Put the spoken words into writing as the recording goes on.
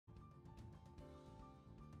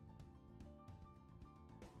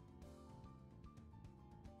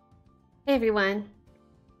Hey everyone,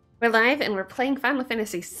 we're live and we're playing Final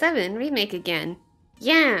Fantasy VII Remake again.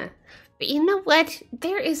 Yeah, but you know what?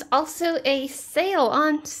 There is also a sale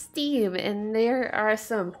on Steam and there are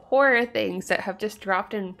some horror things that have just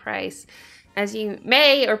dropped in price. As you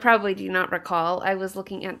may or probably do not recall, I was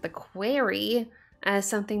looking at the Query as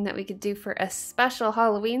something that we could do for a special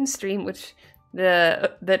Halloween stream, which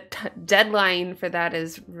the deadline for that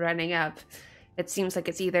is running up. It seems like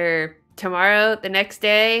it's either tomorrow, the next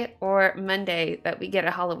day, or Monday that we get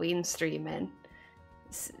a Halloween stream in.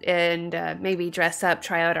 And maybe dress up,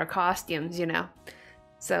 try out our costumes, you know.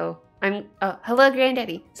 So hello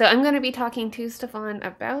Granddaddy. So I'm going to be talking to Stefan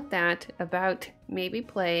about that, about maybe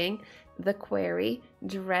playing the Query,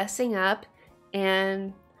 dressing up,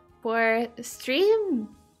 and for stream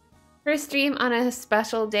on a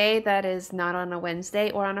special day that is not on a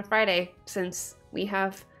Wednesday or on a Friday, since we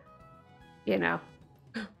have, you know,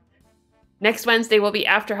 next Wednesday will be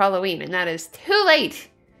after Halloween, and that is too late.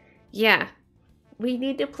 Yeah, we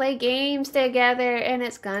need to play games together, and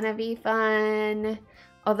it's gonna be fun.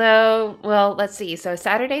 Although, well, let's see. So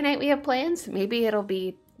Saturday night we have plans. Maybe it'll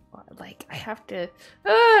be like I have to.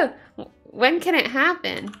 When can it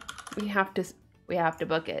happen? We have to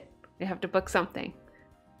book it. We have to book something.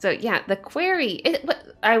 So yeah, the Query.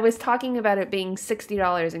 I was talking about it being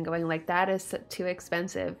 $60 and going like that is too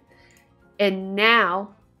expensive, and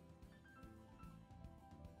now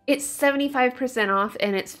it's 75% off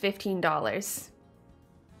and it's $15.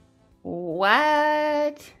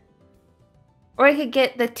 What? Or I could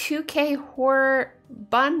get the 2K horror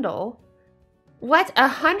bundle. What?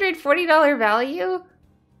 $140 value?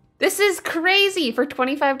 This is crazy. For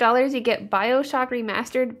 $25 you get BioShock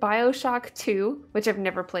Remastered, BioShock 2, which I've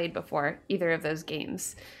never played before, either of those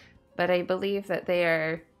games. But I believe that they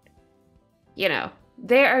are, you know,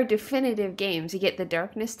 they are definitive games. You get the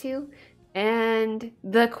Darkness 2 and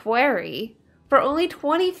the Query for only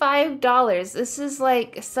 $25. This is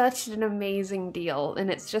like such an amazing deal, and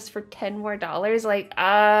it's just for $10 more. Like,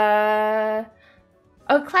 oh,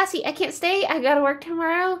 Classy, I can't stay. I gotta work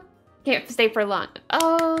tomorrow. Can't stay for long.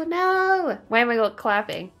 Oh no! Why am I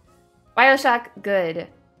clapping? BioShock, good.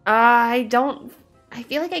 I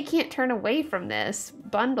feel like I can't turn away from this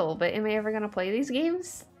bundle, but am I ever gonna play these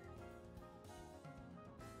games?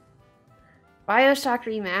 BioShock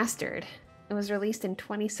Remastered. It was released in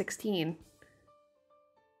 2016.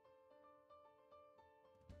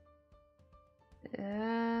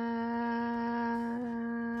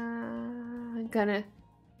 I'm gonna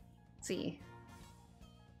see.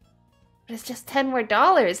 But it's just $10 more,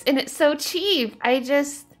 and it's so cheap.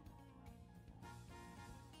 This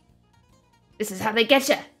is how they get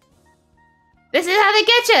you. This is how they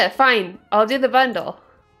get you. Fine, I'll do the bundle.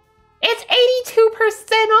 It's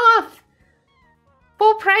 82% off.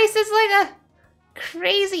 Full price is like a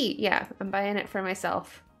crazy. Yeah, I'm buying it for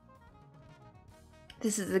myself.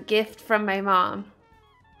 This is a gift from my mom.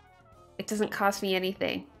 It doesn't cost me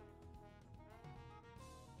anything.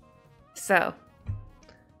 So,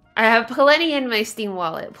 I have plenty in my Steam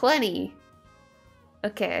wallet. Plenty.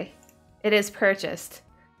 Okay. It is purchased.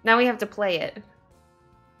 Now we have to play it.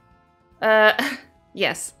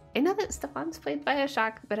 Yes. I know that Stefan's played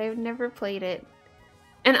BioShock, but I've never played it.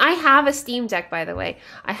 And I have a Steam Deck, by the way.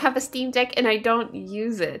 I have a Steam Deck and I don't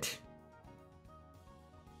use it.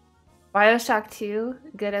 BioShock 2,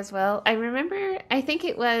 good as well. I remember, I think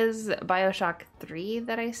it was BioShock 3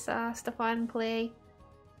 that I saw Stefan play.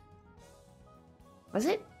 Was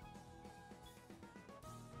it?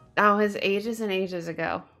 Oh, it was ages and ages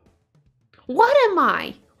ago. What am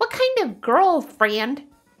I? What kind of girlfriend,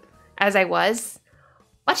 as I was,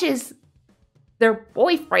 watches their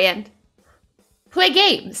boyfriend play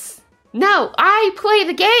games? No, I play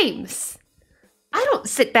the games. I don't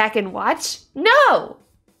sit back and watch. No.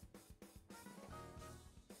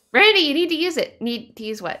 Randy, you need to use it. Need to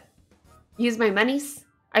use what? Use my monies?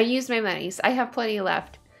 I use my monies. I have plenty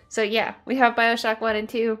left. So yeah, we have BioShock 1 and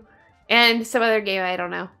 2. And some other game, I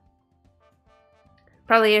don't know.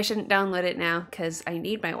 Probably I shouldn't download it now because I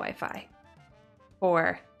need my Wi-Fi.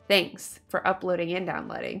 For things. For uploading and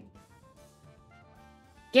downloading.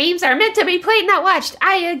 Games are meant to be played, not watched.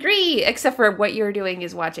 I agree. Except for what you're doing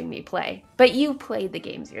is watching me play. But you played the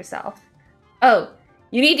games yourself. Oh.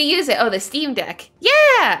 You need to use it. Oh, the Steam Deck.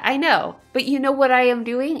 Yeah, I know. But you know what I am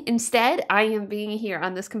doing? Instead, I am being here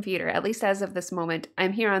on this computer. At least as of this moment,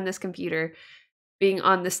 I'm here on this computer, being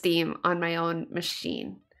on the Steam on my own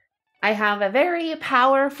machine. I have a very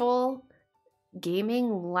powerful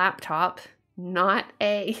gaming laptop, not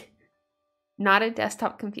a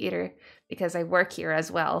desktop computer, because I work here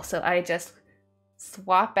as well. So I just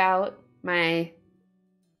swap out my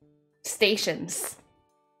stations.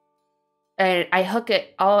 and I hook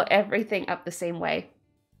everything up the same way.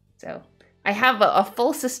 So I have a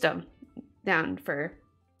full system down for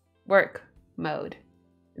work mode,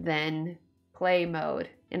 then play mode.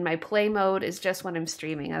 And my play mode is just when I'm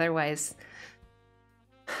streaming. Otherwise,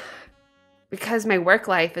 because my work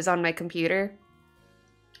life is on my computer,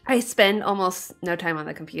 I spend almost no time on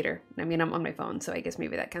the computer. I mean, I'm on my phone, so I guess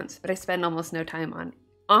maybe that counts. But I spend almost no time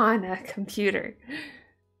on a computer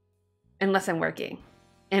unless I'm working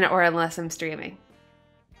or unless I'm streaming.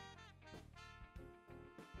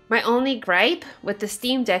 My only gripe with the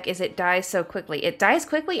Steam Deck is it dies so quickly. It dies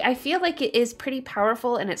quickly. I feel like it is pretty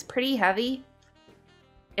powerful and it's pretty heavy.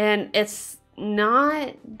 And it's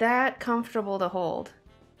not that comfortable to hold.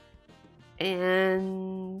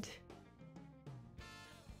 And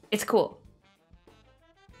it's cool.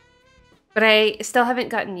 But I still haven't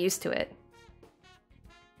gotten used to it.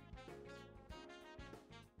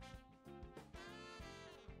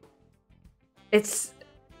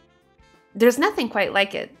 There's nothing quite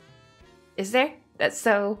like it. Is there? That's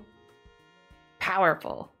so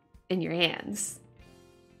powerful in your hands.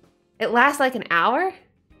 It lasts like an hour?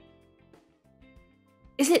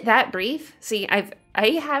 Is it that brief? See, I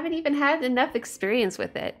haven't even had enough experience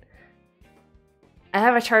with it. I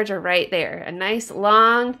have a charger right there. A nice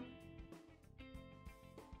long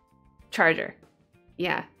charger.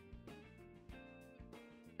 Yeah.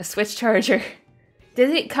 A Switch charger.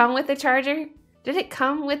 Did it come with a charger? Did it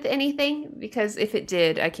come with anything? Because if it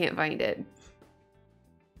did, I can't find it.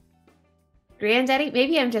 Granddaddy?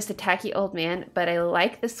 Maybe I'm just a tacky old man, but I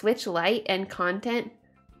like the Switch Lite and content.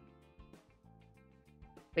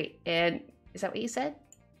 Wait, and is that what you said?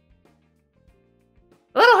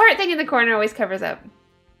 The little heart thing in the corner always covers up.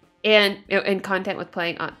 And content with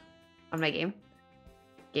playing on my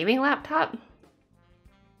gaming laptop.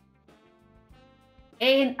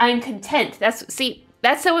 And I'm content.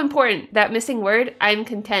 That's so important. That missing word, I'm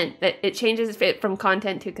content. That it changes it from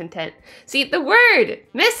content to content. See, the word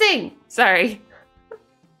missing. Sorry.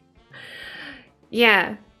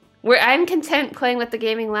 Yeah. I'm content playing with the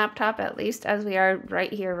gaming laptop, at least as we are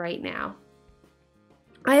right here, right now.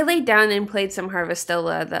 I laid down and played some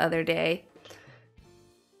Harvestella the other day.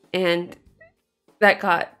 And I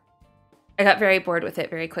got very bored with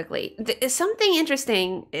it very quickly. Something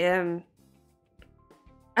interesting,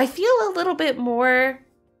 I feel a little bit more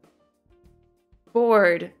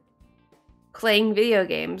bored playing video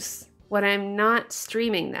games when I'm not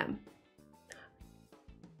streaming them.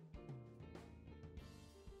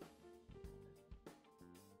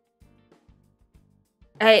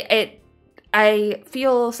 I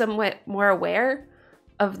feel somewhat more aware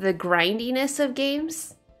of the grindiness of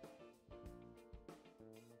games.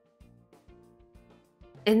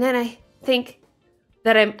 And then I think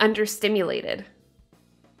that I'm understimulated.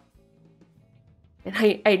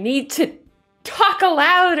 And I need to talk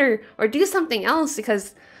aloud or do something else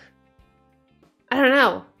because, I don't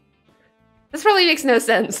know. This probably makes no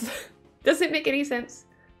sense. Does it make any sense?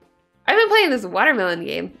 I've been playing this watermelon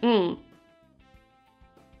game.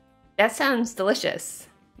 That sounds delicious.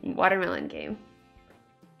 Watermelon game.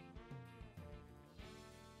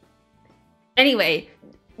 Anyway,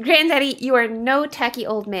 Granddaddy, you are no tacky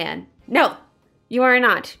old man. No, you are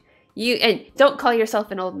not. And don't call yourself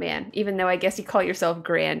an old man, even though I guess you call yourself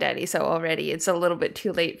Granddaddy, so already it's a little bit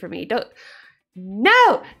too late for me.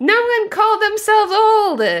 No one call themselves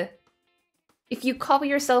old. If you call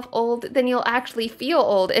yourself old, then you'll actually feel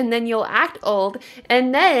old, and then you'll act old,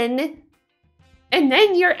 and then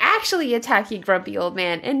you're actually a tacky, grumpy old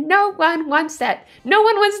man, and no one wants that. No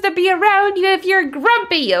one wants to be around you if you're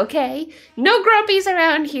grumpy, okay? No grumpies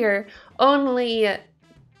around here. Only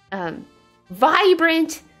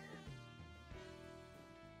vibrant,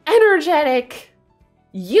 energetic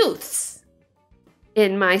youths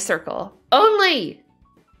in my circle. Only!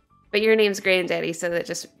 But your name's Granddaddy, so that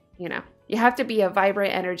just, you have to be a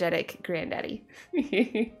vibrant, energetic Granddaddy.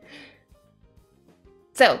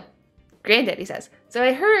 So, Granddaddy says, so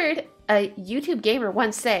I heard a YouTube gamer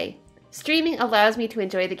once say, streaming allows me to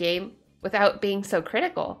enjoy the game without being so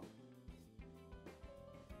critical.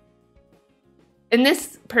 And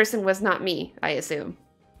this person was not me, I assume.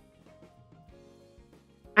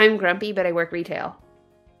 I'm grumpy, but I work retail.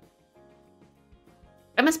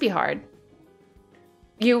 That must be hard.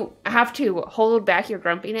 You have to hold back your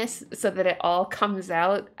grumpiness so that it all comes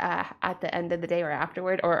out at the end of the day or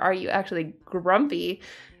afterward, or are you actually grumpy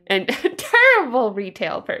and a terrible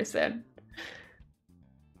retail person?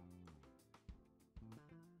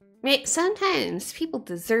 Sometimes people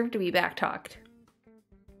deserve to be backtalked.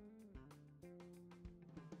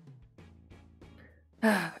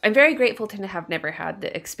 I'm very grateful to have never had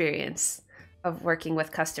the experience of working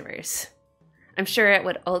with customers. I'm sure it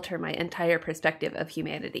would alter my entire perspective of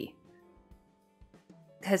humanity.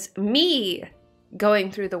 Because me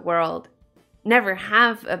going through the world, never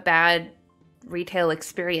have a bad retail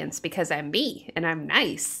experience because I'm me and I'm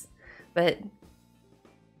nice. But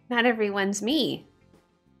not everyone's me.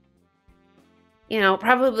 You know,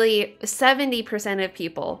 probably 70% of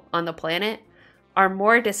people on the planet are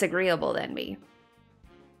more disagreeable than me.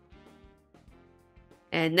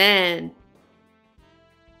 And then,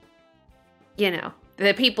 you know,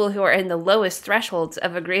 the people who are in the lowest thresholds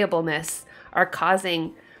of agreeableness are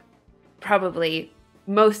causing probably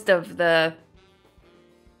most of the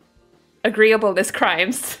agreeableness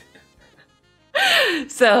crimes.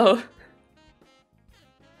 So,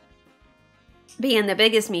 being the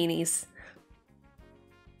biggest meanies,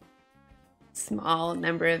 small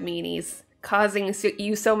number of meanies, causing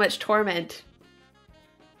you so much torment.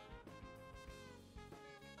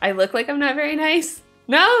 I look like I'm not very nice?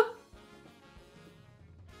 No?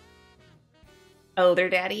 Older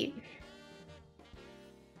daddy.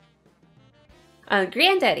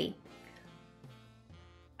 Granddaddy.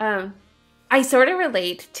 I sort of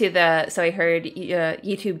relate to so I heard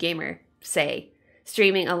YouTube Gamer say,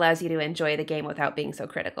 streaming allows you to enjoy the game without being so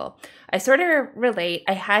critical. I sort of relate.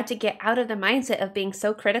 I had to get out of the mindset of being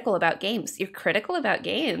so critical about games. You're critical about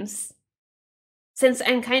games? Since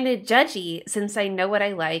I'm kind of judgy, since I know what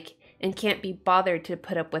I like and can't be bothered to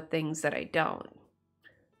put up with things that I don't.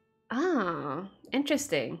 Ah,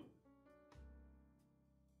 interesting.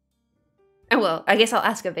 Oh, well, I guess I'll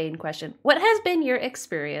ask a vain question. What has been your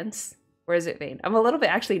experience? Or is it vain? I'm a little bit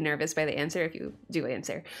actually nervous by the answer if you do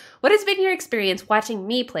answer. What has been your experience watching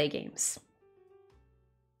me play games?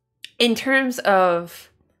 In terms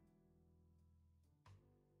of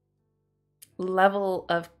level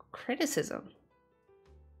of criticism.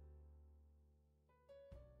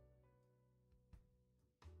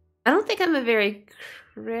 I don't think I'm a very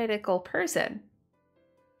critical person.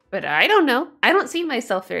 But I don't know. I don't see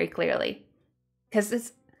myself very clearly. Because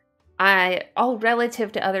it's all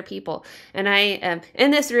relative to other people. And I am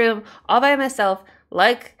in this room all by myself,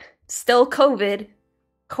 like still COVID,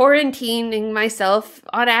 quarantining myself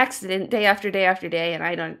on accident day after day after day. And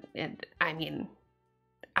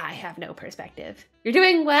I have no perspective. You're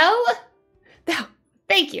doing well? No,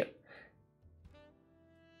 thank you.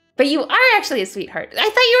 But you are actually a sweetheart. I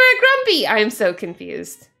thought you were a grumpy. I'm so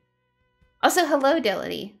confused. Also, hello,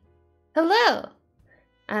 Delaney. Hello.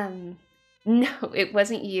 No, it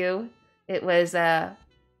wasn't you. It was,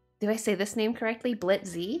 do I say this name correctly?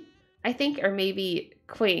 Blitz-Z, I think, or maybe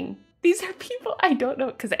Queen. These are people I don't know,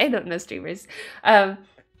 because I don't know streamers.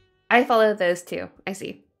 I follow those too. I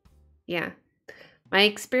see. Yeah. My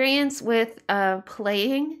experience with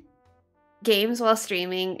playing games while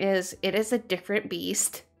streaming is, it is a different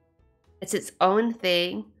beast. It's its own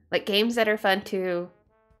thing. Like, games that are fun to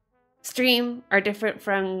stream are different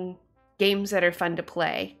from games that are fun to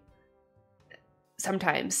play.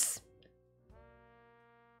 Sometimes.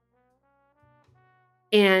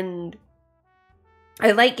 And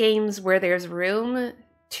I like games where there's room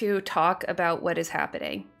to talk about what is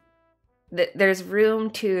happening. There's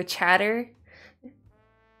room to chatter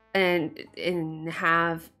and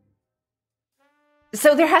have...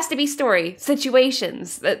 So there has to be story,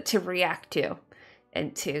 situations to react to.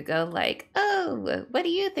 And to go like, oh, what do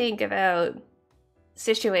you think about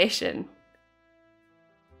situation?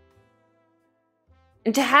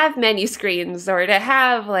 And to have menu screens or to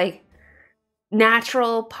have like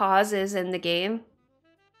natural pauses in the game.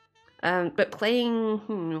 But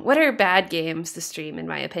playing, what are bad games to stream in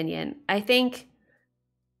my opinion? I think,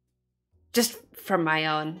 just from my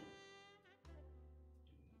own,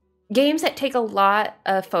 games that take a lot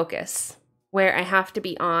of focus, where I have to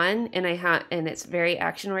be on and and it's very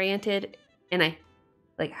action oriented and I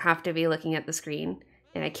like have to be looking at the screen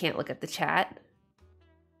and I can't look at the chat.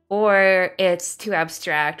 Or it's too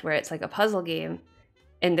abstract where it's like a puzzle game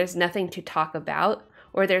and there's nothing to talk about,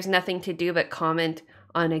 or there's nothing to do but comment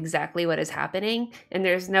on exactly what is happening, and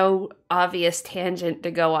there's no obvious tangent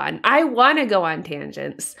to go on. I want to go on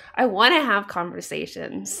tangents. I want to have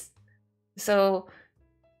conversations. So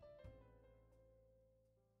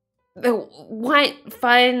I want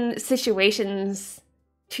fun situations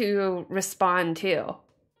to respond to.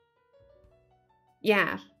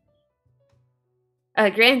 Yeah.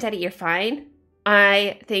 Granddaddy, you're fine.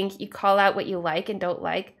 I think you call out what you like and don't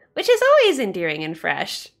like, which is always endearing and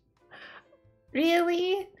fresh.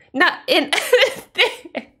 Really? Not in...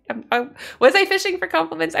 Was I fishing for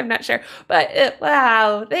compliments? I'm not sure. But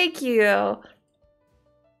wow, thank you.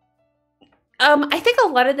 I think a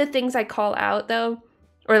lot of the things I call out, though,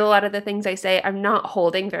 or a lot of the things I say, I'm not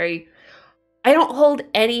holding very I don't hold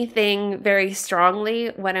anything very strongly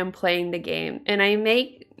when I'm playing the game. And I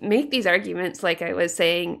make these arguments like I was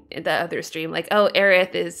saying in the other stream, like, oh,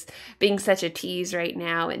 Aerith is being such a tease right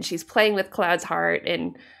now and she's playing with Cloud's heart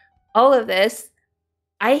and all of this.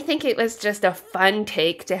 I think it was just a fun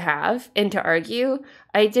take to have and to argue.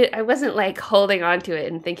 I wasn't like holding on to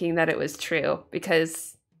it and thinking that it was true,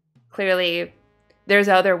 because clearly there's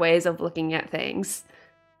other ways of looking at things.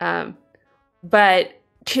 But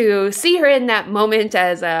to see her in that moment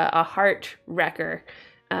as a heart wrecker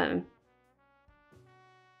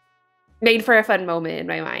made for a fun moment in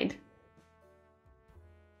my mind.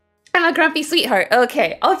 I'm a grumpy sweetheart.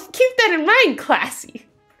 Okay, I'll keep that in mind, classy.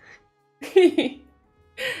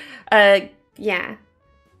 Yeah.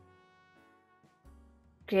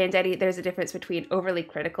 Granddaddy, there's a difference between overly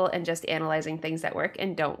critical and just analyzing things that work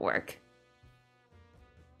and don't work.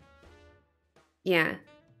 Yeah.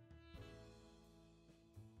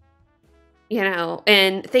 You know,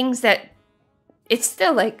 and things that it's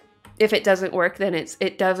still like, if it doesn't work, then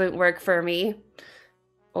it doesn't work for me,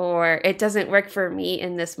 or it doesn't work for me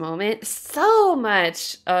in this moment. So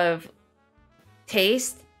much of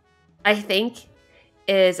taste, I think,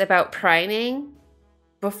 is about priming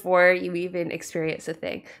before you even experience a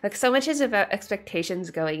thing. Like, so much is about expectations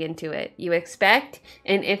going into it. You expect,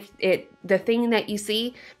 and if the thing that you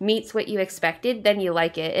see meets what you expected, then you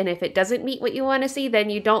like it. And if it doesn't meet what you want to see, then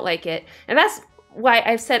you don't like it. And that's why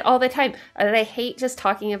I've said all the time that I hate just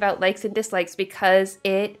talking about likes and dislikes, because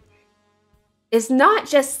it is not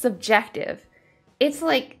just subjective. It's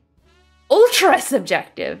like ultra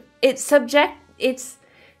subjective. It's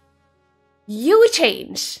you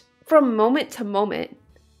change from moment to moment.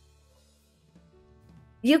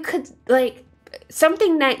 You could, like,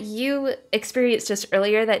 something that you experienced just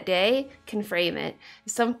earlier that day can frame it.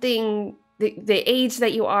 Something, the age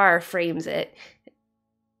that you are frames it.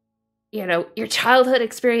 You know, your childhood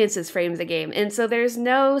experiences frames the game. And so there's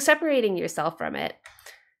no separating yourself from it.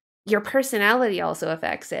 Your personality also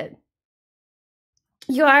affects it.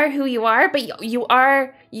 You are who you are, but you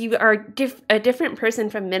are a different person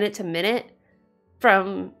from minute to minute,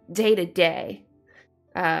 from day to day,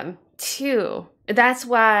 too. That's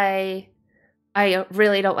why I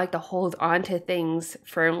really don't like to hold on to things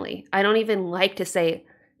firmly. I don't even like to say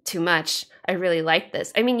too much, I really like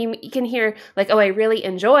this. I mean, you can hear like, oh, I really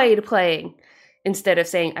enjoyed playing, instead of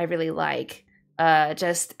saying I really like,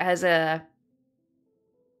 just as a,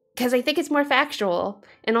 because I think it's more factual,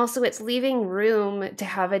 and also it's leaving room to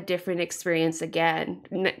have a different experience again,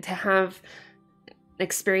 to have an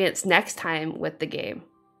experience next time with the game.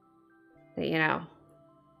 You know,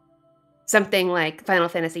 something like Final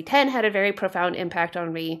Fantasy X had a very profound impact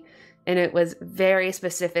on me, and it was very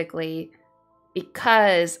specifically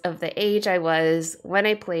because of the age I was when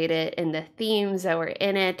I played it and the themes that were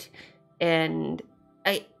in it, and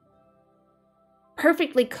I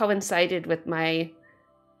perfectly coincided with my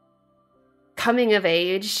coming of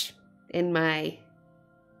age in my,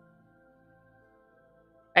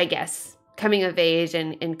 I guess, coming of age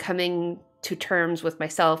and coming to terms with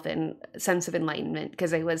myself and sense of enlightenment,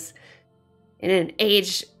 because I was in an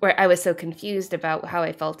age where I was so confused about how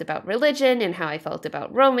I felt about religion and how I felt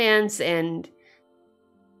about romance and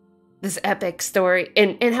this epic story,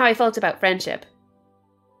 and how I felt about friendship.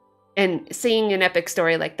 And seeing an epic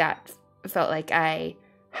story like that felt like I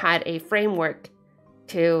had a framework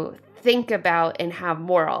to think about and have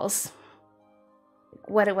morals.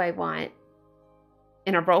 What do I want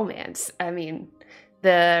in a romance? I mean,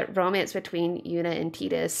 the romance between Yuna and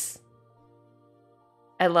Tidus,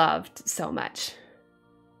 I loved so much.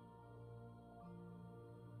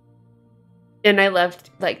 And I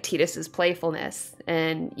loved, like, Tidus's playfulness,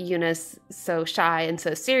 and Yuna's so shy and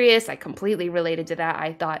so serious. I completely related to that.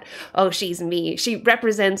 I thought, oh, she's me. She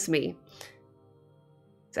represents me.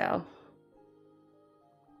 So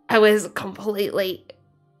I was completely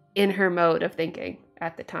in her mode of thinking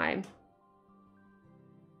at the time.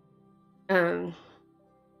 Oh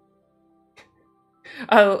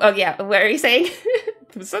yeah, what are you saying?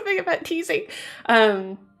 Something about teasing.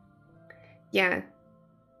 Yeah.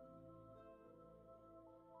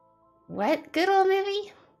 What good old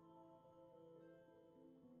movie?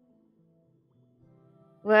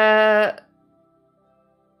 Well,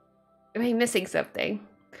 am I missing something?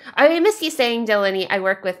 I miss you saying, Delaney, I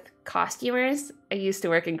work with costumers. I used to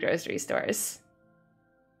work in grocery stores.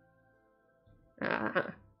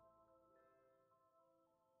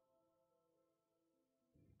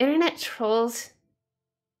 Internet trolls.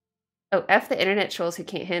 Oh, F the internet trolls who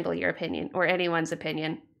can't handle your opinion or anyone's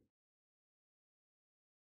opinion.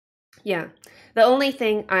 Yeah. The only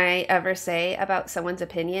thing I ever say about someone's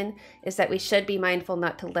opinion is that we should be mindful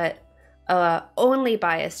not to let only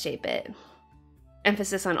bias shape it.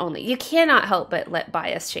 Emphasis on only. You cannot help but let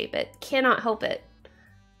bias shape it. Cannot help it.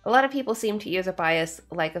 A lot of people seem to use a bias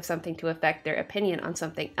like of something to affect their opinion on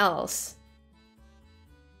something else.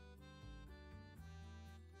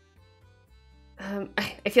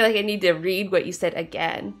 I feel like I need to read what you said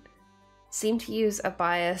again. Seem to use a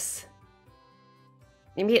bias.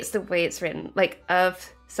 Maybe it's the way it's written, like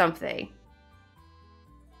of something.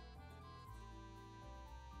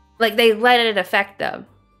 Like they let it affect them.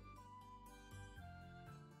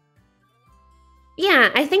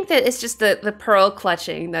 Yeah, I think that it's just the pearl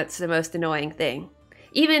clutching that's the most annoying thing.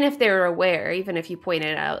 Even if they're aware, even if you point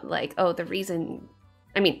it out, like, oh, the reason...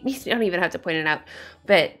 I mean, you don't even have to point it out,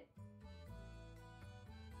 but...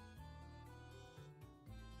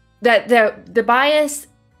 that the bias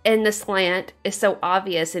and the slant is so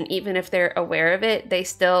obvious, and even if they're aware of it, they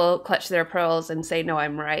still clutch their pearls and say, no,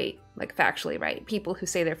 I'm right, like factually right. People who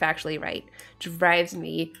say they're factually right drives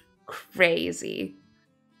me crazy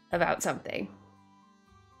about something.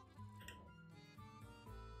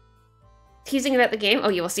 Teasing about the game? Oh,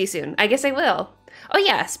 you will see soon. I guess I will. Oh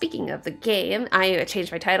yeah, speaking of the game, I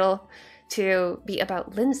changed my title to be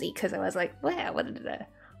about Lindsay, because I was like, wow,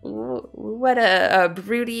 what a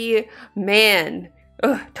broody man,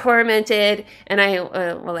 tormented, and I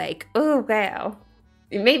like, oh wow,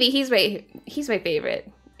 maybe he's my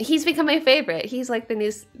favorite. He's become my favorite. He's like the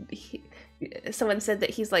new. Someone said that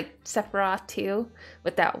he's like Sephiroth too,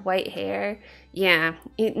 with that white hair. Yeah,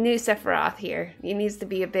 new Sephiroth here. He needs to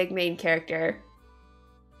be a big main character.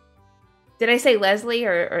 Did I say Leslie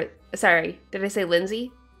or sorry? Did I say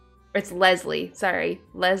Lindsay? Or it's Leslie. Sorry,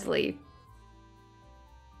 Leslie.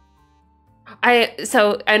 And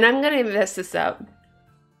I'm gonna mess this up.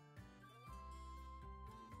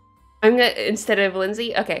 Instead of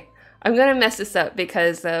Lindsay, okay, I'm gonna mess this up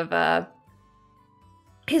because of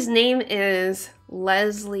his name is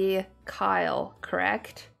Leslie Kyle,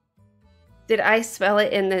 correct? Did I spell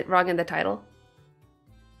it wrong in the title?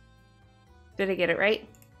 Did I get it right?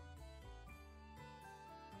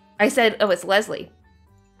 I said, oh, it's Leslie.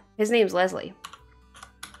 His name's Leslie.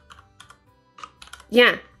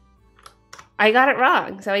 Yeah. I got it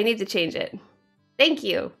wrong, so I need to change it. Thank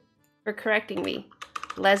you for correcting me,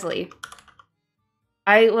 Leslie.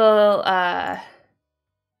 I will,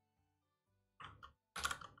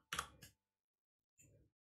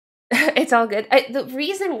 it's all good. The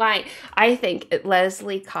reason why I think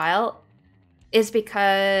Leslie Kyle is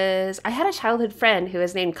because I had a childhood friend who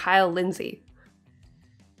was named Kyle Lindsay.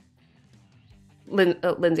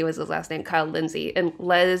 Lindsay was his last name, Kyle Lindsay, and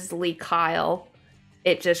Leslie Kyle.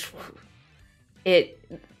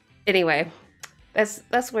 Anyway,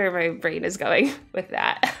 that's where my brain is going with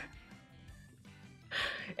that.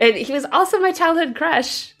 And he was also my childhood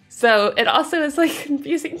crush, so it also is like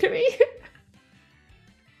confusing to me.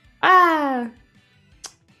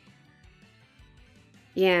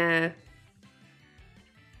 Yeah.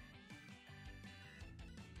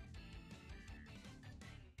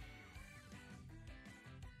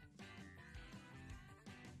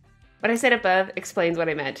 What I said above explains what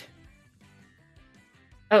I meant.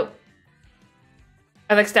 Oh.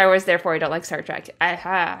 I like Star Wars, therefore I don't like Star Trek.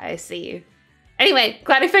 Aha, I see. Anyway,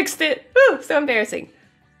 glad I fixed it. Woo, so embarrassing.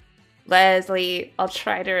 Leslie, I'll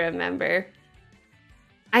try to remember.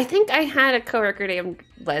 I think I had a coworker named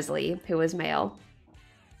Leslie who was male.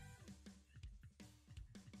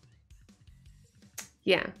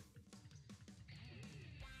 Yeah.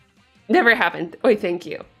 Never happened. Oh, thank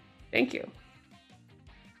you. Thank you.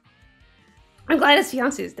 I'm glad his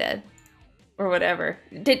fiance is dead. Or whatever.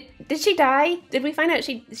 Did she die? Did we find out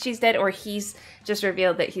she's dead, or he's just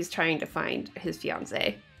revealed that he's trying to find his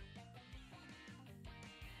fiance?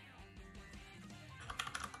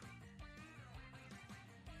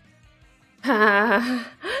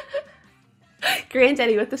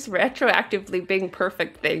 Granddaddy with this retroactively being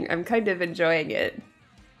perfect thing. I'm kind of enjoying it.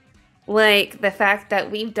 Like, the fact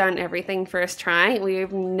that we've done everything first try.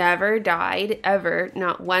 We've never died, ever.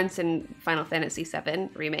 Not once in Final Fantasy VII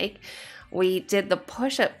Remake. We did the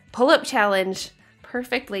pull-up challenge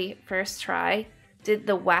perfectly first try. Did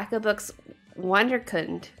the Whack-A-Box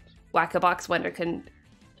Wonderkind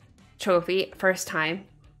trophy first time.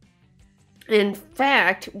 In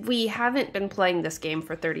fact, we haven't been playing this game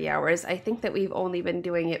for 30 hours. I think that we've only been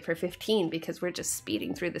doing it for 15 because we're just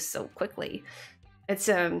speeding through this so quickly. It's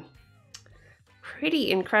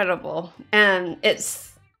pretty incredible. And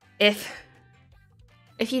it's if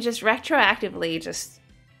you just retroactively just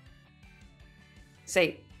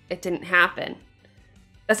say it didn't happen,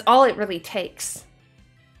 that's all it really takes.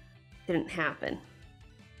 Didn't happen.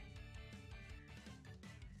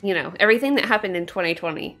 You know, everything that happened in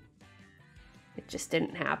 2020 It just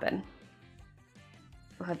didn't happen.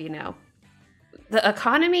 I'll have you know. The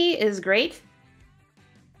economy is great.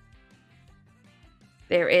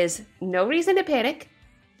 There is no reason to panic.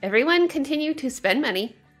 Everyone continue to spend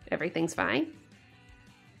money. Everything's fine.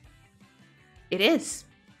 It is.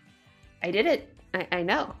 I did it. I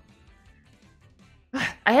know.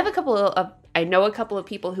 I have a couple of, I know a couple of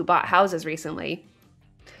people who bought houses recently.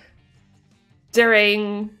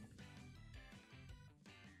 During,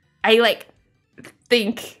 I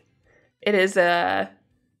think it is there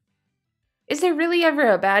really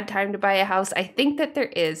ever a bad time to buy a house? I think that there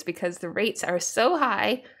is, because the rates are so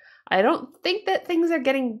high. I don't think that things are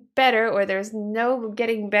getting better, or there's no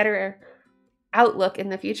getting better outlook in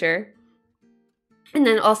the future. And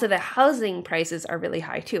then also the housing prices are really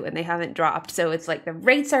high too, and they haven't dropped. So it's like the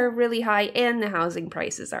rates are really high and the housing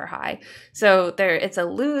prices are high. So it's a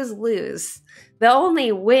lose-lose. The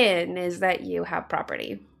only win is that you have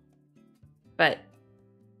property. But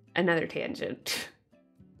another tangent.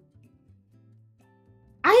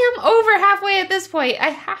 I am over halfway at this point. I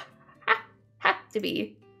have to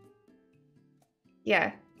be.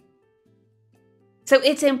 Yeah. So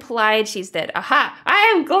it's implied she's dead. Aha!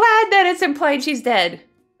 I am glad that it's implied she's dead.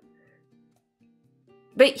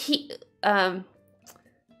 But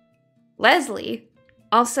Leslie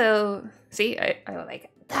also, see, I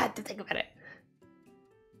like that to think about it.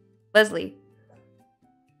 Leslie.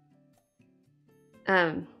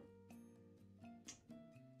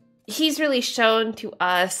 He's really shown to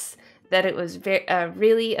us that it was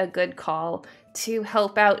really a good call to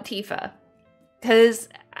help out Tifa. Because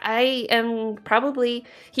he probably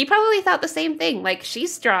thought the same thing. Like,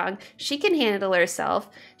 she's strong. She can handle herself.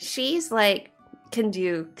 She's like, can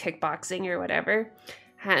do kickboxing or whatever.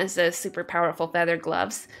 Has a super powerful feather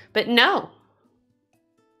gloves. But no.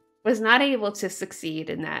 Was not able to succeed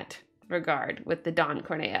in that regard with the Don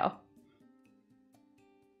Corneo.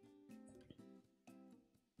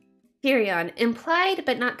 Furion, implied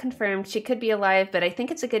but not confirmed. She could be alive, but I think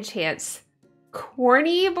it's a good chance.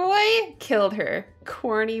 Corny boy killed her.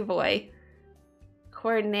 Corny boy.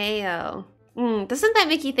 Corneo. Doesn't that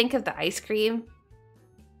make you think of the ice cream?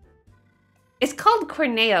 It's called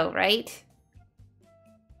Corneo, right?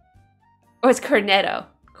 Or it's Cornetto.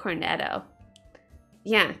 Cornetto.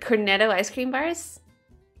 Yeah, Cornetto ice cream bars.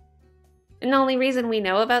 And the only reason we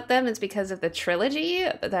know about them is because of the trilogy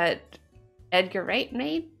that Edgar Wright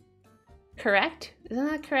made. Correct? Isn't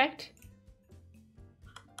that correct?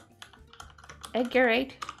 Edgar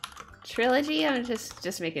Wright trilogy? I'm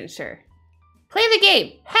just making sure. Play the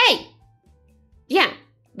game! Hey! Yeah,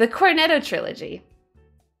 the Cornetto trilogy.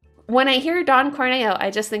 When I hear Don Corneo, I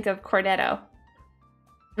just think of Cornetto.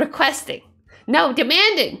 Requesting. No,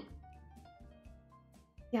 demanding!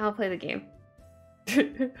 Yeah, I'll play the game.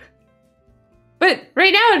 But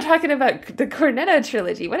right now I'm talking about the Cornetto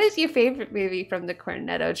trilogy. What is your favorite movie from the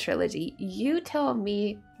Cornetto trilogy? You tell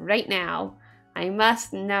me right now. I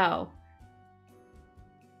must know.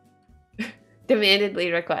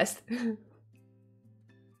 Demandedly request.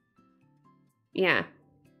 Yeah.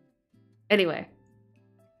 Anyway.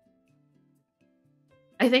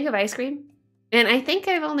 I think of ice cream. And I think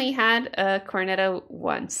I've only had a Cornetto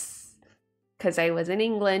once. Because I was in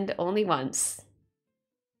England only once.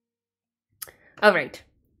 All right.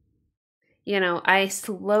 You know, I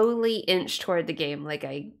slowly inch toward the game. Like,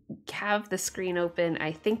 I have the screen open.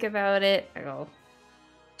 I think about it. I go,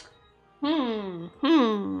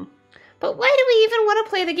 But why do we even want to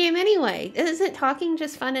play the game anyway? Isn't talking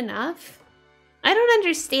just fun enough? I don't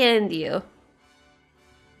understand you.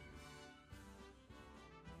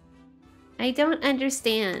 I don't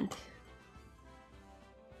understand.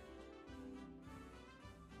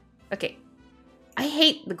 Okay. I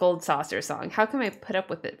hate the Gold Saucer song. How come I put up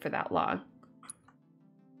with it for that long?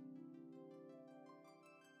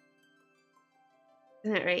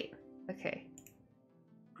 Isn't that right? Okay.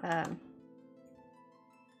 I'm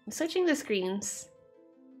switching the screens.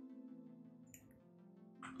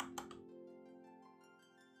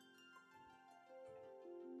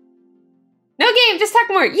 No game, just talk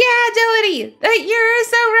more. Yeah, agility. You're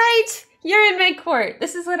so right. You're in my court.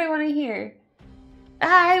 This is what I want to hear.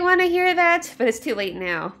 I want to hear that, but it's too late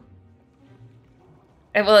now.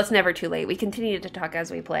 Well, it's never too late. We continue to talk as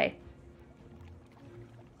we play.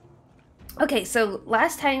 Okay, so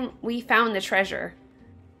last time we found the treasure.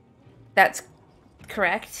 That's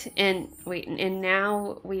correct. And wait, and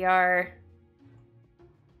now we are...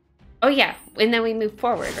 Oh yeah, and then we move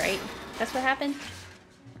forward, right? That's what happened?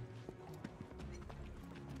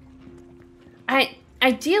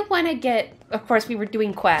 I do want to get... Of course, we were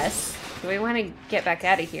doing quests. So we want to get back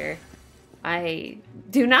out of here. I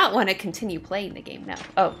do not want to continue playing the game now.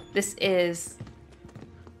 Oh, this is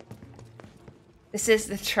This is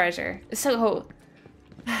the treasure. So,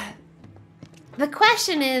 the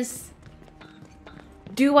question is,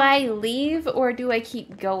 do I leave or do I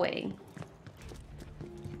keep going?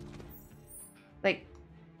 Like,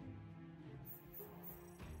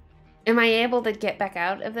 am I able to get back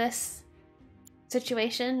out of this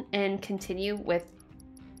situation and continue with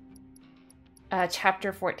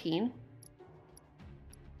chapter 14?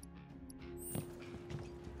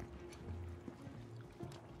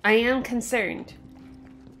 I am concerned.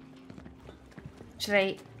 Should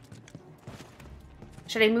I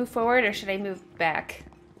move forward or should I move back?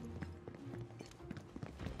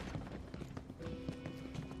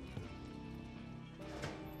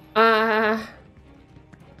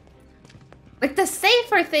 Like the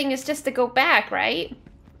safer thing is just to go back, right?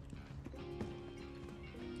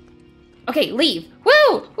 Okay, leave.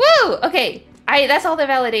 Woo! Woo! Okay, that's all the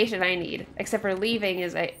validation I need. Except for leaving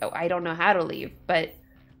is I don't know how to leave, but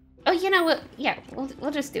oh, you know what? Yeah,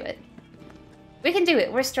 we'll just do it. We can do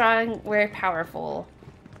it. We're strong. We're powerful.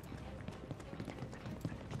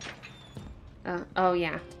 Oh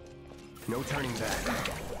yeah. No turning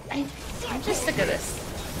back. I'm just sick of this.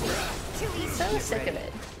 So sick of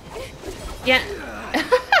it. Yeah.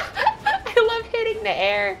 I love hitting the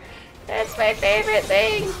air. That's my favorite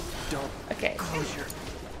thing. Okay.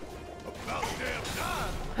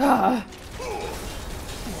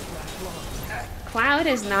 Cloud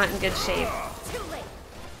is not in good shape.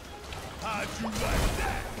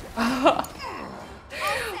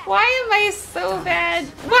 Why am I so bad?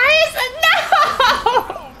 Why is it no?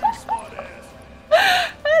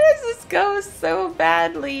 Why does this go so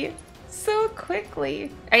badly, so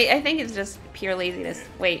quickly? I think it's just pure laziness.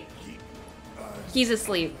 Wait, he's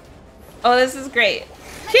asleep. Oh, this is great.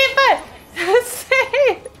 Keep it.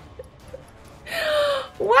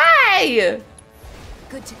 Why?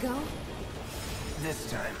 Good to go?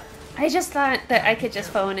 This time. I just thought that I could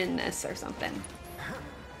just phone in this or something.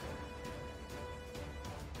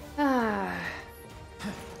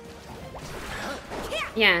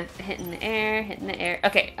 Yeah, hitting the air, hitting the air.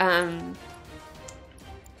 Okay,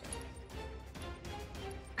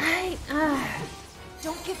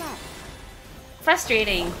 Don't give up.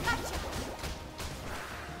 frustrating.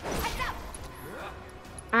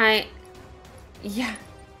 Yeah.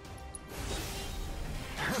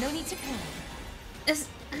 No need to panic.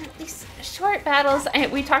 These short battles,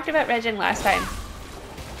 we talked about Regin last time.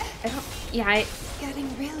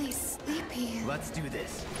 Getting really sleepy. Let's do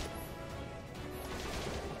this.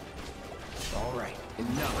 All right,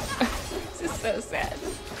 enough. This is so sad.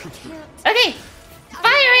 Okay,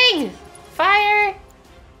 firing! Fire!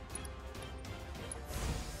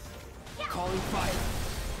 Calling fire.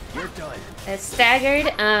 You're done. It's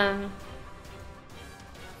staggered, No,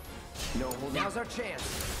 now's our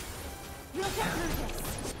chance. You'll get through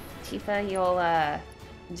this. Tifa, you'll,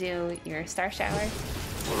 do your star shower.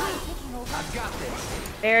 I've got this.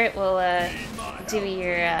 Barrett will, do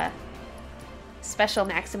your, special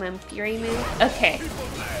maximum fury move. Okay.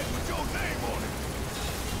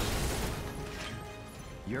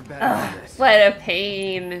 You're better than this. What a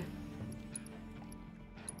pain.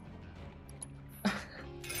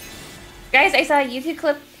 Guys, I saw a YouTube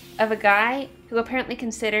clip of a guy who apparently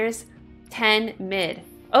considers 10 mid.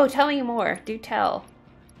 Oh, tell me more. Do tell.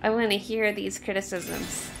 I want to hear these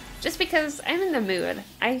criticisms. Just because I'm in the mood.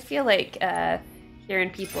 I feel like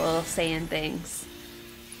hearing people saying things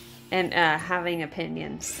and having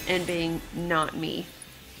opinions and being not me.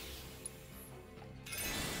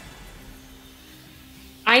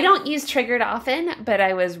 I don't use triggered often, but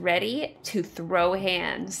I was ready to throw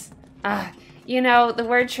hands. You know, the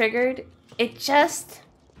word triggered, it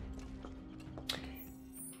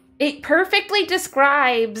perfectly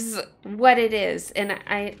describes what it is. And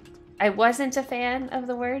I wasn't a fan of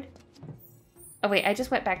the word. Oh wait, I just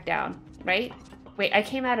went back down, right? Wait, I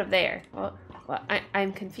came out of there. Well,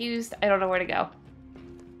 I'm confused. I don't know where to go.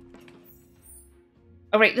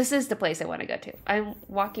 Oh right, this is the place I want to go to. I'm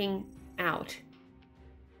walking out.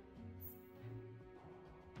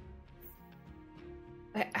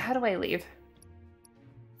 How do I leave?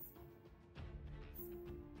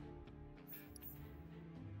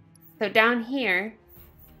 So down here,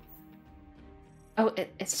 oh,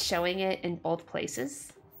 it's showing it in both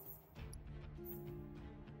places.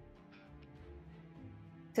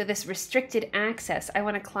 So this restricted access, I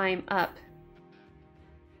want to climb up.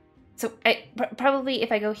 So probably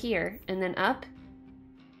if I go here and then up,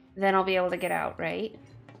 then I'll be able to get out, right?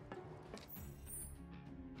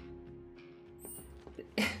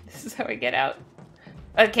 This is how I get out.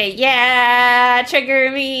 Okay, yeah,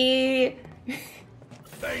 trigger me.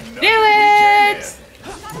 Do it!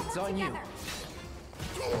 It's on you.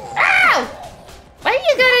 Ow! Why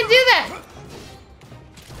you gotta do that?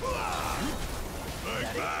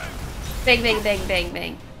 Bang, bang, bang, bang,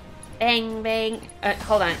 bang. Bang, bang.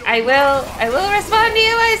 Hold on. I will respond to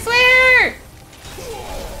you, I swear!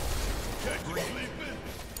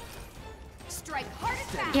 Strike hard and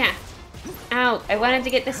fast. Yeah. Ow, I wanted to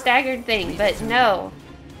get the staggered thing, but no.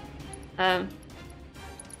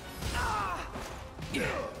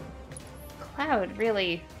 Cloud,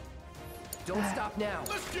 really? Don't stop now.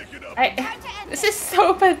 This is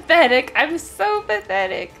so pathetic. I'm so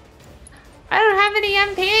pathetic. I don't have any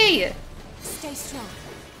MP. Stay strong.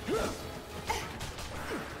 Good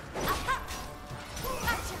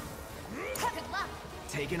luck.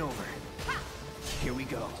 Taking over. Here we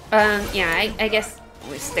go. Yeah, I guess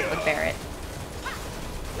we stick with Barret.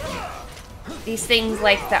 These things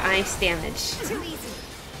like the ice damage. Too easy.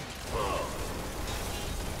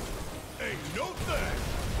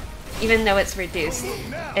 Even though it's reduced,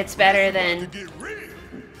 it's better than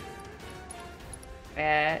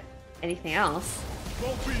anything else.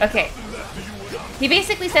 Okay. He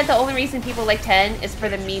basically said the only reason people like 10 is for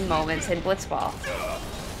the meme moments in Blitzball.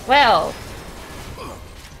 Well,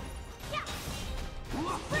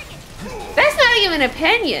 that's not even an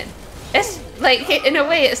opinion. It's like, in a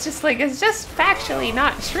way, it's just like, it's just factually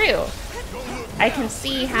not true. I can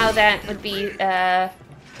see how that would be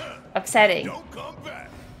upsetting.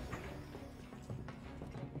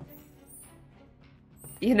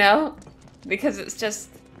 You know? Because it's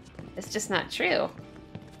just not true.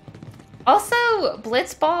 Also,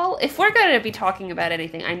 Blitzball, if we're going to be talking about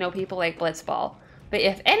anything, I know people like Blitzball, but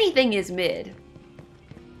if anything is mid,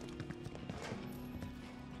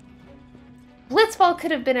 Blitzball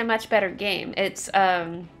could have been a much better game. It's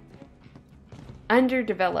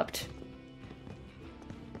underdeveloped.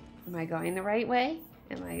 Am I going the right way?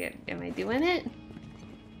 Am I doing it?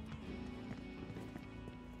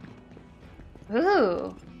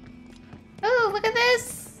 Ooh. Ooh, look at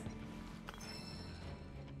this.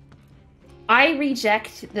 I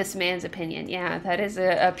reject this man's opinion. Yeah, that is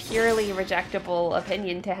a purely rejectable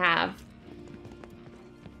opinion to have.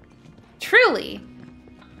 Truly.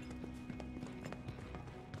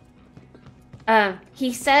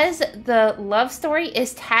 He says the love story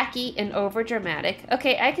is tacky and overdramatic.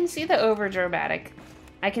 Okay, I can see the overdramatic.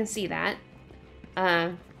 I can see that.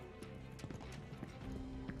 I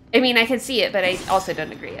mean, I can see it, but I also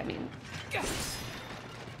don't agree. I mean,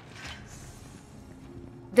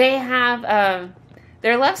 they have,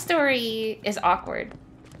 their love story is awkward.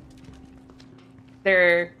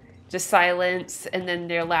 They're just silence, and then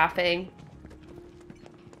they're laughing.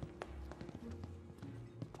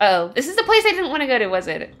 Oh, this is the place I didn't want to go to, was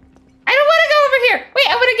it? I don't want to go over here! Wait,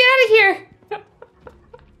 I want to get out of here!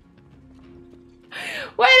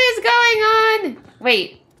 What is going on?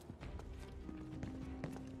 Wait.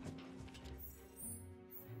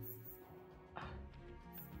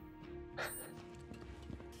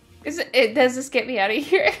 Does this get me out of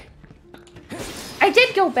here? I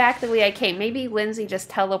did go back the way I came. Maybe Lindsay just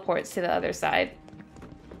teleports to the other side.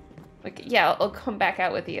 Like, yeah, I'll come back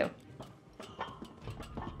out with you.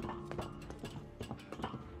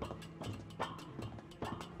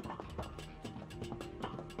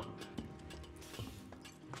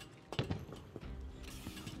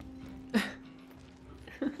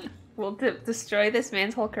 We'll destroy this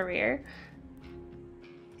man's whole career.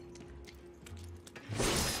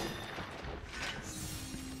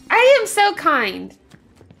 I am so kind.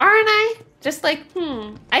 Aren't I? Just like,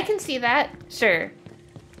 I can see that. Sure.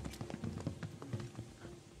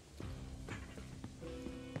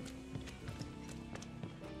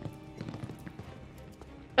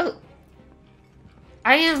 Oh.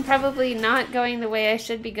 I am probably not going the way I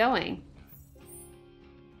should be going.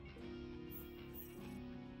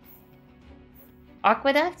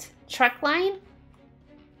 Aqueduct? Truck line?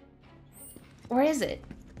 Where is it?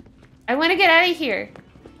 I want to get out of here.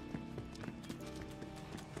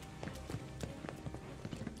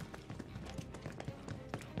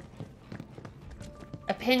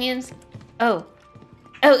 Opinions? Oh.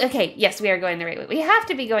 Oh, okay. Yes, we are going the right way. We have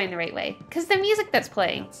to be going the right way. Because the music that's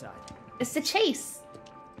playing is the chase.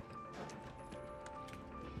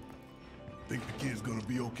 Think the kid's gonna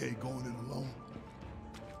be okay going it alone?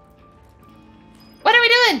 What are we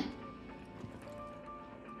doing?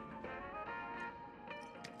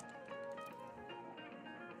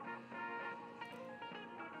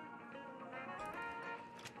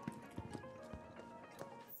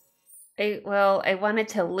 I wanted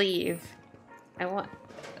to leave.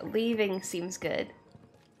 Leaving seems good.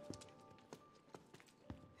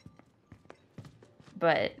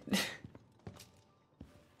 But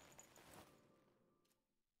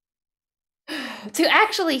To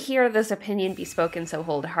actually hear this opinion be spoken so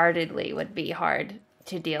wholeheartedly would be hard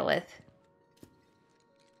to deal with.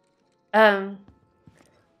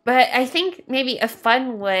 But I think maybe a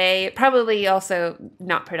fun way, probably also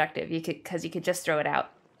not productive, because you could just throw it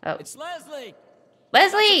out. Oh, It's Leslie!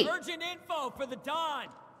 Leslie! Urgent info for the Dawn!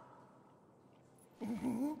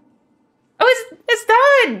 Oh, it's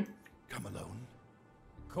done! Come alone.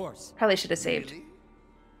 Of course. Probably should have saved. Really?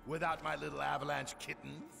 Without my little avalanche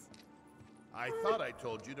kittens? I thought I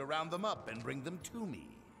told you to round them up and bring them to me.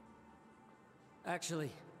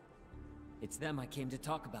 Actually, it's them I came to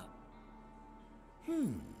talk about.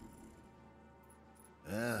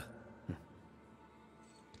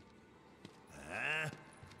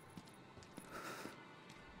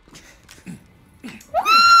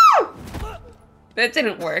 That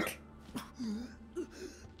didn't work.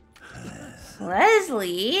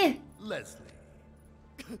 Leslie? Leslie.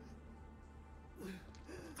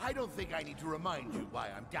 I don't think I need to remind you why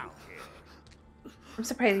I'm down here. I'm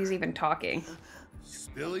surprised he's even talking.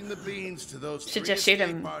 Spilling the beans to those Should three just shoot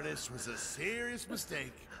escape him. artists was a serious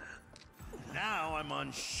mistake. Now I'm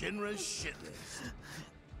on Shinra's shit list.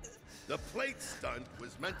 The plate stunt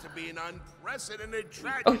was meant to be an unprecedented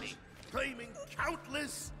tragedy, claiming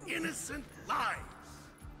countless innocent lives.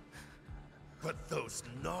 But those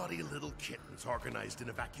naughty little kittens organized an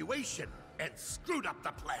evacuation and screwed up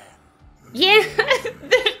the plan. Yeah.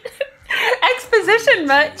 Exposition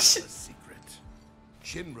much. The secret.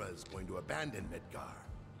 Shinra's going to abandon Midgar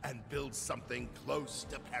and build something close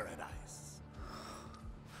to paradise.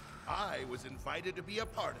 I was invited to be a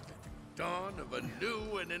part of it. Dawn of a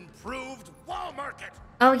new and improved wall market.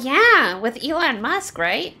 Oh yeah, with Elon Musk,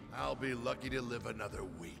 right? I'll be lucky to live another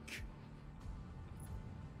week.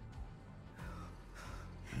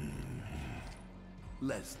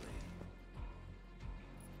 Leslie,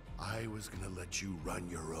 I was gonna let you run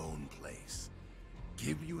your own place.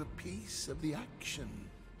 Give you a piece of the action.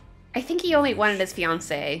 I think he only wanted his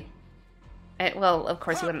fiance. Well, of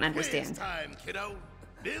course he wouldn't Pop quiz understand. time, kiddo.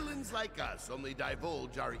 Villains like us only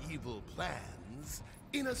divulge our evil plans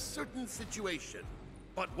in a certain situation.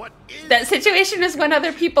 But what is That situation is when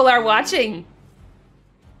other people are watching.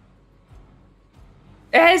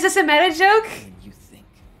 Is this a meta joke? And you think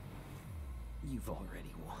you've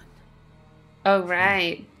already won. Oh,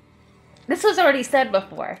 right. This was already said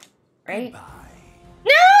before, right? Bye.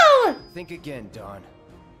 No! Think again, Dawn.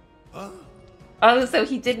 Oh, so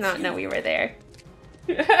he did not know we were there.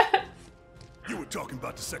 You were talking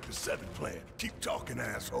about the Sector 7 plan. Keep talking,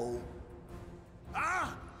 asshole.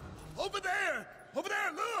 Ah! Over there! Over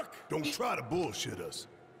there, look! Don't try to bullshit us.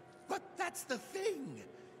 But that's the thing.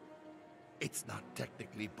 It's not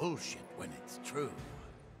technically bullshit when it's true.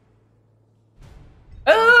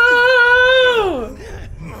 Oh!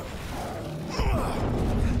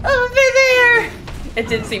 Over there! It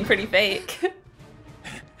did seem pretty fake.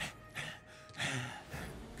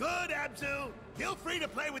 Good, Abzu. Feel free to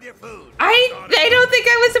play with your food. I don't think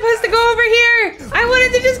I was supposed to go over here. I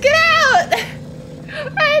wanted to just get out.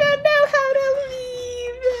 I don't know how to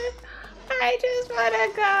leave. I just want to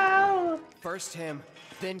go. First him,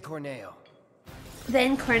 then Corneo.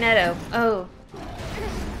 Then Cornetto. Oh.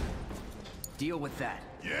 Deal with that.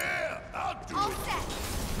 Yeah, I'll do All it.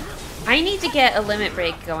 set. I need to get a limit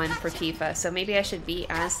break going for Tifa, so maybe I should be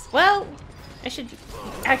as well. I should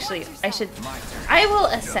actually. I will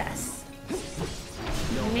assess.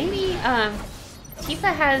 Maybe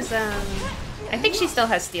Tifa has I think she still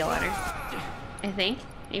has steel on her. I think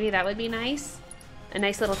maybe that would be nice. A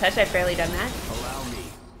nice little touch. I've barely done that. Allow me.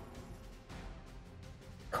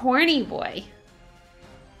 Corny boy.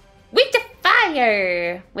 Weak to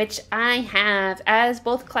fire, which I have as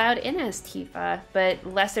both Cloud and as Tifa, but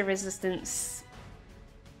lesser resistance.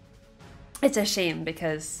 It's a shame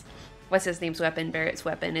because what's his name's weapon, Barrett's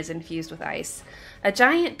weapon, is infused with ice. A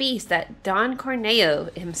giant beast that Don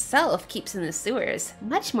Corneo himself keeps in the sewers.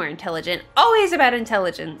 Much more intelligent, always about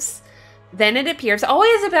intelligence than it appears,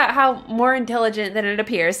 always about how more intelligent than it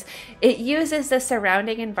appears. It uses the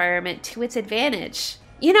surrounding environment to its advantage.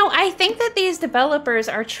 You know, I think that these developers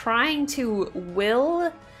are trying to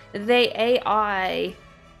will the AI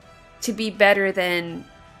to be better than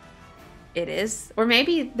it is. Or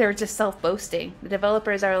maybe they're just self-boasting. The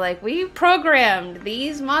developers are like, we programmed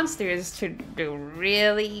these monsters to do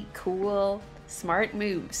really cool, smart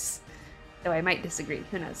moves. Though I might disagree,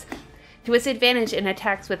 who knows. To its advantage in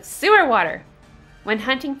attacks with sewer water. When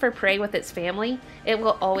hunting for prey with its family, it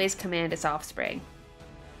will always command its offspring.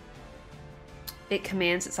 It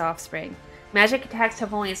commands its offspring. Magic attacks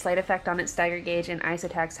have only a slight effect on its stagger gauge, and ice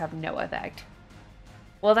attacks have no effect.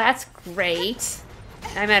 Well, that's great.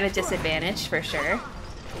 I'm at a disadvantage, for sure.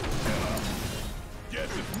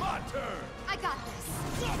 I got this.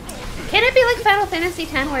 Can it be like Final Fantasy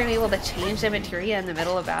X where I'm able to change the materia in the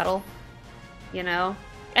middle of battle? You know?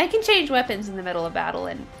 I can change weapons in the middle of battle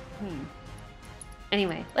and...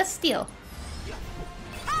 Anyway, let's steal.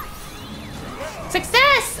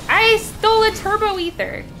 Success! I stole a turbo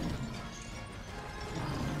ether.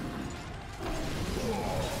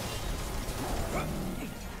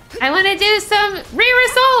 I want to do some rear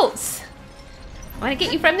assaults. I want to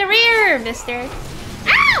get you from the rear, mister.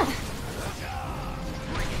 Ow!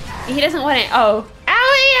 He doesn't want it. Oh.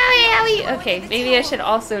 Owie, owie, owie. Okay, maybe I should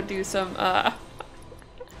also do some,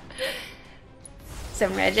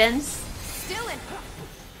 some regens. Still in.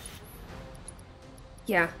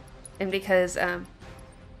 Yeah. And because,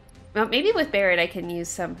 well, maybe with Barret I can use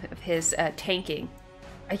some of his, tanking.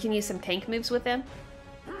 I can use some tank moves with him.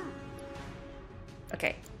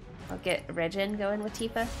 Okay. I'll get regen going with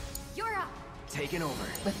Tifa. You're up. Taking over.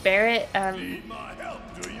 With Barret, Need my help,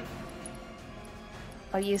 do you?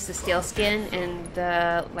 I'll use the steel skin and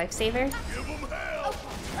the lifesaver. Give 'em hell. Okay,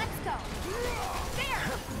 let's go.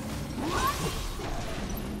 There.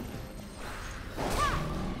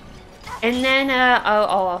 And then I'll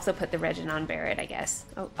also put the regen on Barret, I guess.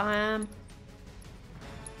 Oh, No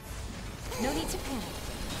need to panic.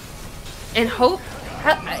 and hope.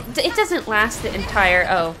 It doesn't last the entire.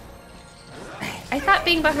 Oh, I thought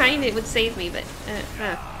being behind it would save me, but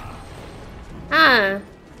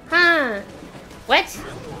What?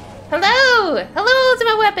 Hello, hello,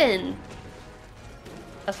 ultimate weapon.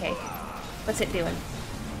 Okay, what's it doing?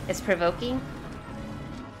 It's provoking.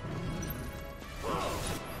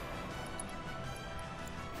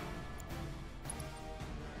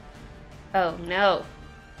 Oh no.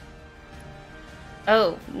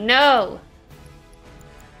 Oh no.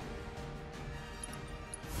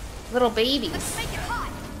 Little babies. Let's make it hot.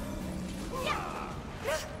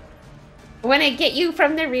 I want to get you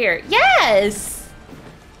from the rear. Yes!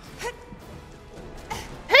 Who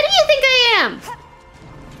do you think I am?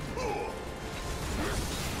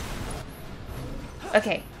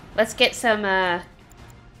 Okay, let's get some,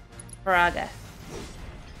 Braga.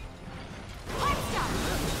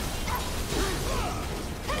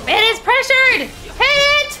 It is pressured! Hit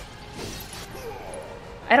it!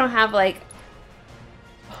 I don't have, like...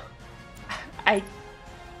 I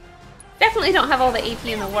definitely don't have all the AP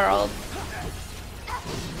in the world.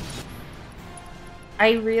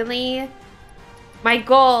 I really... My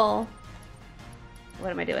goal... What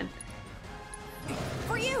am I doing?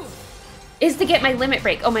 For you. Is to get my limit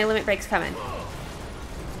break. Oh, my limit break's coming.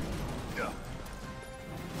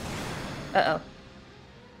 Uh-oh.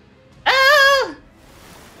 Oh!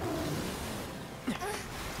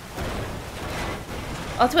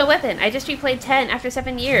 Ultimate Weapon. I just replayed 10 after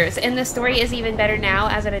 7 years, and the story is even better now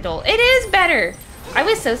as an adult. It is better! I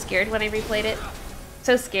was so scared when I replayed it.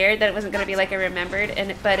 So scared that it wasn't going to be like I remembered,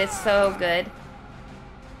 but it's so good.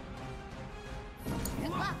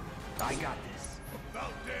 I got this.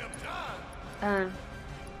 About damn time.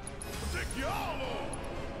 Take you all on.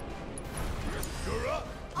 You're up.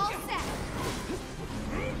 All set.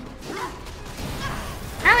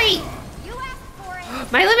 Owie! You asked for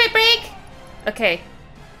it. My limit break! Okay.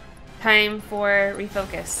 Time for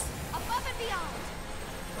refocus. Above and beyond.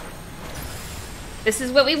 This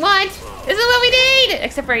is what we want! This is what we need!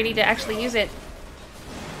 Except for I need to actually use it.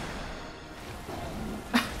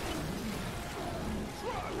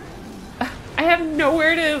 I have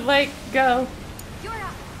nowhere to, like, go. You're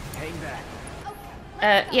up. Hang back.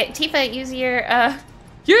 Okay. Yeah, Tifa, use your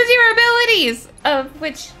abilities! Of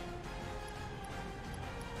which...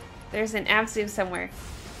 There's an Absu somewhere.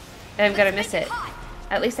 And I'm gonna miss it.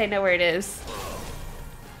 At least I know where it is.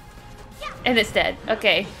 And it's dead.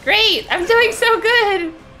 Okay, great! I'm doing so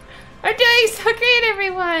good! I'm doing so great,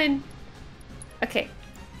 everyone! Okay.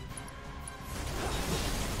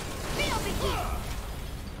 Feel the heat.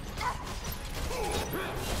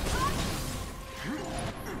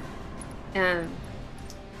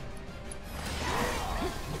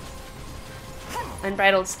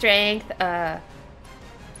 Unbridled strength,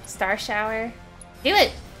 star shower. Do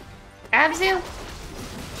it! Abzu!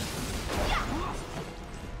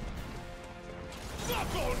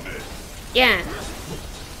 Yeah.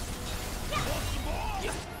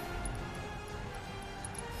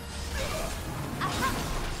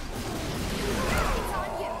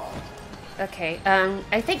 Okay,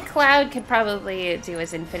 I think Cloud could probably do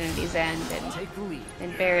his Infinity's End, Take the lead.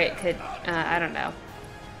 and Barret could, I don't know,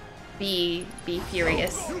 be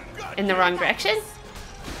furious in the wrong direction?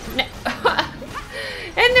 No.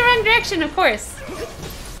 In the wrong direction, of course.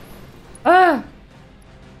 Ugh.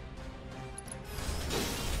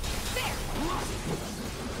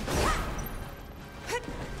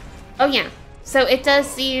 Oh yeah, so it does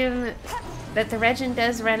seem that the regen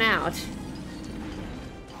does run out.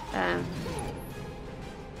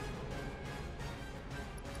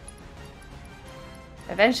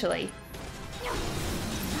 Eventually.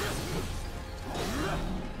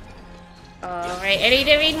 Alright, I need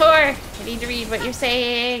to read more! I need to read what you're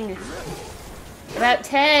saying! About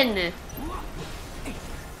 10!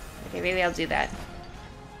 Okay, maybe I'll do that.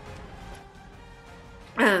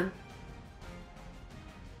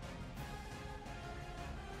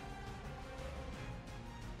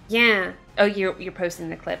 Yeah. Oh, you're posting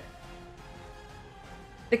the clip.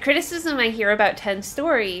 The criticism I hear about 10's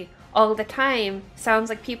story all the time sounds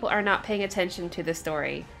like people are not paying attention to the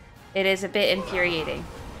story. It is a bit infuriating.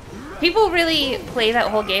 People really play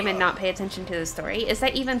that whole game and not pay attention to the story? Is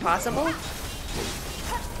that even possible?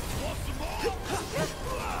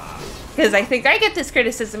 Because I think I get this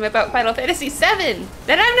criticism about Final Fantasy VII,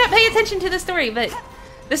 that I'm not paying attention to the story, but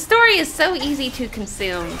the story is so easy to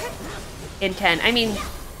consume in 10. I mean,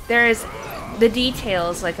 there's the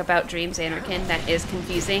details, like about Dreams Anarchin, that is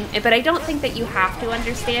confusing, but I don't think that you have to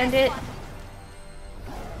understand it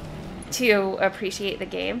to appreciate the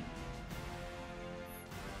game.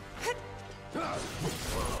 I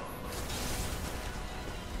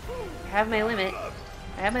have my limit.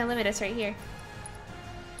 I have my limit, it's right here.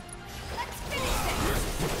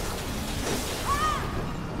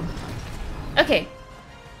 Okay,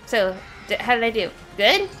 so how did I do?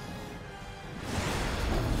 Good?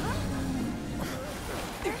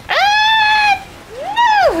 Ah!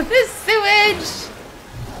 No! This sewage!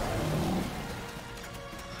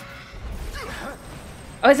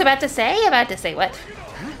 I was about to say what?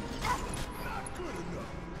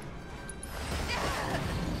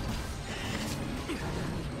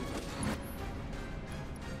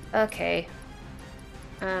 Okay.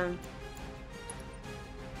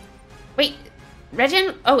 Wait,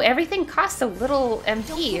 regen? Oh, everything costs a little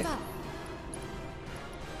MP.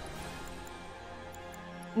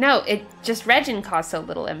 No, it just regen costs a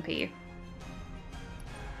little MP.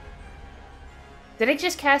 Did I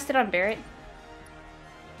just cast it on Barrett?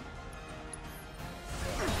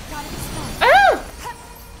 Oh!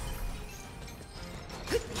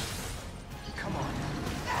 Come on.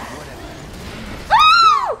 Whatever.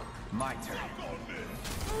 Oh! My turn.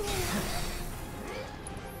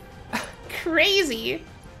 Crazy.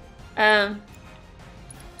 Time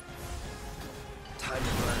to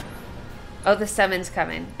burn. Oh, the summon's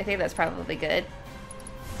coming. I think that's probably good.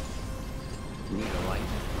 Need a light.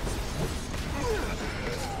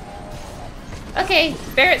 Okay,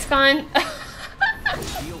 Barrett's gone.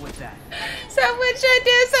 Deal with that. Someone should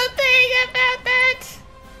do something about that.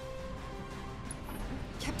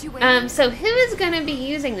 Kept you waiting. So who is gonna be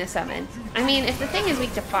using the summon? I mean, if the thing is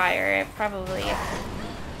weak to fire, it probably.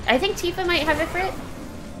 I think Tifa might have it for it.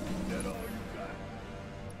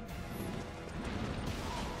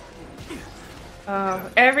 Oh,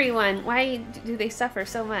 everyone! Why do they suffer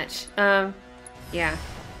so much? Yeah.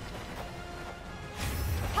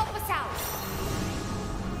 Help us out.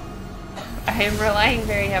 I am relying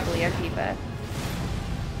very heavily on Tifa.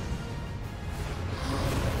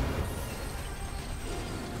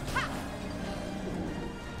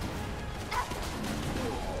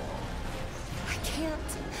 I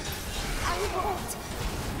can't. I won't.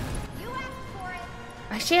 You asked for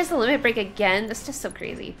it. She has the limit break again. That's just so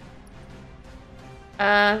crazy.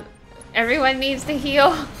 Everyone needs to heal.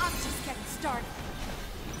 I'm just getting started.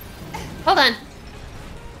 Hold on.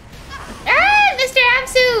 Ah, Mr.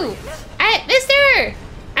 Absu! Mister!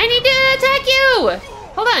 I need to attack you!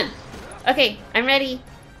 Hold on. Okay, I'm ready.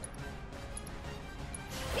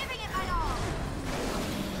 Giving it my all.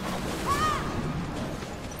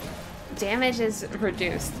 Damage is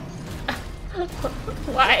reduced.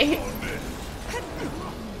 Why?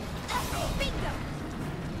 Bingo.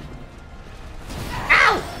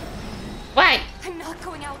 Ow! Why? I'm not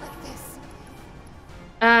going out like this.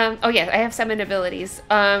 Oh yeah, I have summon abilities,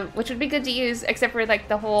 which would be good to use, except for like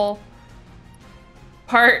the whole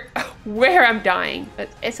part where I'm dying, but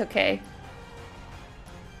it's okay.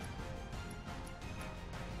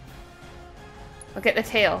 I'll get the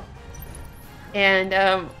tail. And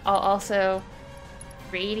I'll also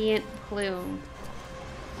Radiant Plume.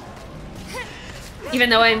 Even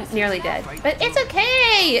though I'm nearly dead. But it's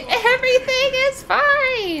okay! Everything is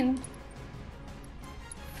fine!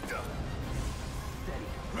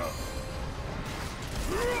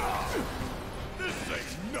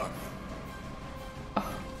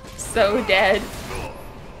 Oh, so dead.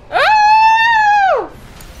 Oh!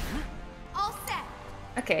 All set.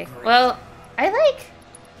 Okay, well, I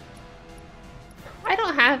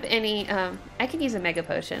don't have any, I can use a Mega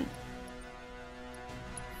Potion.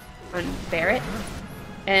 on Barrett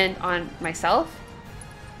and on myself.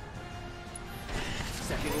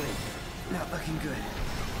 Second wind. Not looking good.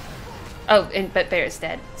 Oh, but Barrett's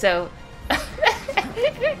dead. So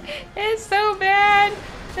it's so bad.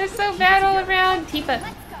 It's so bad all around. Tifa.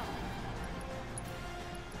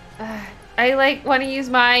 I like want to use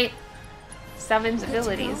my summons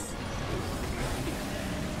abilities.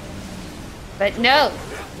 But no.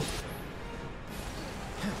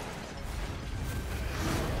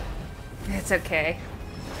 It's okay.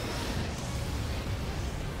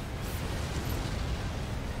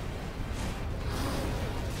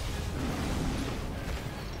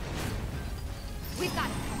 We've got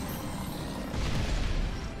it.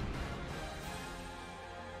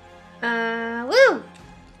 Woo!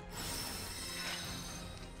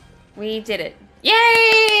 We did it.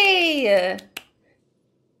 Yay!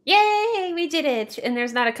 Yay! We did it! And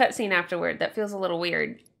there's not a cutscene afterward. That feels a little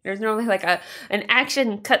weird. There's normally like an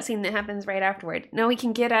action cutscene that happens right afterward. Now we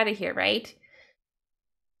can get out of here, right?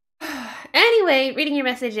 Anyway, reading your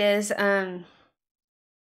messages.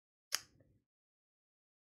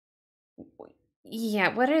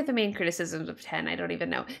 Yeah, what are the main criticisms of 10? I don't even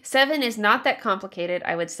know. 7 is not that complicated,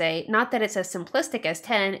 I would say. Not that it's as simplistic as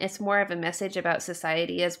 10. It's more of a message about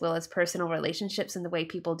society as well as personal relationships and the way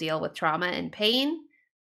people deal with trauma and pain.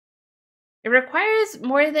 It requires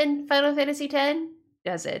more than Final Fantasy X,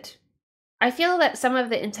 does it? I feel that some of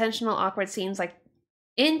the intentional awkward scenes, like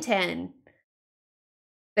in 10,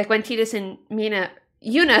 like when Tidus and Mina,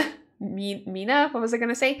 what was I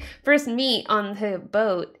gonna say? First meet on the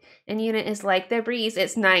boat, and Yuna is like, the breeze,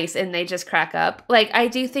 it's nice, and they just crack up. Like, I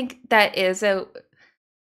do think that is a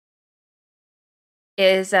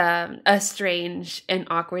strange and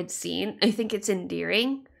awkward scene. I think it's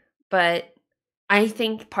endearing, but I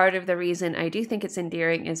think part of the reason I do think it's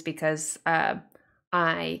endearing is because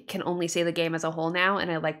I can only see the game as a whole now, and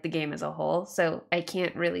I like the game as a whole, so I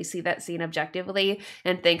can't really see that scene objectively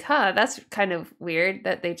and think, that's kind of weird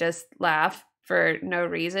that they just laugh for no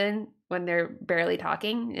reason when they're barely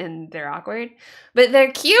talking and they're awkward. But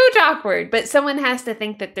they're cute awkward, but someone has to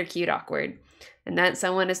think that they're cute awkward, and that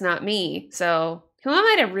someone is not me, so who am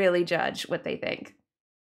I to really judge what they think?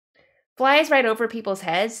 Flies right over people's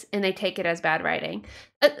heads, and they take it as bad writing.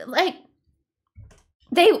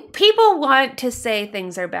 People want to say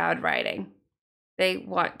things are bad writing. They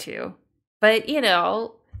want to. But,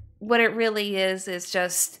 what it really is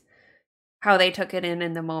just how they took it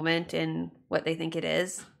in the moment and what they think it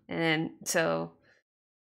is. And so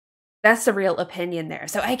that's the real opinion there.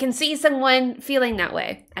 So I can see someone feeling that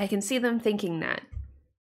way. I can see them thinking that.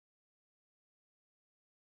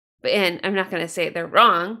 And I'm not going to say they're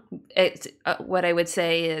wrong. It's what I would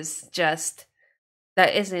say is just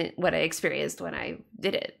that isn't what I experienced when I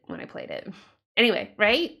did it, when I played it. Anyway,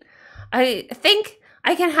 right? I think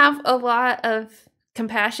I can have a lot of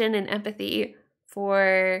compassion and empathy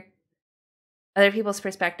for other people's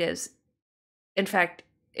perspectives. In fact,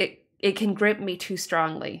 it can grip me too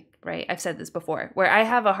strongly, right? I've said this before, where I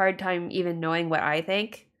have a hard time even knowing what I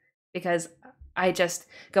think because I just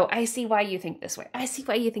go, I see why you think this way. I see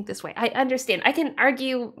why you think this way. I understand. I can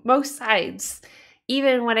argue most sides,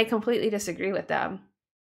 even when I completely disagree with them.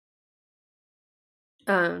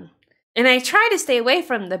 And I try to stay away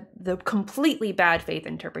from the completely bad faith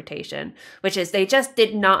interpretation, which is they just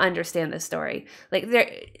did not understand the story.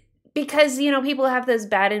 Because, people have those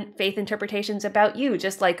bad faith interpretations about you,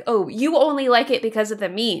 just like, oh, you only like it because of the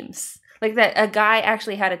memes. Like that a guy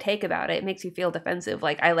actually had a take about it. It makes you feel defensive.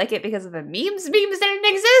 Like, I like it because of the memes. Memes didn't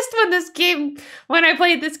exist when I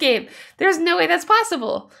played this game. There's no way that's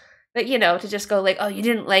possible. But, to just go like, oh, you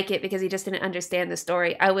didn't like it because you just didn't understand the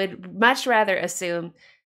story. I would much rather assume,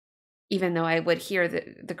 even though I would hear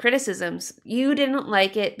the criticisms, you didn't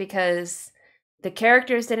like it because the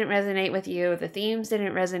characters didn't resonate with you, the themes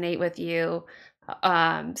didn't resonate with you,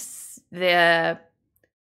 perhaps the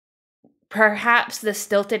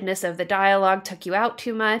stiltedness of the dialogue took you out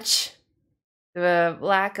too much, the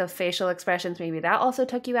lack of facial expressions, maybe that also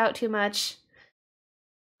took you out too much.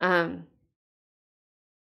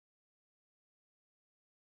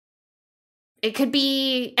 It could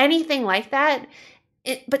be anything like that.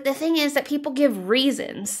 But the thing is that people give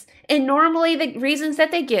reasons. And normally the reasons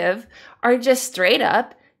that they give are just straight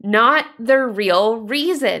up not the real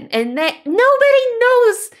reason. And that nobody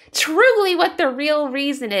knows truly what the real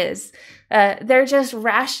reason is. They're just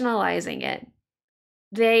rationalizing it.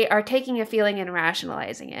 They are taking a feeling and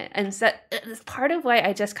rationalizing it. And so it's part of why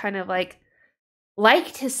I just kind of like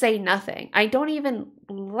to say nothing. I don't even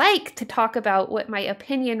like to talk about what my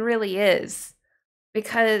opinion really is.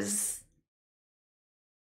 Because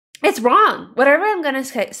It's wrong. Whatever I'm going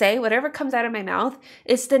to say, whatever comes out of my mouth,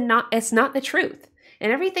 it's not the truth.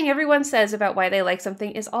 And everything everyone says about why they like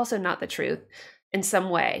something is also not the truth in some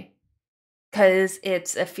way. Because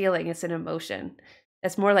it's a feeling, it's an emotion.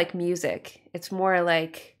 It's more like music. It's more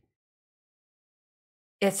like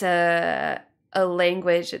it's a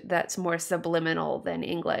language that's more subliminal than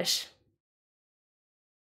English.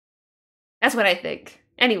 That's what I think.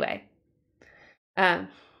 Anyway.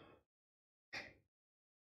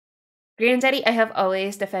 Granddaddy, I have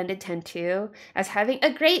always defended 10-2 as having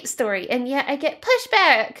a great story, and yet I get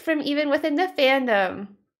pushback from even within the fandom.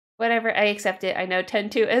 Whatever, I accept it. I know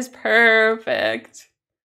 10-2 is perfect.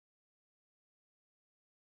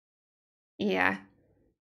 Yeah.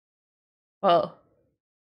 Well,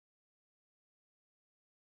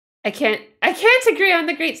 I can't agree on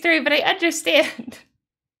the great story, but I understand.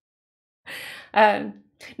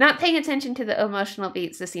 Not paying attention to the emotional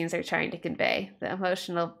beats the scenes are trying to convey. The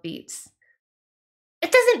emotional beats.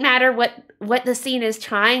 It doesn't matter what the scene is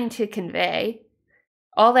trying to convey.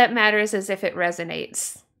 All that matters is if it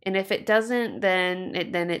resonates. And if it doesn't, then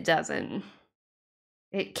it doesn't.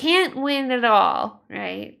 It can't win at all,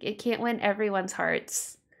 right? It can't win everyone's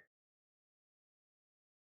hearts.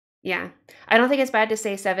 Yeah. I don't think it's bad to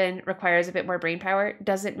say 7 requires a bit more brain power.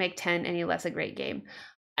 Doesn't make 10 any less a great game.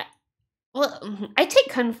 Well, I take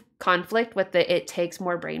conflict with the it takes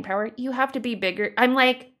more brain power. You have to be bigger. I'm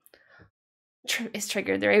like, is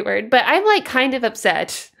triggered the right word? But I'm like kind of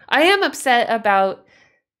upset. I am upset about,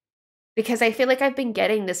 because I feel like I've been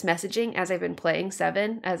getting this messaging as I've been playing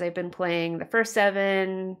 7, as I've been playing the first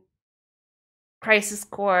 7, Crisis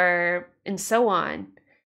Core, and so on.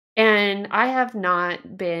 And I have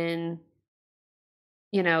not been,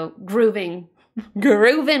 grooving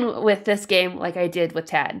with this game like I did with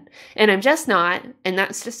 10. And I'm just not, and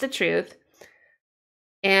that's just the truth.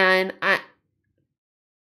 And I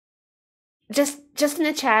just in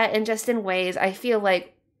the chat and just in ways, I feel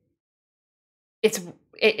like the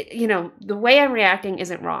way I'm reacting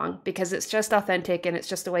isn't wrong, because it's just authentic and it's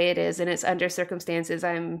just the way it is, and it's under circumstances.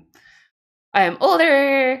 I am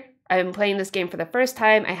older. I'm playing this game for the first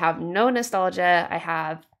time. I have no nostalgia.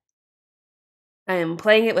 I am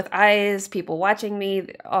playing it with eyes, people watching me.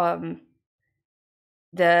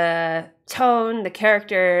 The tone, the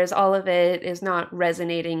characters, all of it is not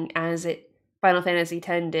resonating as Final Fantasy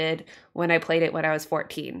X did when I played it when I was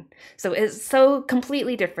 14. So it's so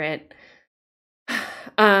completely different.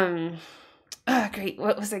 Great.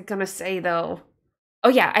 What was I gonna say though? Oh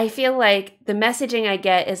yeah, I feel like the messaging I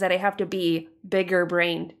get is that I have to be bigger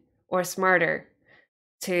brained or smarter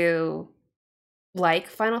to like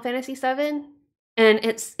Final Fantasy VII. And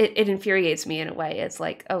it infuriates me in a way. It's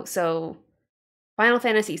like, oh, so Final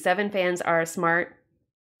Fantasy VII fans are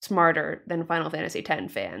smarter than Final Fantasy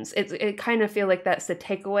X fans. It kind of feel like that's the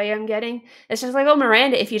takeaway I'm getting. It's just like, oh,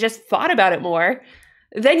 Miranda, if you just thought about it more,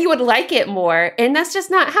 then you would like it more. And that's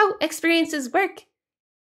just not how experiences work.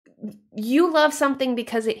 You love something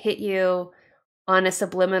because it hit you on a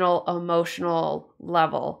subliminal emotional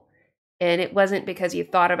level. And it wasn't because you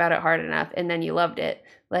thought about it hard enough and then you loved it.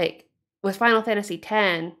 Like with Final Fantasy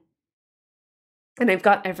X, and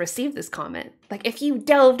I've received this comment, like if you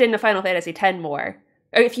delved into Final Fantasy X more,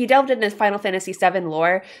 or if you delved into Final Fantasy VII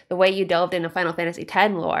lore the way you delved into Final Fantasy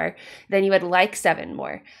X lore, then you would like 7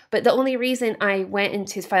 more. But the only reason I went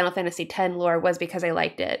into Final Fantasy X lore was because I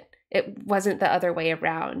liked it. It wasn't the other way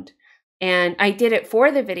around. And I did it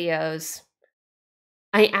for the videos.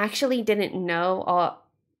 I actually didn't know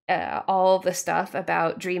all the stuff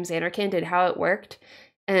about Dreams Anarchind and how it worked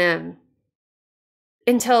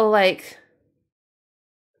until like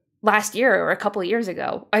last year or a couple years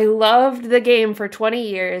ago. I loved the game for 20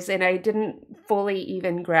 years and I didn't fully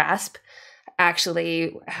even grasp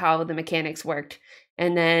actually how the mechanics worked.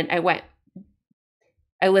 And then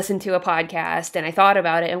I listened to a podcast and I thought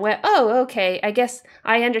about it and went, oh, okay, I guess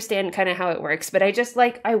I understand kind of how it works. But I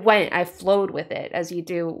flowed with it as you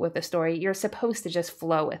do with a story. You're supposed to just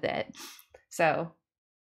flow with it. So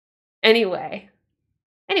anyway,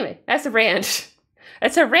 that's a rant.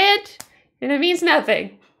 That's a rant and it means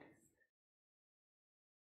nothing.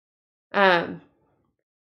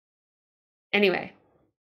 Anyway,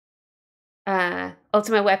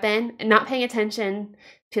 Ultimate Weapon, not paying attention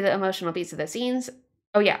to the emotional beats of the scenes.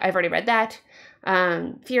 Oh yeah, I've already read that.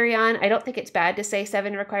 Furion, I don't think it's bad to say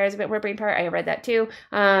 7 requires a bit more brain power. I read that too.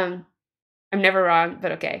 I'm never wrong,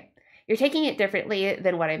 but okay. You're taking it differently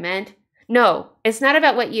than what I meant. No, it's not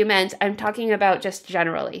about what you meant. I'm talking about just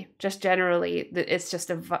generally. Just generally, it's just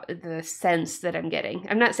the sense that I'm getting.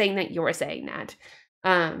 I'm not saying that you're saying that.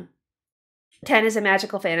 10 is a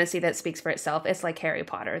magical fantasy that speaks for itself. It's like Harry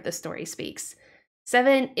Potter. The story speaks.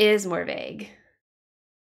 7 is more vague.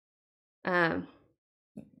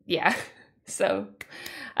 Yeah. So,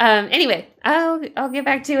 anyway, I'll get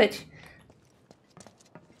back to it.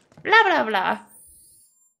 Blah, blah, blah.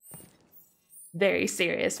 Very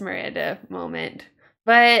serious Miranda moment.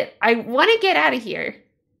 But I want to get out of here.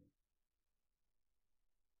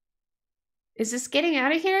 Is this getting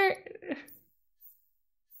out of here?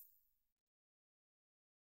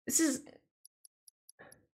 This is...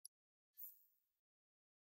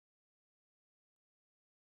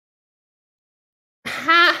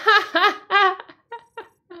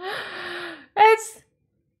 That's...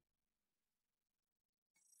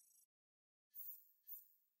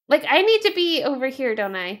 Like, I need to be over here,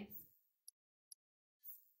 don't I?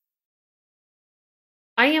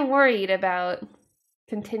 I am worried about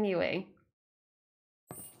continuing.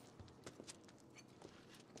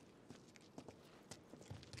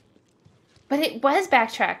 But it was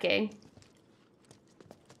backtracking.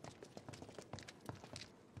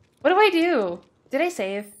 What do I do? Did I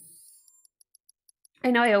save?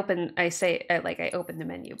 I know I opened the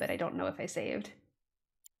menu, but I don't know if I saved.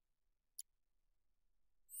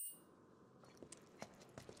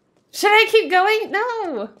 Should I keep going?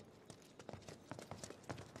 No.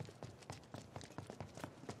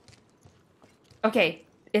 Okay,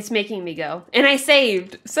 it's making me go. And I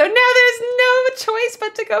saved. So now there's no choice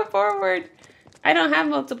but to go forward. I don't have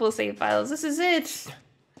multiple save files. This is it.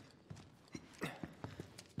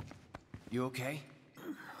 You okay?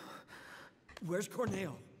 Where's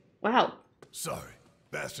Corneo? Wow. Sorry,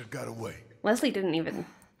 bastard got away. Leslie didn't even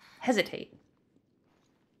hesitate.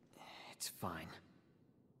 It's fine.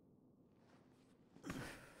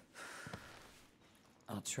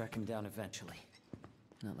 I'll track him down eventually.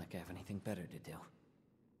 Not like I have anything better to do.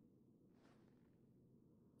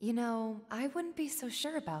 You know, I wouldn't be so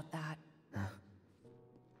sure about that. Huh?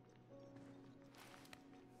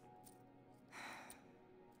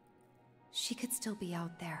 She could still be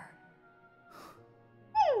out there.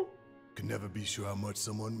 Can never be sure how much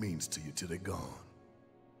someone means to you till they're gone.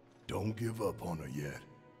 Don't give up on her yet.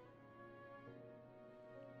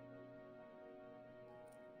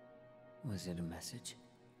 Was it a message?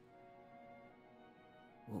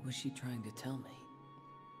 What was she trying to tell me?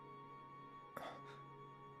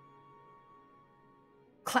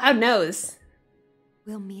 Cloud knows.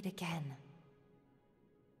 We'll meet again.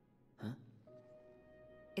 Huh?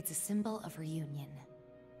 It's a symbol of reunion.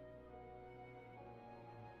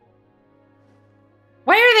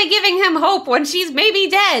 Why are they giving him hope when she's maybe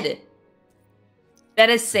dead? That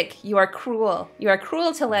is sick. You are cruel. You are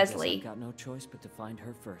cruel to Leslie. I've got no choice but to find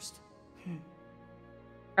her first.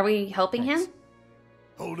 Are we helping Thanks. him?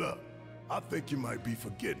 Hold up. I think you might be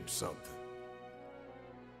forgetting something.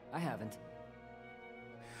 I haven't.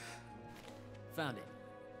 Found it.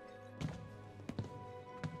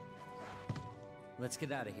 Let's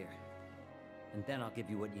get out of here. And then I'll give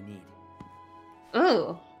you what you need.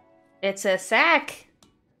 Ooh. It's a sack.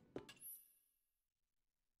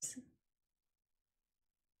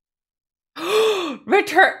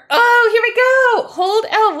 Return. Oh, here we go. Hold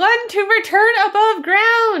L1 to return above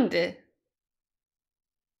ground.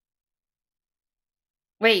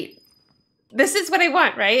 Wait. This is what I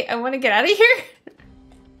want, right? I want to get out of here.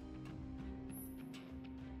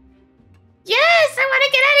 Yes, I want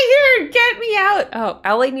to get out of here. Get me out. Oh,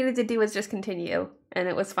 all I needed to do was just continue, and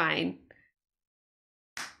it was fine.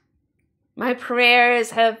 My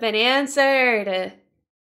prayers have been answered.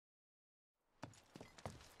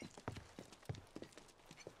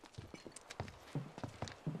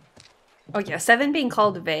 Oh yeah, 7 being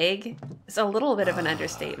called vague is a little bit of an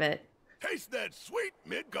understatement. Taste that sweet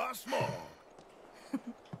Midgar small.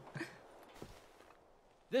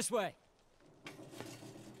 This way.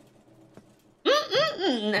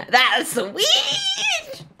 That's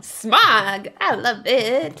sweet! Smog! I love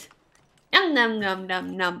it. Num num num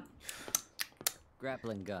num num.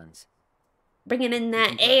 Grappling guns. Bringing in You that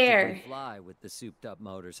can air. practically fly with the souped-up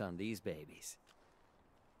motors on these babies.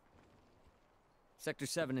 Sector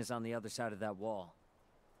 7 is on the other side of that wall.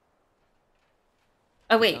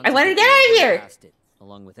 Oh wait, Guns I want to will get be out of here! past it,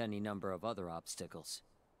 along with any number of other obstacles.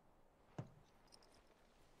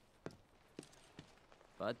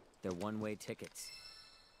 But they're one-way tickets.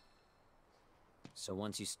 So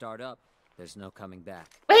once you start up, there's no coming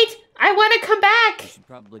back. Wait, I want to come You back! should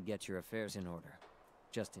probably get your affairs in order,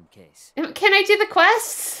 just in case. Can I do the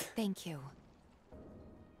quests? Thank you.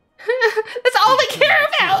 That's all we care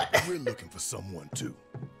about! We're looking for someone too.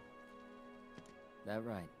 That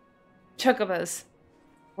right. Chocobos.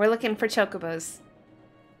 We're looking for chocobos.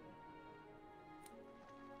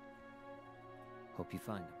 Hope you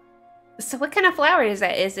find them. So what kind of flower is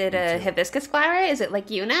that? Is it a hibiscus flower? Is it like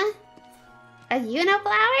Yuna? A Yuna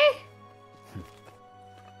flower?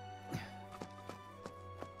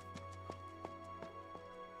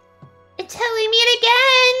 Until we meet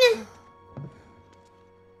again!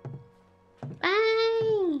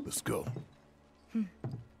 Bye! Let's go.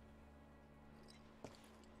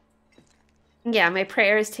 Yeah, my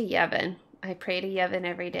prayers to Yevon. I pray to Yevon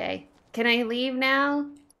every day. Can I leave now?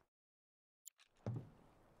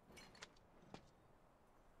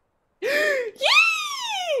 Yay!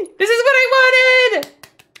 This is what I wanted!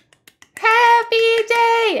 Happy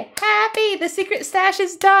day! Happy! The secret stash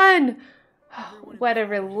is done! Oh, what a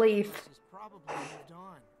relief.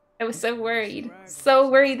 I was so worried. So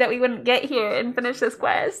worried that we wouldn't get here and finish this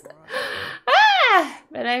quest. Ah!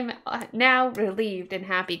 But I'm now relieved and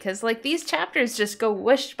happy because, like, these chapters just go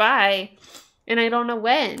whoosh by and I don't know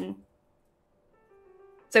when.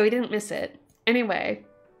 So we didn't miss it. Anyway.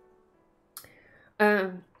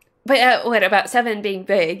 But what about 7 being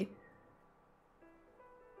big?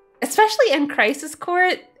 Especially in Crisis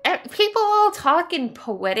Court, people all talk in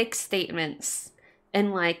poetic statements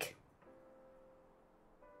and like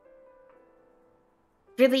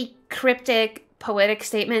really cryptic poetic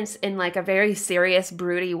statements in like a very serious,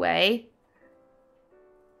 broody way.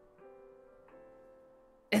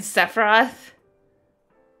 It's Sephiroth.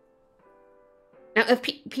 Now, if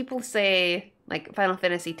people say like Final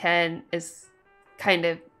Fantasy X is kind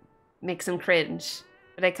of makes them cringe,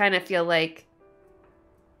 but I kind of feel like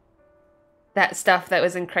that stuff that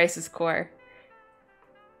was in Crisis Core.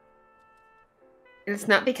 It's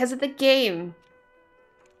not because of the game.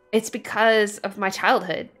 It's because of my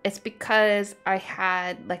childhood. It's because I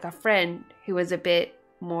had like a friend who was a bit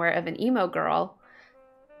more of an emo girl.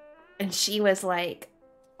 And she was like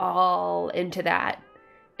all into that.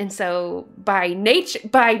 And so by nature,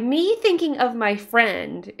 by me thinking of my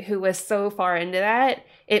friend who was so far into that,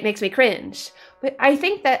 it makes me cringe. But I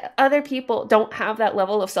think that other people don't have that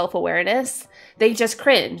level of self-awareness. They just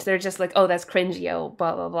cringe. They're just like, oh, that's cringy, oh,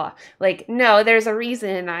 blah, blah, blah. Like, no, there's a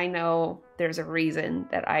reason. I know there's a reason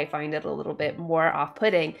that I find it a little bit more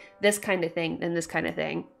off-putting, this kind of thing than this kind of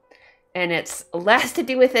thing. And it's less to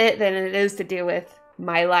do with it than it is to do with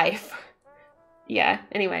my life. Yeah,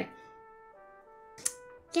 anyway.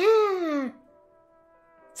 Yeah.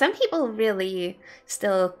 Some people really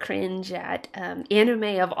still cringe at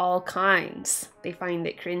anime of all kinds. They find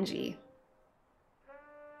it cringy.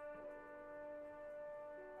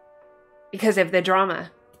 Because of the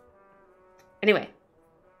drama. Anyway.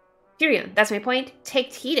 Tyrion, that's my point.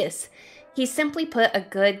 Take Tidus. He's simply put a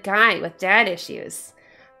good guy with dad issues.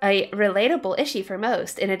 A relatable issue for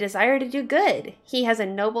most, and a desire to do good. He has a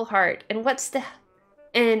noble heart and wants to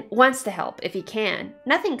help if he can.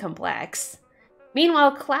 Nothing complex.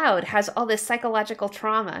 Meanwhile, Cloud has all this psychological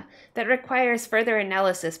trauma that requires further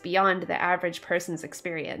analysis beyond the average person's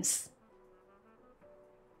experience.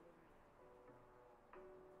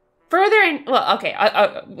 Well, okay,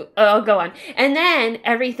 I'll go on. And then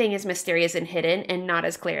everything is mysterious and hidden and not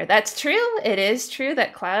as clear. That's true. It is true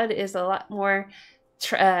that Cloud is a lot more...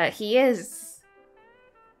 he is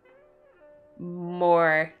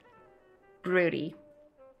more broody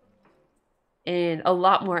and a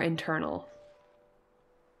lot more internal.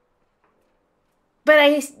 But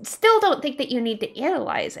I still don't think that you need to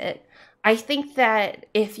analyze it. I think that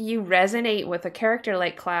if you resonate with a character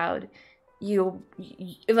like Cloud,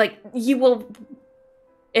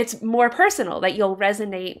 it's more personal, that you'll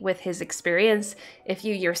resonate with his experience if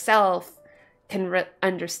you yourself can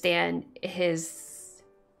understand his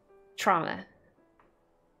trauma.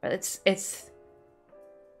 It's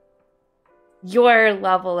your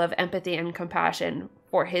level of empathy and compassion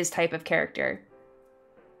for his type of character.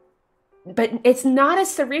 But it's not a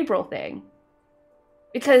cerebral thing.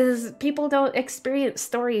 Because people don't experience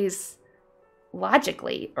stories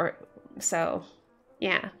logically, or so,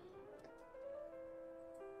 yeah.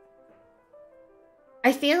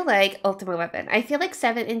 I feel like Ultimate Weapon. I feel like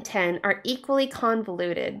 7 and 10 are equally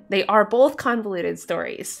convoluted. They are both convoluted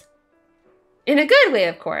stories. In a good way,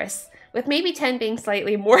 of course. With maybe 10 being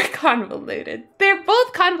slightly more convoluted. They're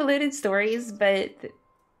both convoluted stories, but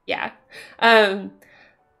yeah. I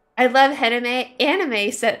love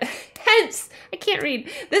anime set. Hence, I can't read.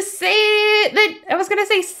 I was gonna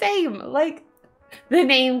say same, like the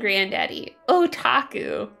name Granddaddy.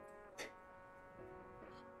 Otaku.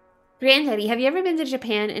 Granddaddy, have you ever been to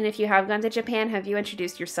Japan? And if you have gone to Japan, have you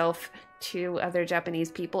introduced yourself to other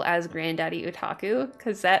Japanese people as Granddaddy Otaku?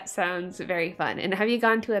 Because that sounds very fun. And have you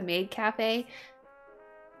gone to a maid cafe?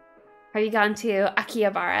 Have you gone to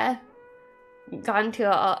Akihabara? Gone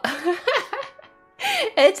to a...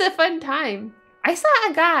 It's a fun time. I saw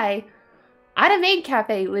a guy at a maid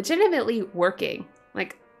cafe, legitimately working,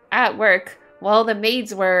 like at work while the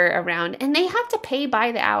maids were around, and they have to pay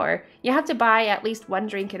by the hour. You have to buy at least 1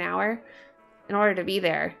 drink an hour in order to be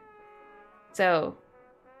there. So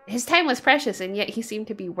his time was precious, and yet he seemed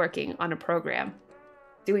to be working on a program,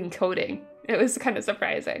 doing coding. It was kind of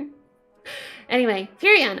surprising. Anyway,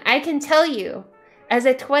 Furion, I can tell you, as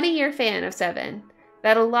a 20-year fan of 7,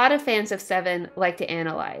 that a lot of fans of 7 like to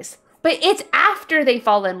analyze. But it's after they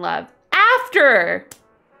fall in love. After!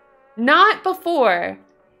 Not before.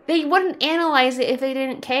 They wouldn't analyze it if they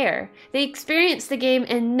didn't care. They experience the game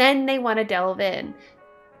and then they want to delve in.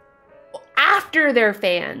 After they're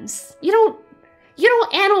fans. You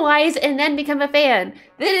don't analyze and then become a fan.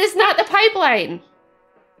 That is not the pipeline.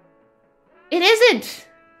 It isn't.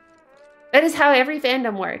 That is how every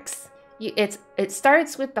fandom works. It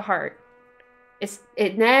starts with the heart.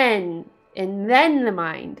 And then the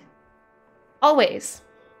mind. Always.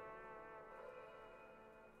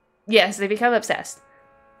 Yes, they become obsessed.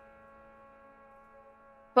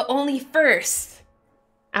 But only first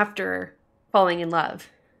after falling in love.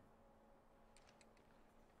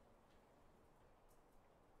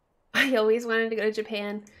 I always wanted to go to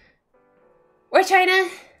Japan. Or China.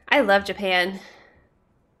 I love Japan.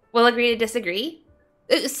 We'll agree to disagree.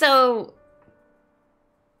 So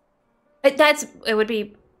it would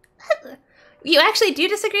be... You actually do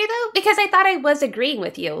disagree, though? Because I thought I was agreeing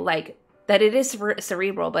with you, like, that it is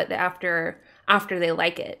cerebral, but after they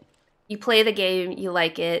like it. You play the game, you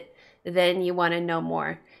like it, then you want to know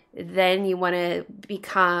more. Then you want to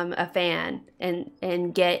become a fan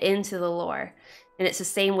and get into the lore. And it's the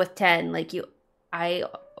same with 10. Like, I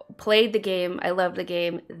played the game, I loved the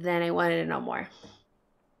game, then I wanted to know more.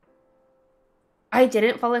 I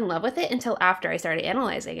didn't fall in love with it until after I started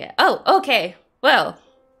analyzing it. Oh, okay. Well,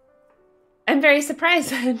 I'm very surprised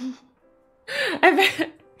then.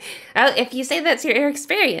 If you say that's your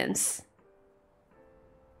experience.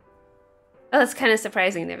 Oh, that's kind of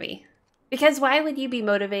surprising to me. Because why would you be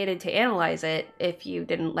motivated to analyze it if you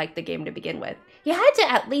didn't like the game to begin with? You had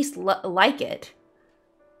to at least like it.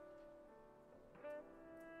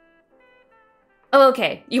 Oh,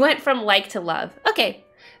 okay. You went from like to love. Okay.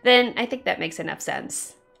 Then I think that makes enough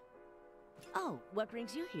sense. Oh, what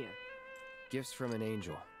brings you here? Gifts from an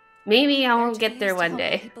angel. Maybe I'll get there one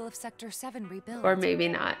day. People of Sector 7 rebuild. Or maybe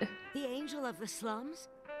not. The angel of the slums?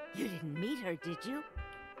 You didn't meet her, did you?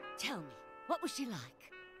 Tell me, what was she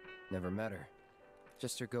like? Never met her.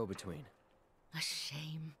 Just her go-between. A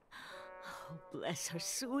shame. Oh, bless her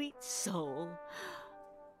sweet soul.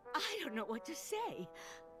 I don't know what to say.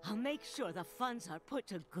 I'll make sure the funds are put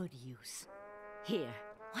to good use. Here,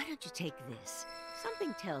 why don't you take this?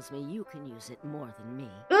 Something tells me you can use it more than me.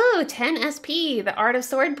 Ooh, 10 SP, the art of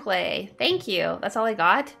swordplay. Thank you. That's all I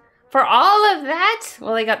got? For all of that?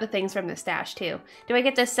 Well, I got the things from the stash, too. Do I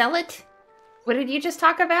get to sell it? What did you just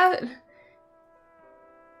talk about?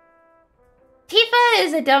 Tifa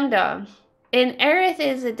is a dum-dum. And Aerith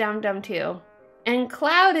is a dum-dum, too. And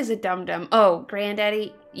Cloud is a dum-dum. Oh,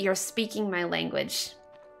 Granddaddy, you're speaking my language.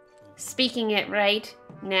 Speaking it right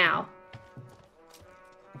now.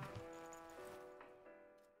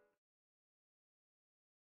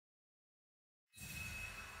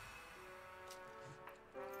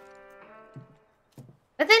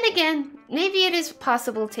 But then again, maybe it is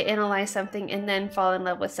possible to analyze something and then fall in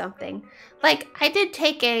love with something. Like, I did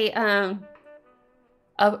take a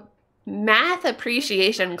math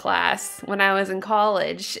appreciation class when I was in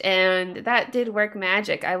college, and that did work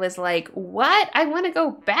magic. I was like, what? I want to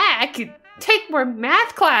go back and take more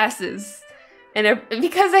math classes. And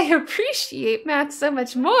because I appreciate math so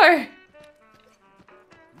much more.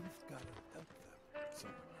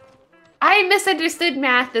 I misunderstood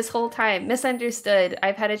math this whole time. Misunderstood.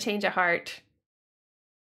 I've had a change of heart.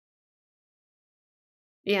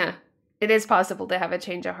 Yeah, it is possible to have a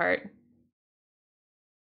change of heart.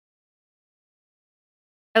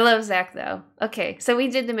 I love Zach, though. Okay, so we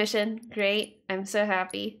did the mission. Great. I'm so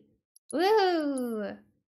happy. Woo!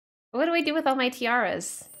 What do I do with all my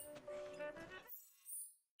tiaras?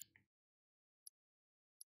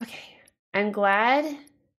 Okay. I'm glad.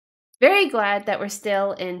 Very glad that we're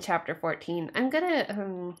still in chapter 14. I'm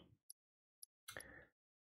gonna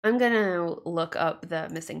look up the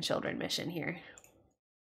missing children mission here.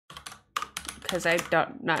 Because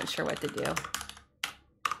I'm not sure what to do.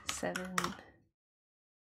 7...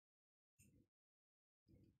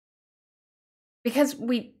 Because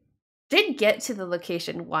we did get to the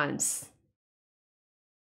location once.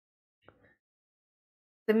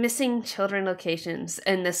 The missing children locations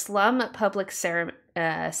and the slum public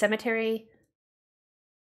cemetery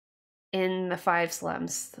in the 5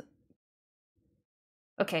 slums.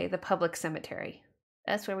 Okay, the public cemetery.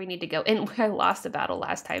 That's where we need to go. And I lost the battle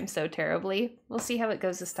last time so terribly. We'll see how it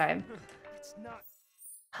goes this time. It's not.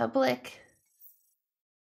 Public.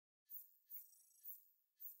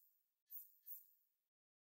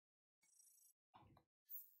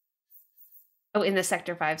 Oh, in the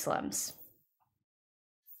Sector 5 slums.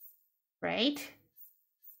 Right?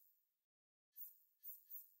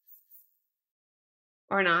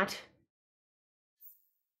 Or not.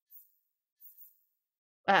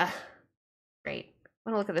 Great. I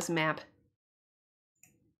want to look at this map.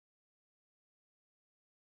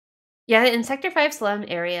 Yeah, in Sector 5 slum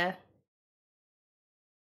area.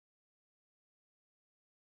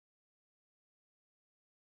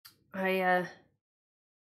 Oh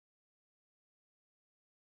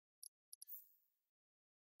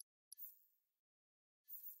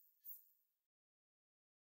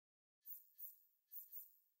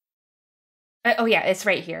yeah, it's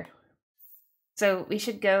right here. So we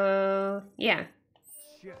should go, yeah.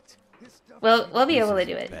 Shit. This stuff Well, we'll be able to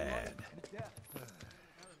do it. bad.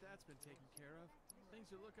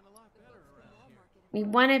 We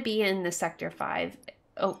want to be in the Sector 5.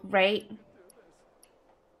 Oh, right?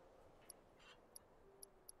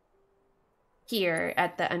 Here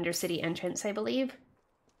at the Undercity entrance, I believe.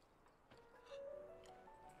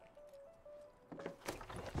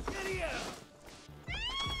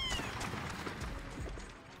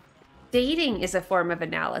 Dating is a form of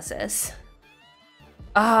analysis.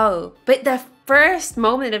 Oh, but the first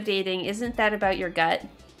moment of dating, isn't that about your gut?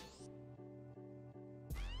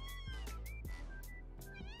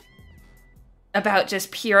 About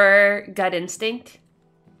just pure gut instinct?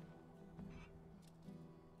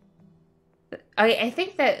 I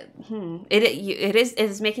think that it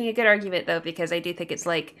is making a good argument though, because I do think it's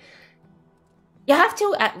like you have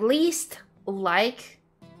to at least like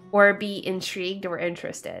or be intrigued or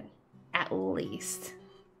interested, at least.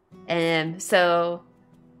 So,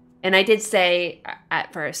 and I did say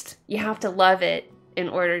at first you have to love it in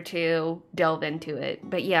order to delve into it.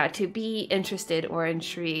 But yeah, to be interested or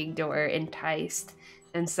intrigued or enticed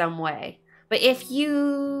in some way. But if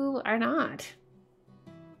you are not,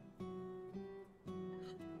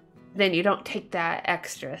 then you don't take that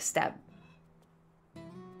extra step.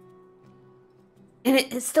 And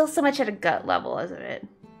it's still so much at a gut level, isn't it?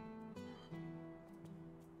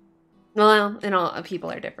 Well, and all people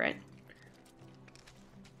are different.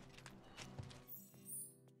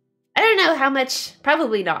 I don't know how much,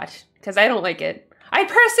 probably not, because I don't like it. I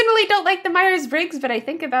personally don't like the Myers-Briggs, but I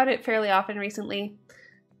think about it fairly often recently.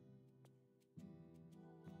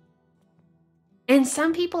 And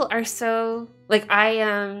some people are so, like, I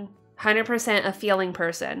am 100% a feeling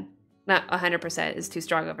person. Not 100% is too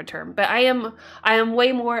strong of a term, but I am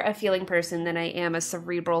way more a feeling person than I am a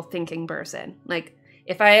cerebral thinking person. Like,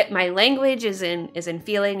 if my language is in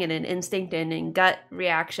feeling and in instinct and in gut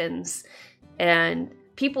reactions, and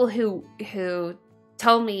people who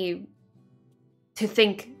tell me to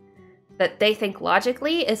think that they think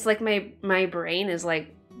logically, it's like my brain is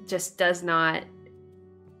like just does not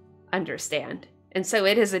understand. And so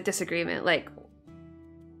it is a disagreement, like,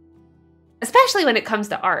 especially when it comes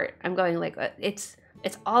to art. I'm going like, it's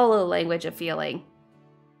all a language of feeling.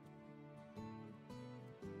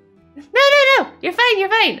 No, you're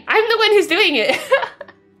fine. I'm the one who's doing it.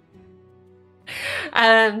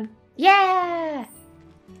 Yeah.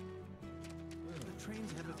 The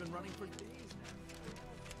trains haven't been running for days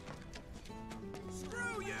now.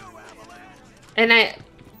 Screw you, Avalanche! And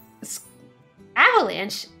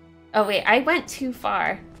Avalanche? Oh wait, I went too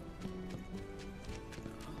far.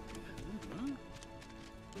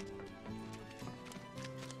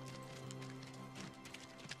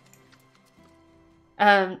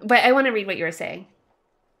 But I want to read what you were saying.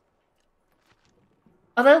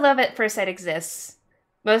 Although love at first sight exists,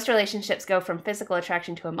 most relationships go from physical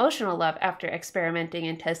attraction to emotional love after experimenting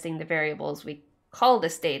and testing the variables we call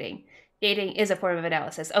this dating. Dating is a form of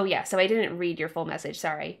analysis. Oh yeah, so I didn't read your full message,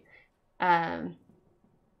 sorry.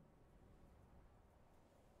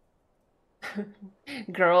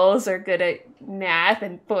 Girls are good at math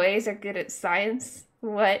and boys are good at science.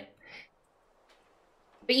 What?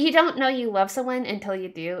 But you don't know you love someone until you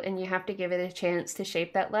do, and you have to give it a chance to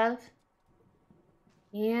shape that love?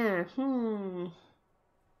 Yeah,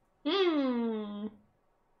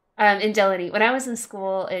 Angelity, when I was in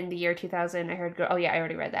school in the year 2000, I heard, oh yeah, I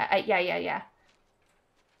already read that. Yeah.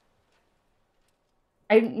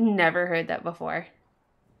 I've never heard that before.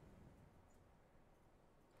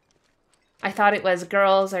 I thought it was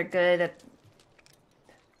girls are good at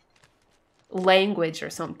language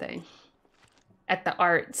or something. At the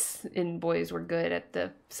arts, and boys were good at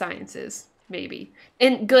the sciences. maybe.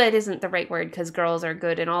 And good isn't the right word because girls are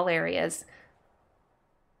good in all areas.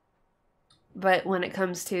 But when it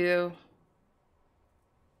comes to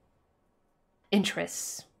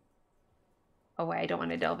interests, oh wait, I don't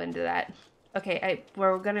want to delve into that. Okay,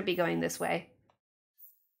 we're gonna be going this way.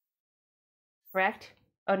 Correct?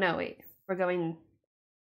 Oh no, wait. We're going...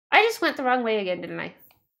 I just went the wrong way again, didn't I?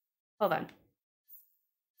 Hold on.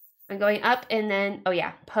 I'm going up and then... Oh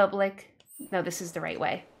yeah, public. No, this is the right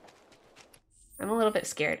way. I'm a little bit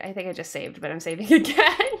scared. I think I just saved, but I'm saving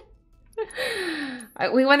again.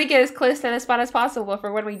 We want to get as close to the spot as possible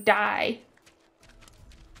for when we die.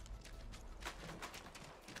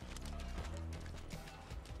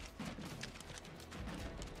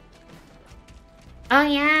 Oh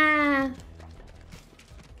yeah.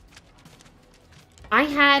 I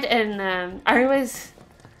had an I was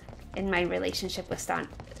in my relationship with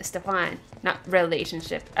Stefan. Not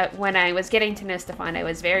relationship. When I was getting to know Stefan, I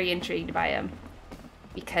was very intrigued by him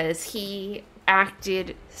because he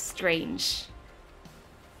acted strange.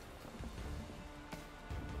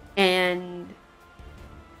 And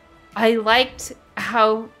I liked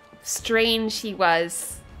how strange he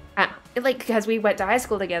was. Like, because we went to high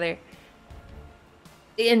school together.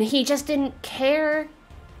 And he just didn't care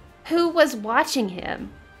who was watching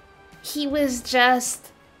him. He was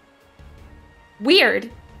just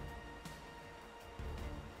weird.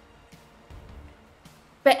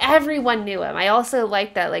 But everyone knew him. I also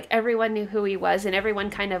liked that, like, everyone knew who he was and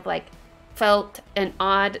everyone kind of, like, felt an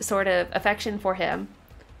odd sort of affection for him.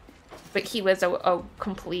 But he was a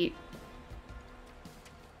complete...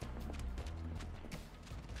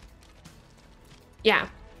 Yeah.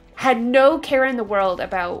 Had no care in the world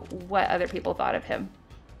about what other people thought of him.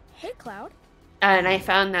 Hey, Cloud. And I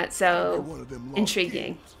found that so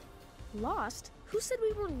intriguing. Lost? Who said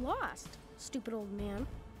we were lost? Stupid old man.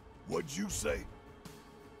 What'd you say?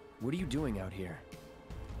 What are you doing out here?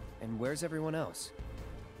 And where's everyone else?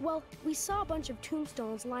 Well, we saw a bunch of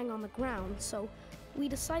tombstones lying on the ground, so we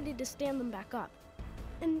decided to stand them back up.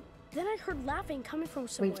 And then I heard laughing coming from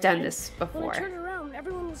somewhere. We've done this before. When I turned around,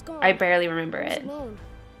 everyone was gone. I barely remember I was it. alone.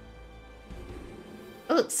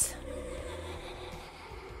 Oops.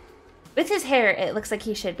 With his hair, it looks like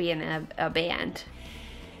he should be in a band.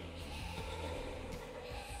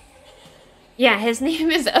 Yeah, his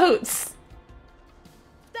name is Oates.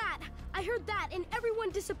 I heard that, and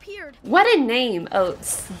everyone disappeared. What a name,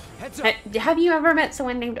 Oates. Have you ever met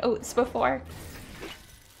someone named Oates before?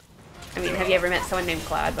 I mean, have you ever met someone named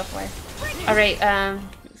Cloud before? Alright,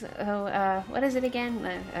 what is it again?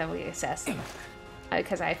 We assess.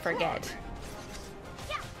 Because I forget.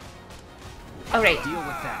 Alright.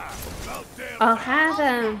 I'll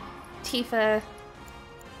have, Tifa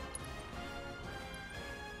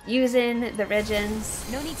using the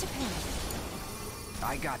Regins. No need to panic.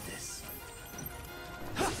 I got this.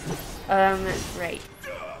 Right.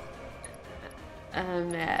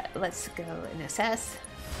 Let's go and assess.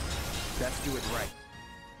 Let's do it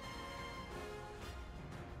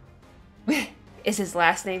right. Is his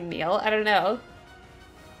last name Neil? I don't know.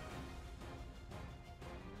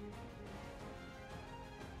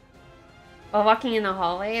 While walking in the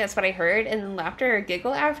hallway, that's what I heard, and then laughter or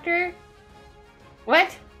giggle after?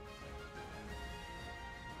 What?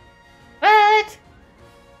 What?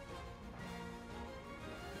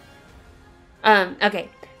 Okay.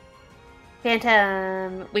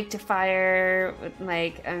 Phantom, weak to fire,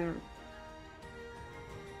 like,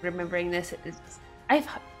 remembering this, I've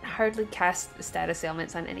hardly cast status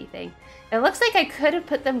ailments on anything. It looks like I could have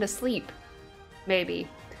put them to sleep. Maybe.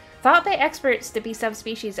 Thought by experts to be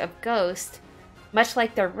subspecies of ghost, much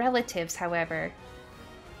like their relatives, however.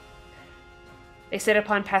 They sit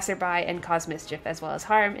upon passerby and cause mischief as well as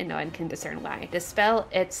harm, and no one can discern why. Dispelling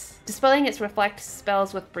its reflect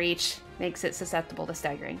spells with breach makes it susceptible to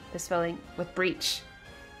staggering. Dispelling with breach.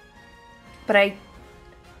 But I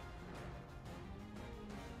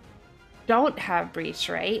don't have breach,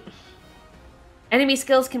 right? Enemy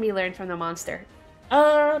skills can be learned from the monster.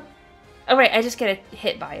 Oh right, I just get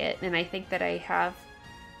hit by it, and I think that I have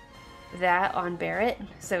that on Barrett,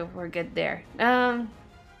 so we're good there.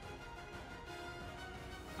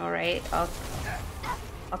 Alright, I'll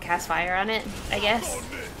cast fire on it, I guess.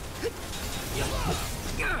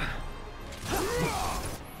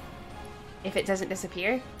 If it doesn't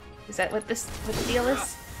disappear? Is that what the deal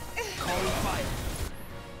is?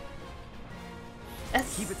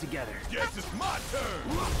 That's... Keep it together. Yes, it's my turn.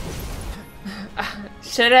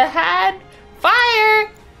 Shoulda had fire!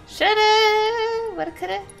 Shoulda... Woulda,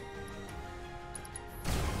 coulda.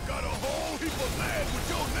 Got a whole heap of land with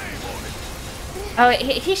your name on it. Oh,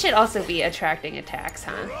 he should also be attracting attacks,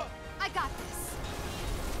 huh? I got this.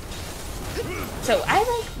 So I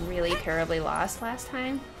like really terribly lost last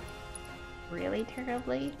time. Really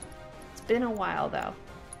terribly. It's been a while though.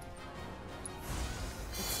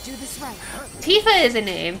 Let's do this right. Tifa is a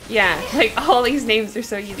name. Yeah, like all these names are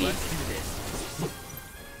so unique.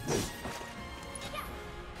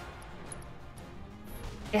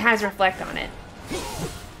 It has reflect on it.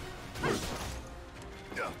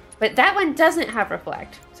 But that one doesn't have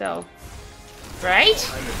reflect, so...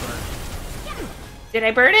 Right? Did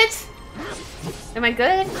I burn it? Am I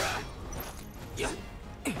good?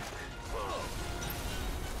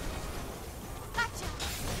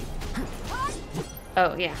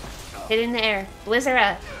 Oh, yeah. Hit in the air.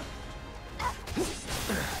 Blizzard.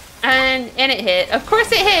 And it hit. Of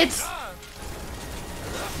course it hits!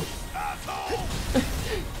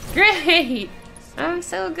 Great! I'm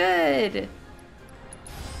so good.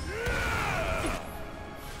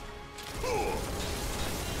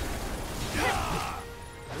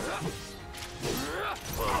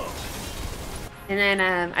 And then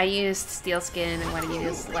I used Steel Skin. I want to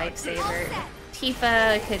use Lifesaver.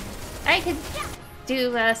 Tifa, I could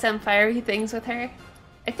do some fiery things with her.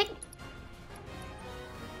 I think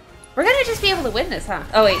we're gonna just be able to win this, huh?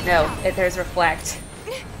 Oh wait, no. There's Reflect.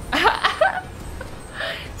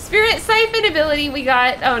 Spirit Siphon ability we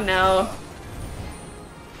got. Oh no.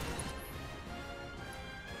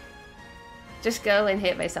 Just go and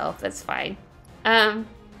hit myself. That's fine.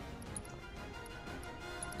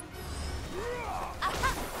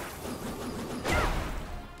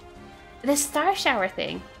 The Star Shower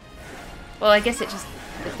thing. Well, I guess the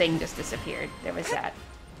thing just disappeared. There was that.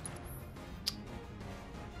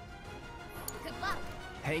 Good luck.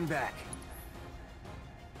 Hang back.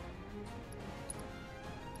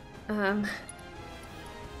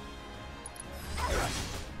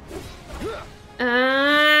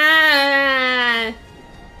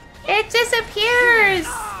 It disappears!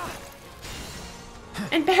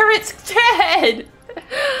 And Barrett's dead!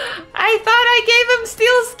 I thought I gave him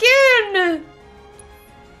Steel Skin!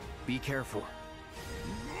 Be careful.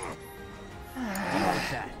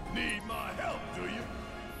 Need my help, do you?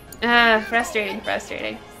 Frustrating,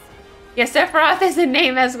 frustrating. Yeah, Sephiroth is a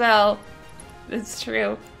name as well. That's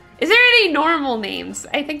true. Is there any normal names?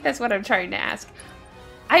 I think that's what I'm trying to ask.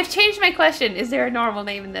 I've changed my question. Is there a normal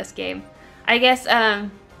name in this game? I guess,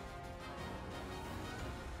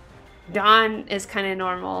 Dawn is kind of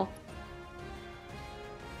normal.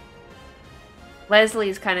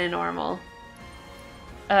 Leslie's kind of normal.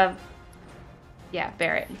 Yeah,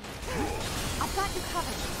 Barrett. I've got you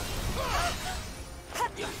covered.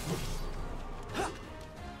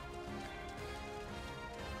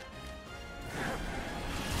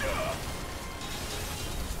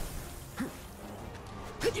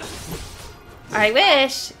 I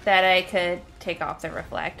wish that I could take off the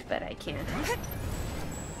Reflect, but I can't.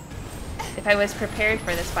 If I was prepared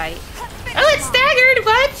for this fight. Oh, it's staggered!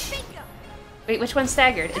 What? Wait, which one's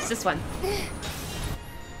staggered? It's this one.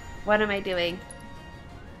 What am I doing?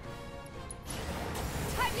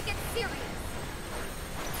 Time to get serious.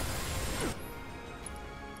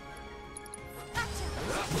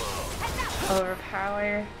 Gotcha.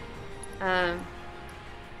 Overpower.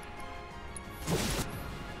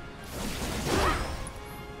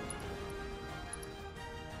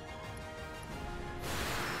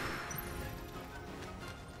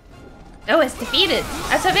 Oh, it's defeated.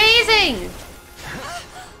 That's amazing!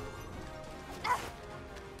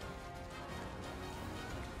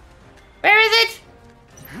 Where is it?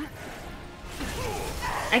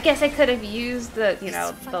 I guess I could have used the, you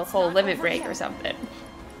know, the whole limit break or something.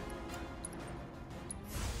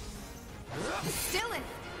 Still in.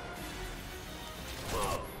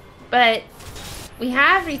 But we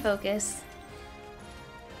have refocus.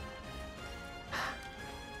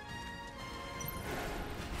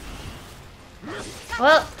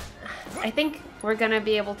 Well, I think we're gonna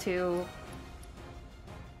be able to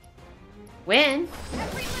win.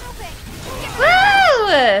 Every little bit.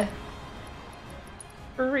 Woo!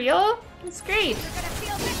 For real? That's great. You're gonna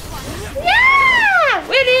feel this one. Yeah!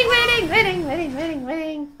 Winning, winning, winning, winning, winning,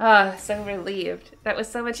 winning. Oh, so relieved. That was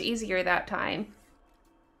so much easier that time.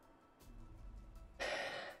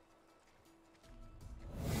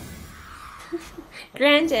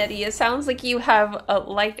 Granddaddy, it sounds like you have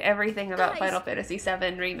liked everything about Final Fantasy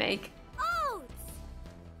VII Remake. Oh!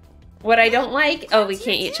 What I don't like? Oh, we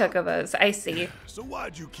can't eat chocobos. I see. So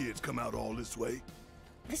why'd you kids come out all this way?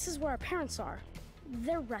 This is where our parents are.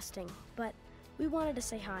 They're resting, but we wanted to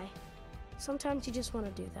say hi. Sometimes you just want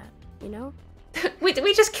to do that, you know? we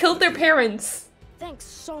just killed their parents. Thanks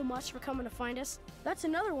so much for coming to find us. That's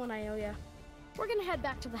another one I owe ya. We're gonna head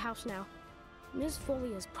back to the house now. Ms.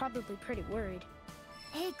 Foley is probably pretty worried.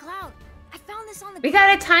 Hey, Cloud. I found this on the We got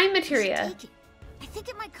a ground. time You should materia. take it. I think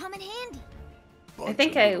it might come in handy. I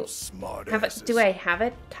think I have a, do I have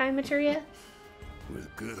a time materia?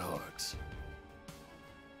 With good hearts.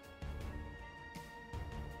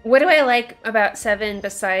 What do I like about Seven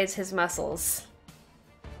besides his muscles?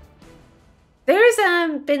 There's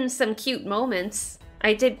been some cute moments.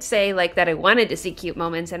 I did say like that I wanted to see cute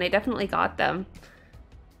moments, and I definitely got them.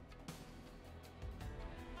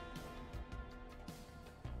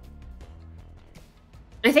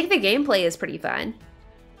 I think the gameplay is pretty fun.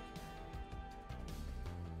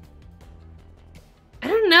 I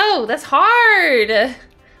don't know, that's hard. Why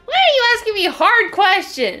are you asking me hard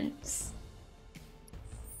questions?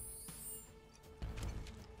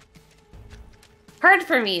 Hard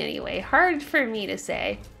for me anyway, hard for me to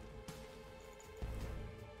say.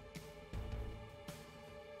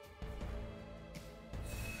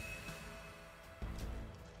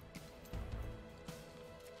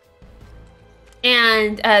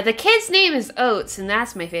 And the kid's name is Oates, and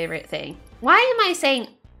that's my favorite thing. Why am I saying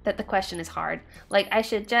that the question is hard? Like, I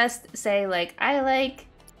should just say, like, I like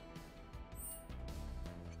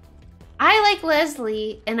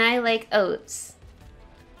Leslie, and I like Oates.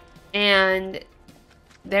 And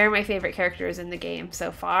they're my favorite characters in the game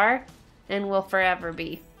so far, and will forever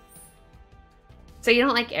be. So you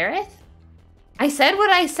don't like Aerith? I said what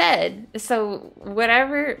I said, so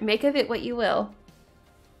whatever, make of it what you will.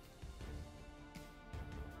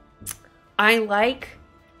 I like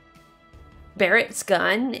Barrett's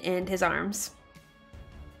gun and his arms.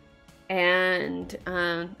 And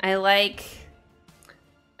I like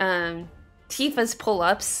Tifa's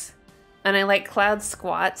pull-ups. And I like Cloud's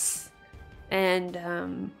squats. And I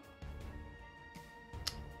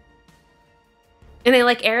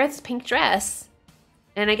like Aerith's pink dress.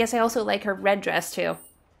 And I guess I also like her red dress too.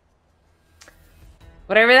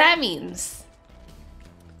 Whatever that means.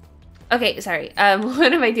 Okay, sorry.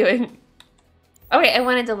 What am I doing? Okay, I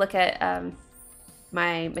wanted to look at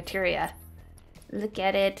my materia. Look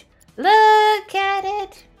at it. Look at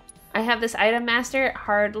it! I have this item master,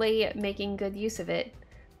 hardly making good use of it.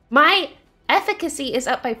 My efficacy is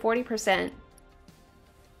up by 40%.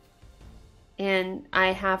 And I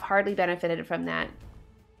have hardly benefited from that.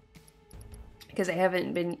 Because I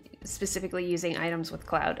haven't been specifically using items with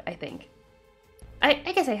Cloud, I think. I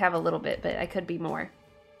guess I have a little bit, but I could be more.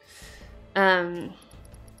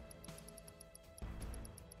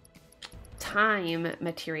 Time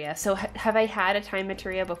materia. So have I had a time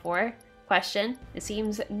materia before? Question. It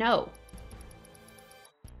seems no.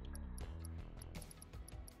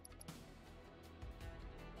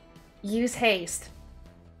 Use haste.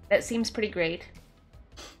 That seems pretty great.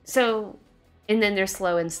 So, and then there's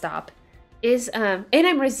slow and stop. And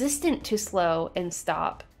I'm resistant to slow and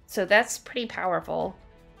stop. So that's pretty powerful.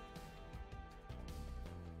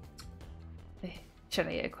 Should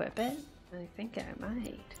I equip it? I think I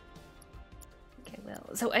might. Okay,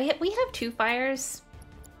 well, so we have two fires.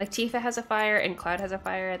 Like Tifa has a fire and Cloud has a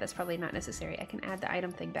fire. That's probably not necessary. I can add the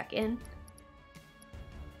item thing back in.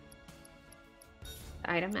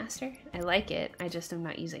 The item master. I like it. I just am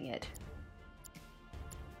not using it.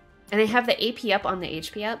 And I have the AP up on the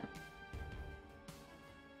HP up.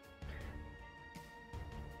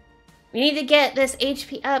 We need to get this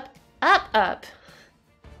HP up, up.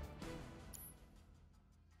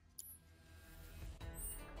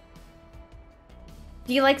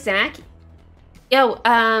 Do you like Zack? Yo,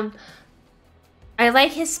 I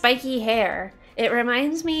like his spiky hair. It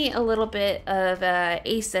reminds me a little bit of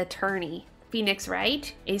Ace Attorney. Phoenix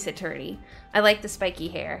Wright? Ace Attorney. I like the spiky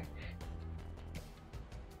hair.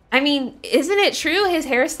 I mean, isn't it true his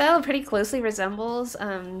hairstyle pretty closely resembles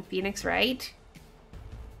Phoenix Wright?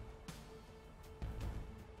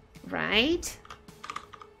 Right?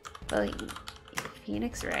 Well,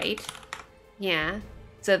 Phoenix Wright. Yeah.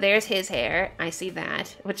 So there's his hair. I see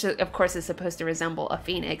that, which of course is supposed to resemble a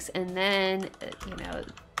phoenix. And then, you know,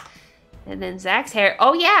 and then Zack's hair.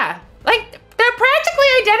 Oh yeah, like they're practically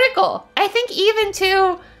identical. I think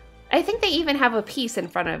they even have a piece in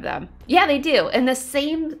front of them. Yeah, they do. And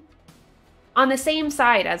on the same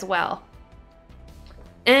side as well.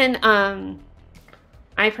 And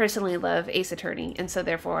I personally love Ace Attorney, and so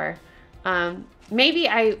therefore, maybe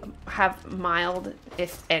I have mild,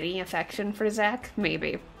 if any, affection for Zack.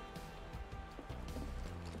 Maybe.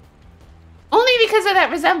 Only because of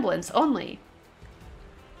that resemblance, only.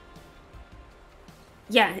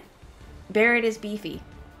 Yeah, Barrett is beefy.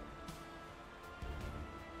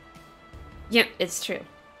 Yeah, it's true.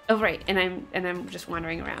 Oh, right, and I'm just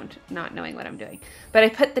wandering around, not knowing what I'm doing. But I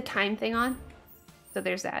put the time thing on, so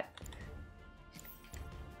there's that.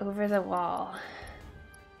 Over the wall.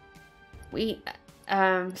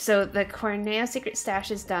 So the Corneo secret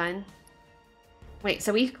stash is done. Wait,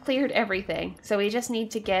 so we've cleared everything. So we just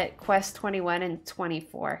need to get quest 21 and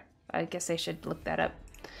 24. I guess I should look that up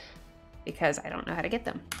because I don't know how to get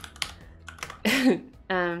them.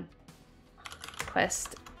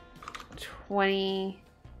 Quest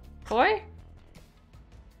 24?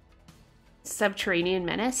 Subterranean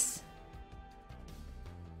Menace.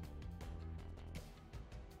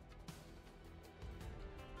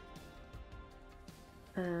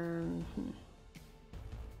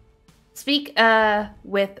 Speak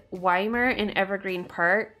with Weimer in Evergreen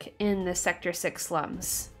Park in the Sector 6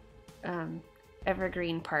 slums.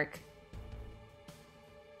 Evergreen Park.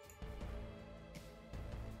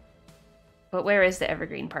 But where is the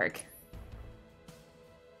Evergreen Park?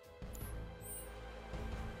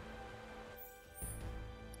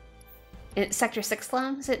 In Sector 6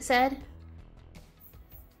 slums, it said?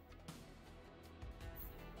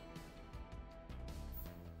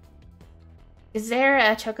 Is there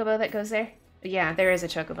a chocobo that goes there? Yeah, there is a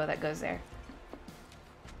chocobo that goes there.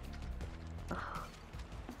 Oh.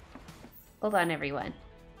 Hold on, everyone.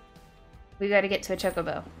 We gotta get to a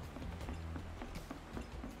chocobo.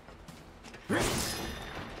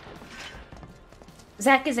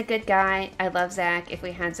 Zach is a good guy. I love Zach. If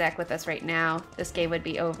we had Zach with us right now, this game would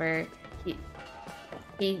be over.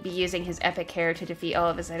 He'd be using his epic hair to defeat all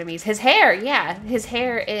of his enemies. His hair, yeah. His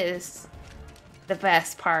hair is the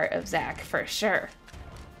best part of Zach, for sure.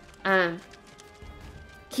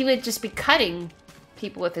 He would just be cutting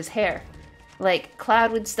people with his hair. Like,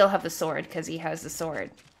 Cloud would still have the sword, because he has the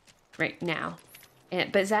sword right now.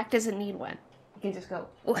 But Zach doesn't need one. He can just go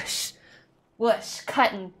whoosh, whoosh,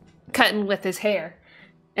 cutting with his hair.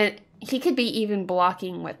 And he could be even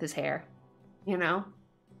blocking with his hair, you know?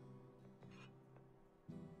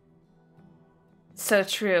 So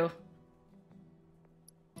true.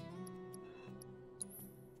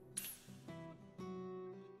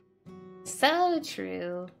 So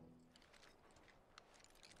true.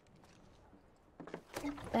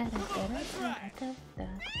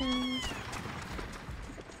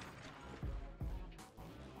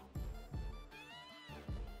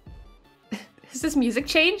 Has this music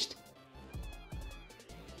changed?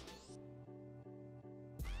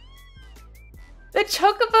 The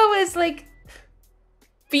Chocobo is like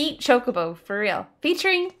beat Chocobo for real.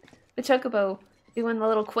 Featuring the Chocobo doing the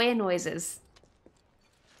little quail noises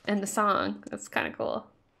and the song. That's kind of cool.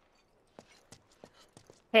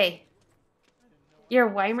 Hey. You're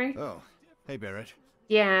a Weimer? Oh, hey Barrett.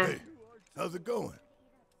 Yeah. Hey, how's it going?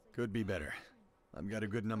 Could be better. I've got a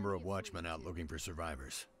good number of watchmen out looking for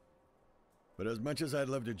survivors. But as much as I'd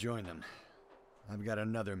love to join them, I've got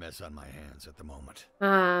another mess on my hands at the moment.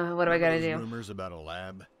 What do I gotta do? Rumors about a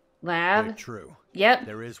lab? Lab? They're true. Yep.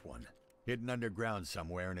 There is one. Hidden underground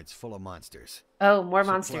somewhere, and it's full of monsters. Oh, more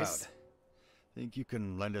So, monsters. Cloud, think you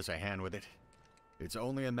can lend us a hand with it? It's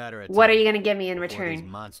only a matter of time. What are you gonna give me in before these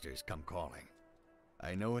return? monsters come calling.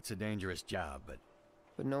 I know it's a dangerous job, but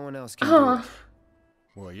no one else can do it.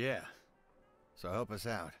 Well, yeah. So help us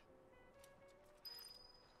out.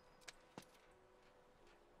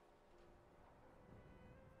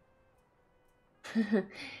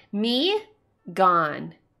 Me?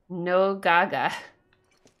 Gone. No Gaga.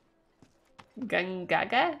 Gun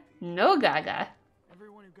Gaga? No Gaga.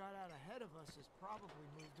 Everyone who got out ahead of us has probably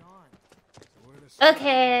moved on.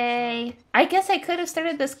 Okay. I guess I could have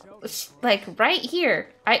started this like right here.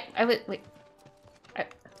 I was wait.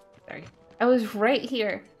 Sorry. I was right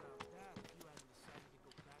here.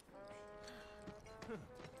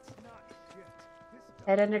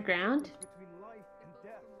 Head underground?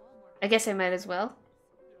 I guess I might as well.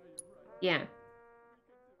 Yeah.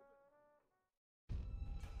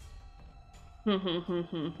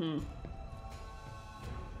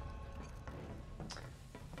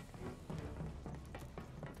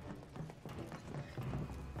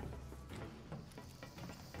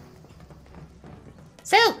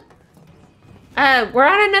 So, we're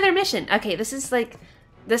on another mission. Okay, this is like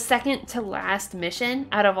the second to last mission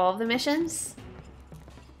out of all of the missions.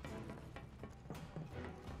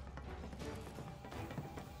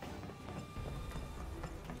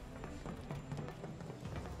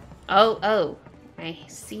 Oh, I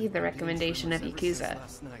see the recommendation of Yakuza.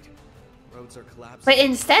 But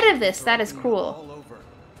instead of this, that is cool.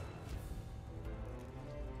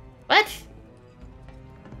 What?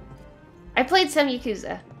 I played some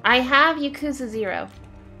Yakuza. I have Yakuza 0.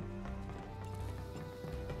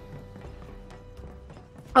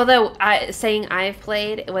 Although, saying I've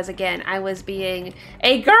played, it was again, I was being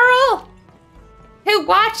a girl who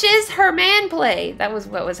watches her man play. That was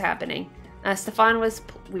what was happening.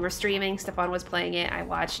 We were streaming, Stefan was playing it, I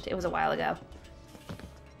watched, it was a while ago.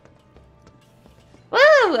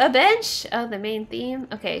 Oh, a bench. Oh, the main theme.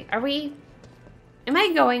 Okay, are we... Am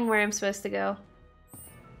I going where I'm supposed to go?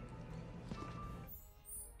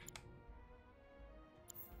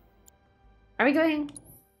 Are we going?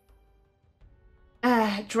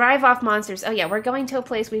 Drive off monsters. Oh yeah, we're going to a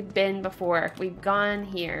place we've been before. We've gone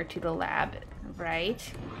here to the lab, right?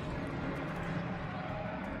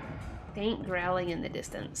 Faint growling in the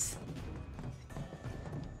distance.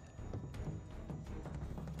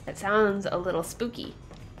 That sounds a little spooky.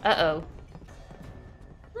 Uh-oh.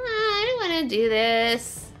 I don't want to do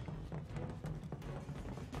this.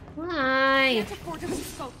 Why?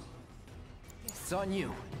 It's on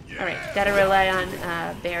you. Alright, gotta rely on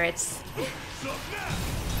Barrett's.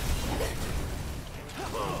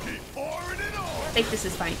 I think this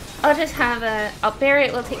is fine. I'll just have a... Oh,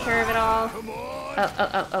 Barrett will take care of it all.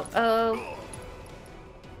 Oh.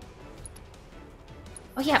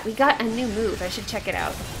 Oh yeah, we got a new move. I should check it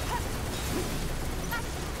out.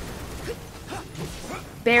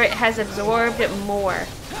 Barrett has absorbed more.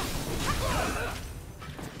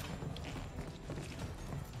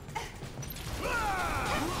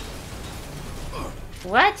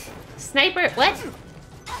 What? Sniper, what?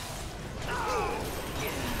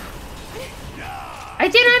 I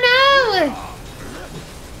did not know!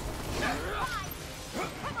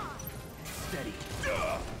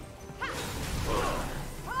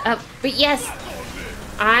 But yes,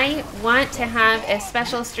 I want to have a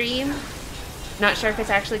special stream. Not sure if it's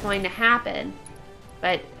actually going to happen,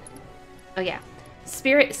 but, oh yeah.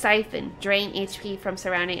 Spirit Siphon, drain HP from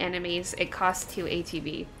surrounding enemies. It costs 2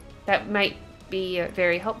 ATB. That might be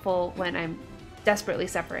very helpful when I'm desperately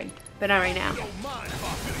suffering, but not right now.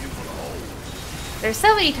 There's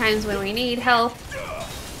so many times when we need health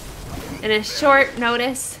in a short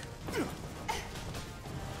notice.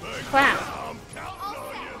 Cloud.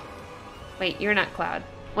 Wait, you're not Cloud.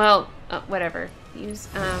 Well, whatever. Use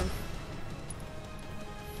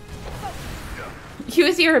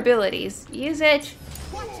use your abilities. Use it.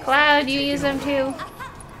 Cloud, you use them too.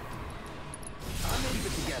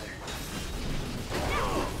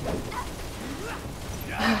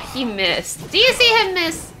 He missed. Do you see him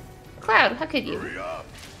miss? Cloud, how could you?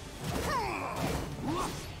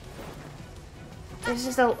 There's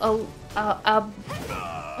just a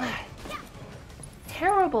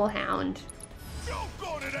terrible hound.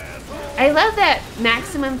 I love that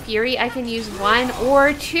maximum fury. I can use 1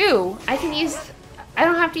 or 2. I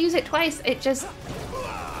don't have to use it twice. It just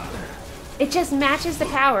matches the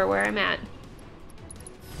power where I'm at.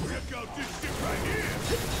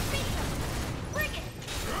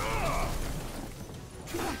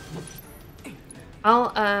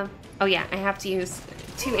 oh yeah, I have to use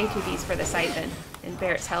 2 ATBs for the Siphon, and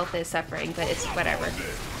Barrett's health is suffering, but it's whatever.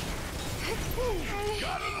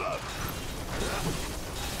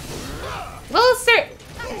 Well, sir.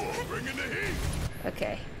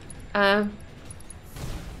 Okay.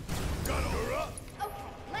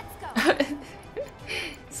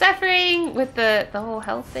 Suffering with the whole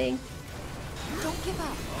health thing. Don't give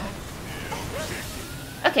up.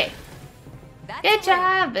 Okay. Good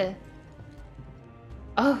job.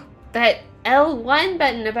 Oh, that L1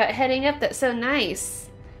 button about heading up, that's so nice.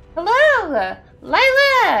 Hello,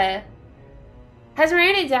 Lila. Has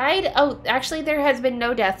Miranda died? Oh, actually, there has been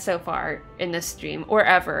no death so far in this stream, or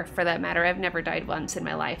ever, for that matter. I've never died once in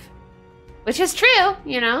my life. Which is true,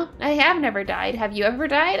 you know. I have never died. Have you ever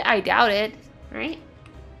died? I doubt it, right?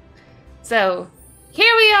 So,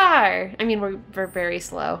 here we are! I mean, we're very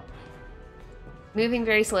slow. Moving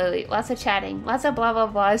very slowly. Lots of chatting. Lots of blah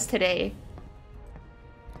blah blahs today.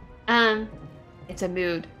 It's a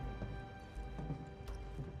mood.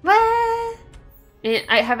 What? And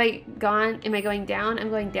am I going down? I'm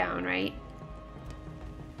going down, right?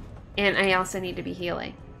 And I also need to be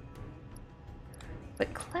healing.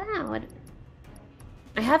 But Cloud,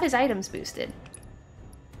 I have his items boosted.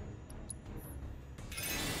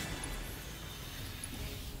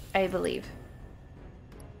 I believe.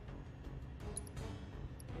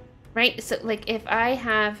 Right? So, like, if I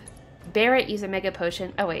have Barrett use a Mega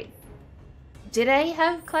Potion... Oh, wait. Did I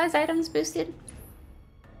have Cloud's items boosted?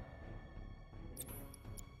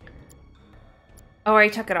 Oh, I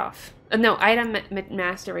took it off. No, Item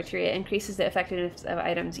Master Retreat increases the effectiveness of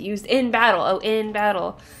items used in battle. Oh, in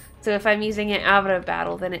battle. So if I'm using it out of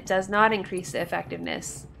battle, then it does not increase the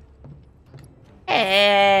effectiveness.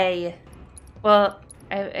 Hey! Well,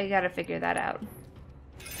 I gotta figure that out.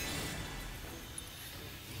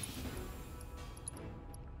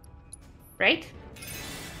 Right?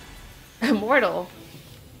 Immortal.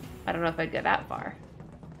 I don't know if I'd go that far.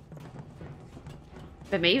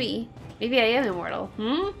 But maybe. Maybe I am immortal.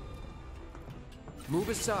 Hmm? Move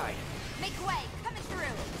aside. Make way, coming through.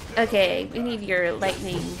 Okay, we need your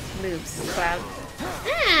lightning moves, Cloud.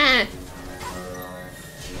 Ah!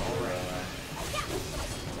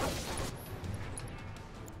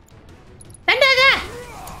 Thundaga!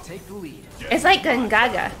 Take the lead. It's like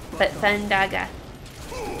Gungaga, but Thundaga.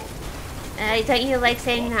 Don't you like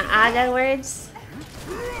saying the aga words?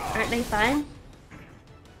 Aren't they fun?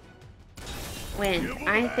 Wind.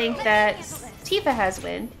 I think that Tifa has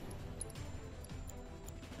wind.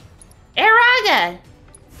 Eraga!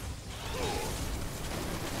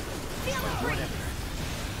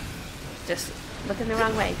 Just looking the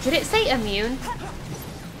wrong way. Did it say immune?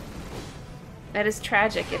 That is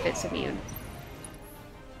tragic if it's immune.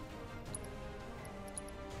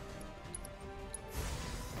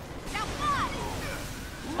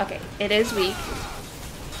 Okay, it is weak.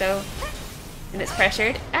 So, and it's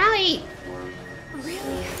pressured. Owie!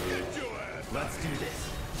 Really? Let's do this.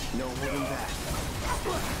 No holding back.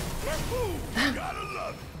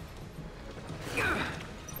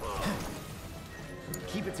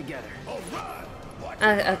 Keep it together.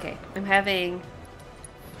 Okay, I'm having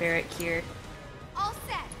Barrett here. All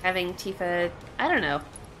set. Having Tifa, I don't know.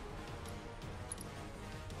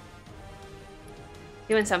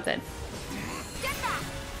 Doing something.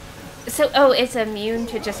 So, oh, it's immune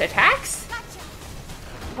to just attacks?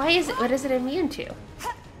 Why is it, what is it immune to?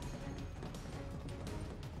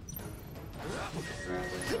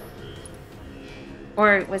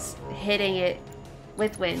 Or was hitting it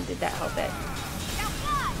with wind, did that help it?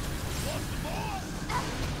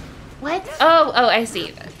 What? Oh, I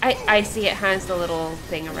see. I see it has the little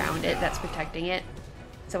thing around it that's protecting it.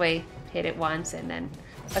 So I hit it once and then...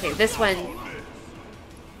 Okay, this one...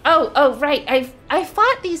 Oh, right. I've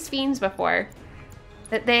fought these fiends before.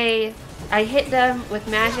 That I hit them with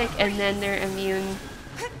magic and then they're immune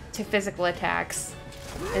to physical attacks.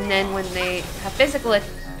 And then when they have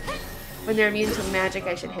when they're immune to magic,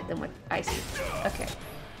 I should hit them with icy. Okay.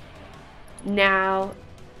 Now,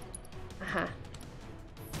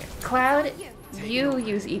 Cloud, you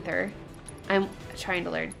use ether. I'm trying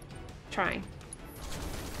to learn. Trying.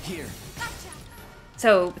 Here.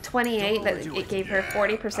 So 28, that it gave her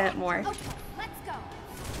 40% more. Okay, let's go.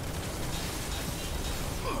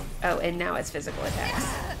 Oh, and now it's physical attacks.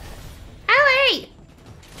 Allie!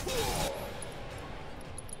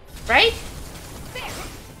 Right?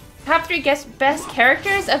 Top 3 best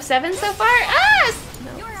characters of 7 so far? Ah!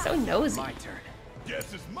 No, so nosy. My turn.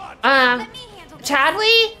 Guess it's my turn. Let me handle this.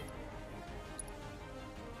 Chadley?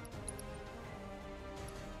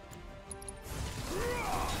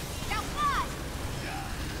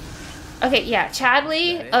 Okay, yeah,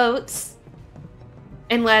 Chadley, Oates,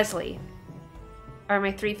 and Leslie are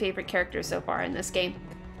my 3 favorite characters so far in this game.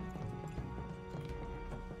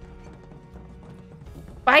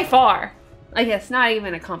 By far. I guess not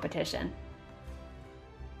even a competition.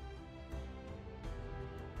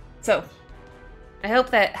 So, I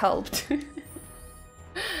hope that helped.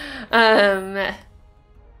 I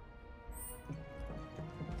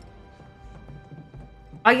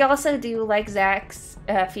also do like Zach's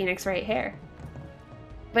Phoenix right hair.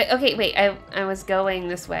 But okay, wait, I was going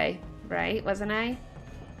this way, right? Wasn't I?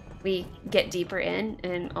 We get deeper in,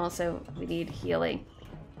 and also we need healing.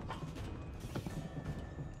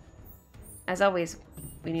 As always,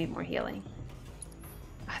 we need more healing.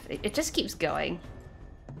 It just keeps going.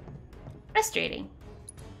 Frustrating.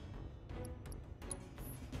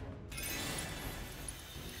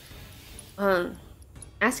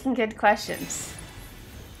 Asking good questions.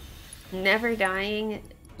 Never dying,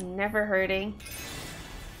 never hurting.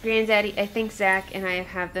 Granddaddy, I think Zach and I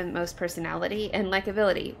have the most personality and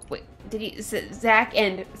likability. Wait, did you... Zach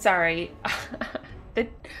and... Sorry.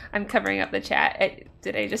 I'm covering up the chat.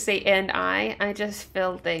 Did I just say and I? I just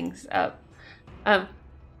filled things up. I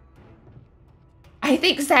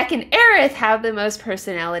think Zach and Aerith have the most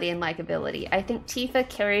personality and likability. I think Tifa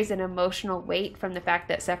carries an emotional weight from the fact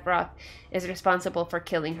that Sephiroth is responsible for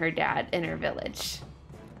killing her dad in her village.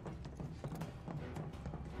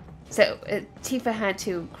 So, Tifa had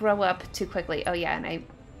to grow up too quickly. Oh yeah, and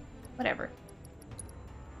whatever.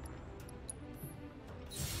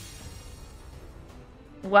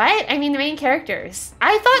 What? I mean the main characters.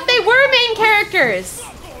 I thought they were main characters!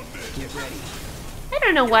 Get ready. I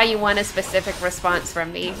don't know why you want a specific response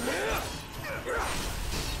from me.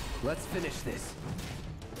 Let's finish this.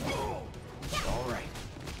 All right.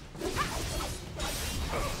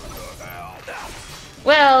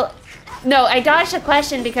 Well, no, I dodged a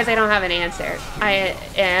question because I don't have an answer. I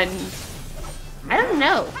don't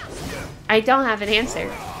know. I don't have an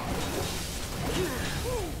answer.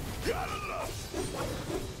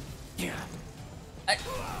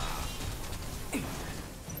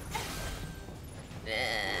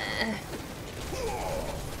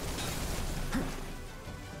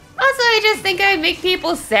 just think I make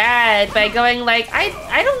people sad by going like,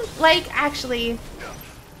 I don't like actually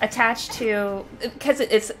attached to, because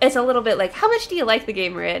it's a little bit like, how much do you like the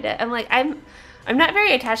game, Miranda? I'm like, I'm not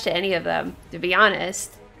very attached to any of them, to be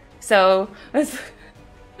honest. So it's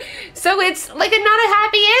like not a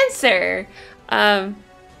happy answer.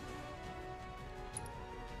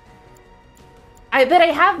 But I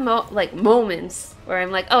have moments where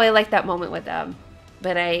I'm like, oh, I like that moment with them,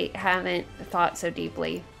 but I haven't thought so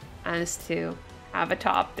deeply as to have a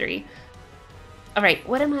top 3. All right,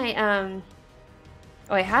 what am I?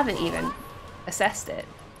 Oh, I haven't even assessed it.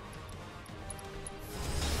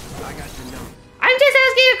 I got your note. I'm just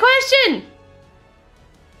asking a question.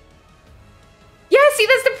 Yeah, see,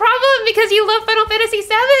 that's the problem because you love Final Fantasy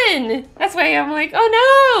VII. That's why I'm like,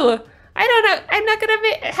 oh no. I don't know. I'm not gonna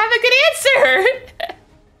have a good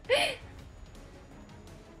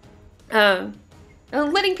answer.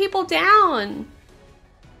 I'm letting people down.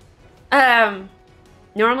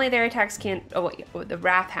 Normally their attacks can't. Oh wait, the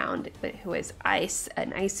Wrathhound, who is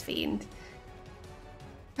an ice fiend.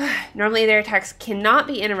 Normally their attacks cannot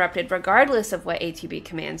be interrupted regardless of what ATB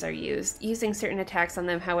commands are used. Using certain attacks on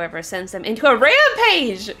them, however, sends them into a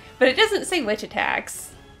rampage. But it doesn't say which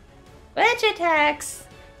attacks. Which attacks?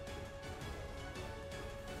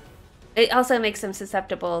 It also makes them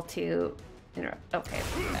susceptible to okay.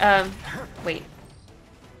 Wait.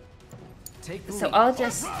 So I'll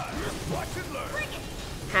just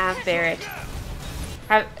have Barrett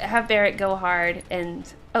have Barrett go hard,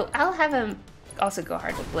 and I'll have him also go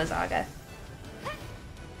hard with Blizzaga.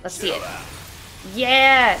 Let's see it.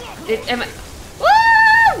 Yeah! Woo!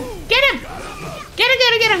 Get him! Get him,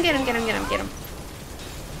 get him, get him, get him, get him, get him, get him.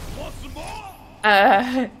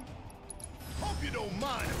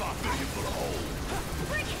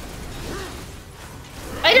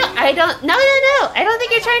 I don't, no. I don't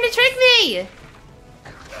think you're trying to trick me.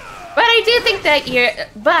 But I do think that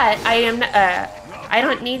I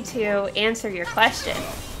don't need to answer your question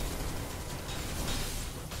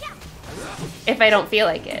if I don't feel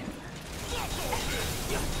like it.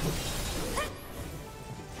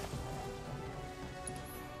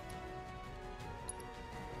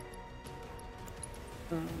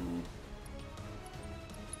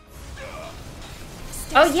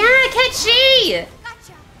 Oh yeah, Ketchi!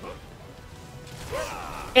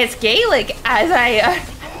 It's Gaelic, as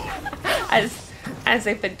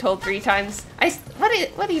I've been told 3 times.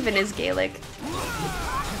 What even is Gaelic?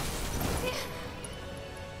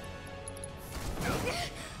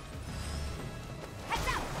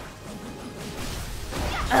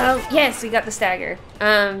 Oh yes, we got the stagger.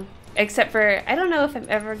 Except for I don't know if I'm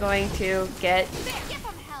ever going to get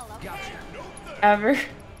ever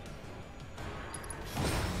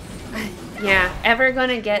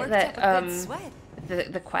gonna get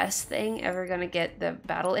the quest thing, ever gonna get the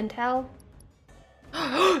battle intel.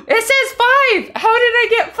 It says 5! How did I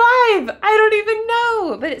get 5? I don't even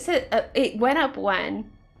know, but it said it went up 1.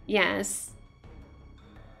 Yes.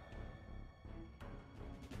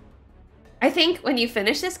 I think when you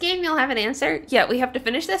finish this game, you'll have an answer. Yeah, we have to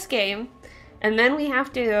finish this game, and then we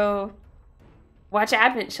have to watch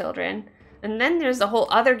Advent Children. And then there's a whole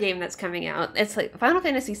other game that's coming out. It's like Final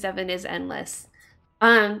Fantasy VII is endless.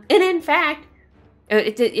 And in fact,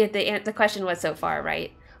 the question was so far,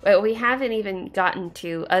 right? But we haven't even gotten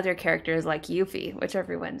to other characters like Yuffie, which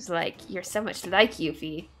everyone's like, you're so much like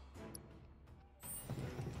Yuffie.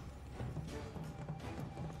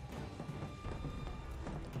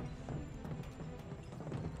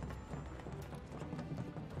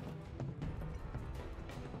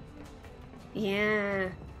 Yeah.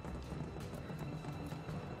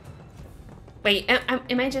 Wait,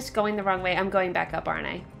 am I just going the wrong way? I'm going back up, aren't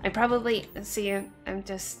I? I probably, see, I'm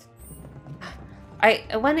just... I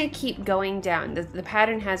want to keep going down. The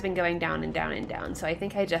pattern has been going down and down and down, so I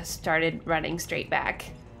think I just started running straight back.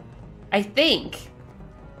 I think.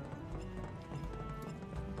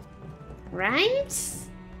 Right?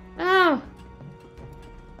 Oh.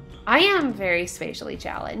 I am very spatially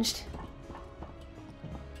challenged.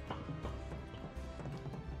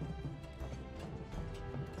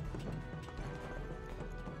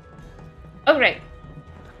 Oh, right.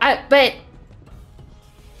 But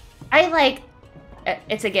I like...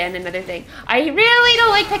 it's again another thing. I really don't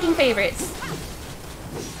like picking favorites.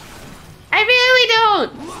 I really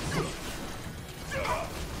don't.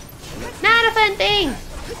 Not a fun thing.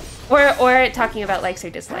 Or talking about likes or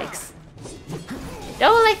dislikes.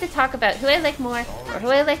 Don't like to talk about who I like more or who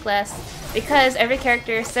I like less, because every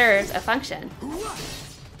character serves a function.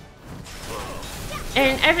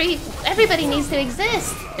 And everybody needs to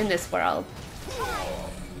exist in this world.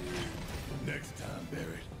 Next time,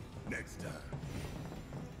 Barrett. Next time.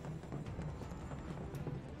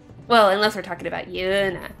 Well, unless we're talking about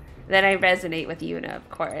Yuna. Then I resonate with Yuna, of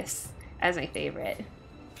course, as my favorite.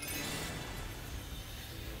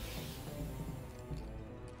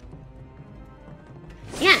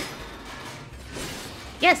 Yeah.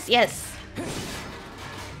 Yes, yes.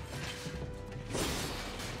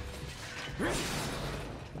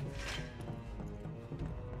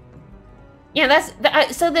 Yeah,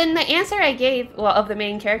 that's so then the answer I gave, well, of the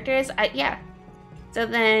main characters, yeah. So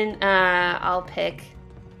then I'll pick,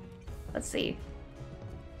 let's see.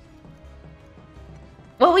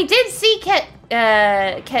 Well, we did see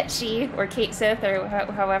Ketchi or Kate Sith or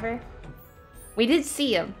however. We did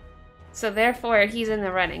see him. So therefore he's in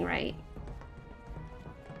the running, right?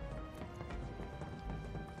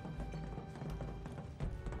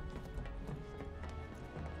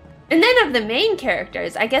 And then of the main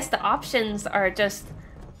characters, I guess the options are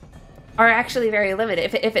actually very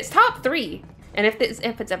limited. If it's top 3, and if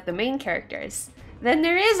it's of the main characters, then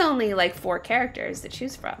there is only like 4 characters to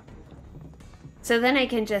choose from. So then I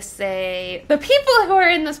can just say the people who are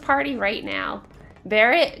in this party right now: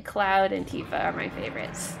 Barrett, Cloud, and Tifa are my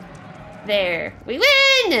favorites. There, we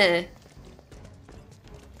win!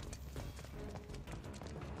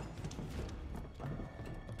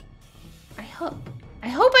 I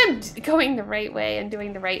hope I'm going the right way and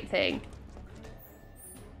doing the right thing.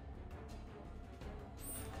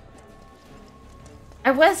 I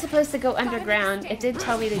was supposed to go underground. It did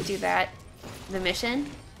tell me to do that. The mission.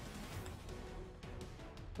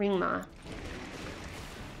 Ringma.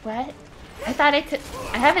 What? I thought I could...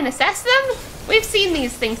 I haven't assessed them? We've seen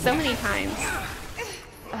these things so many times.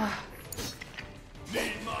 Ugh.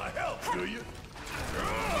 Need my help, do you?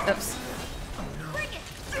 Oops.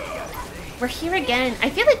 We're here again. I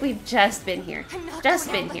feel like we've just been here.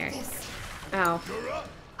 Just been here. Oh.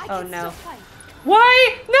 Oh no.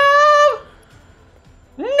 Why? No!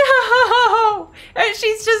 No!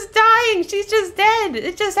 She's just dying. She's just dead.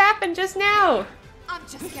 It just happened just now. I'm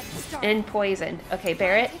just getting started. And poisoned. Okay,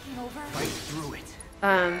 Barrett. Fight through it.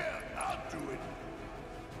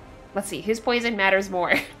 Let's see. Whose poison matters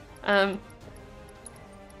more? Clouds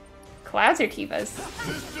or Tifa's?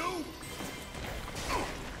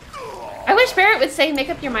 I wish Barrett would say, make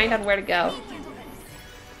up your mind on where to go.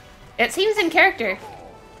 It seems in character.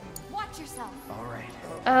 Watch yourself. All right.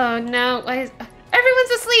 Oh no, why is...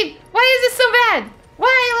 Everyone's asleep! Why is this so bad?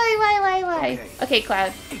 Why? Okay,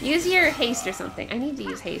 Cloud, use your haste or something. I need to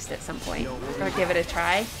use haste at some point. Or give it a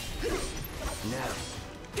try.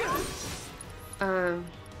 Now.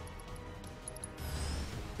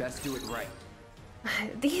 Best do it right.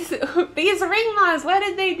 These ring moths, what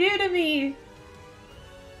did they do to me?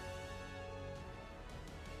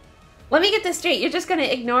 Let me get this straight. You're just gonna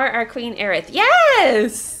ignore our Queen Aerith.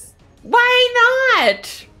 Yes! Why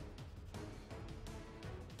not?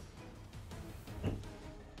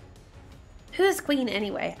 Who is Queen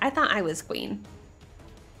anyway? I thought I was Queen.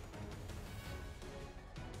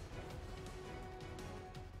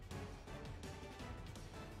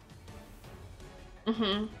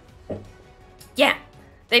 Yeah.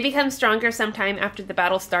 They become stronger sometime after the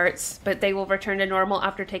battle starts, but they will return to normal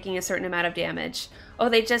after taking a certain amount of damage. Oh,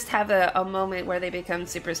 they just have a moment where they become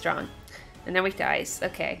super strong. And then we dies.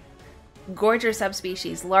 Okay. Gorger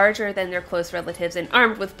subspecies, larger than their close relatives and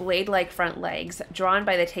armed with blade-like front legs. Drawn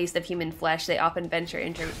by the taste of human flesh, they often venture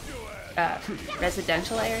into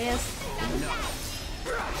residential areas.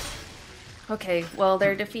 Okay, well,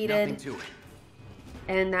 they're defeated.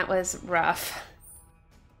 And that was rough.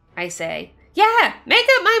 I say. Yeah! Make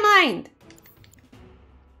up my mind!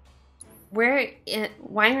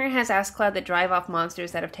 Weiner has asked Cloud to drive off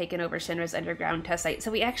monsters that have taken over Shinra's underground test site,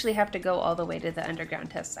 so we actually have to go all the way to the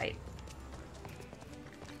underground test site.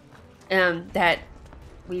 That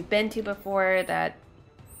we've been to before, that...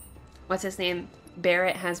 What's his name?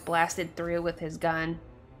 Barrett has blasted through with his gun.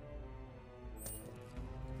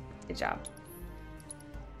 Good job.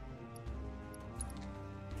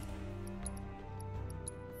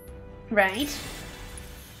 Right.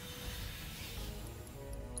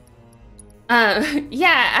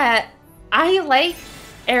 Yeah, I like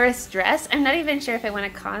Aerith's dress. I'm not even sure if I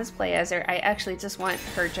want to cosplay as her. I actually just want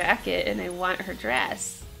her jacket and I want her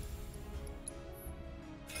dress.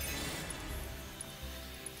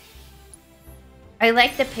 I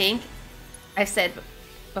like the pink. I said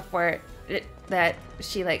before that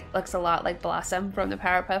she looks a lot like Blossom from the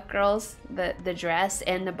Powerpuff Girls. The dress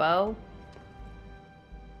and the bow.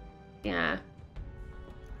 Yeah.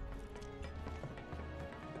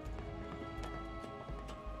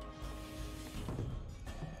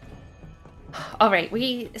 All right,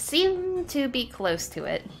 we seem to be close to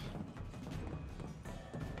it.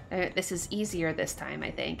 This is easier this time,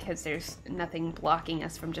 I think, because there's nothing blocking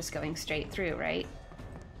us from just going straight through, right?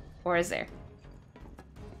 Or is there?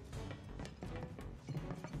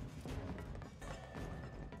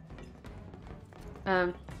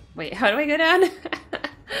 Wait, how do I go down?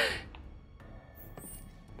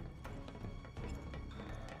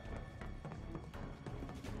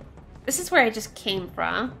 This is where I just came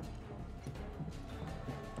from.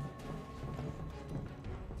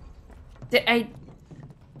 I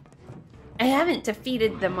haven't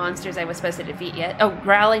defeated the monsters I was supposed to defeat yet. Oh,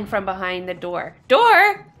 growling from behind the door.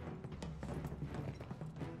 Door!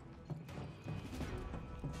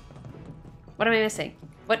 What am I missing?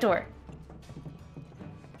 What door?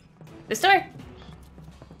 This door?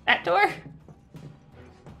 That door?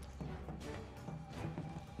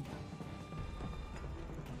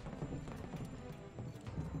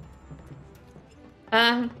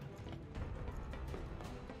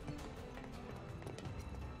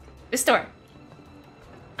 This door.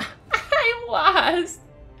 I lost.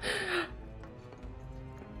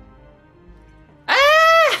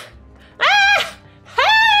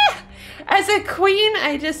 As a queen,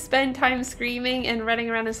 I just spend time screaming and running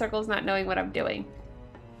around in circles, not knowing what I'm doing.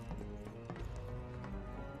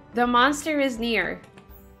 The monster is near.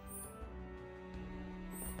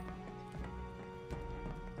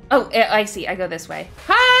 Oh, I see. I go this way.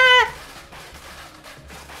 Ha!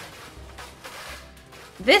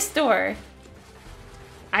 This door.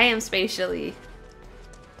 I am spatially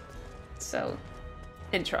so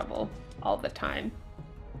in trouble all the time.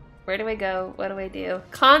 Where do I go? What do I do?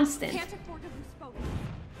 Constant.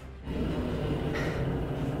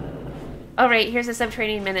 All right, here's a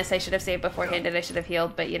subterranean menace I should have saved beforehand and I should have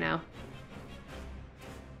healed, but you know.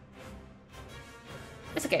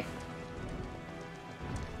 It's okay.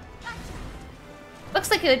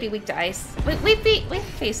 Looks like it would be weak to ice. We've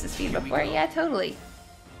faced this feud before. Yeah, totally.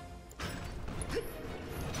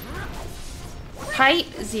 Type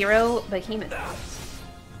 0 behemoth.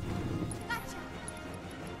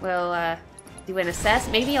 We'll do an assess.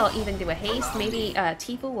 Maybe I'll even do a haste. Maybe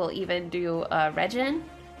Tifa will even do a regen.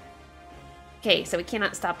 Okay, so we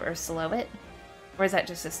cannot stop or slow it. Or is that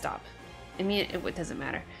just a stop? It doesn't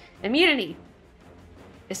matter. Immunity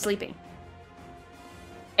is sleeping.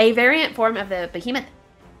 A variant form of the behemoth.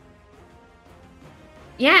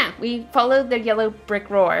 Yeah, we followed the yellow brick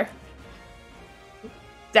roar.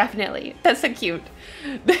 Definitely. That's so cute.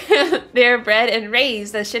 They're bred and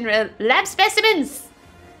raised as Shinra lab specimens.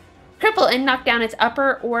 Cripple and knock down its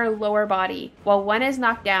upper or lower body. While one is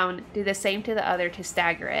knocked down, do the same to the other to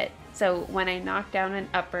stagger it. So when I knock down an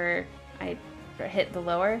upper, I hit the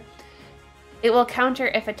lower. It will counter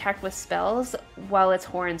if attacked with spells while its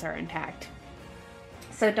horns are intact.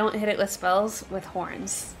 So don't hit it with spells, with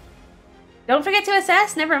horns. Don't forget to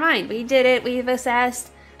assess. Never mind. We did it. We've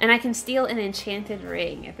assessed. And I can steal an enchanted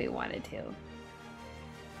ring if we wanted to.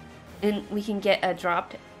 And we can get a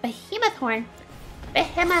dropped behemoth horn.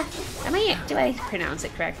 Behemoth. Do I pronounce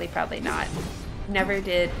it correctly? Probably not. Never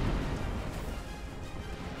did.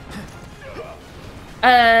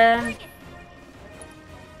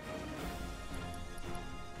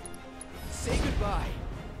 Say goodbye.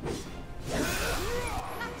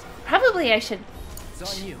 Probably I should.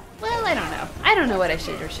 It's on you. Well, I don't know. I don't know what I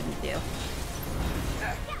should or shouldn't do.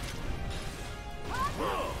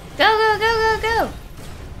 Go, go, go, go, go!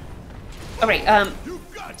 Alright,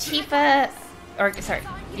 Tifa, or sorry,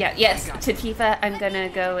 yeah, yes, to Tifa, I'm gonna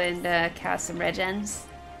go and cast some regens,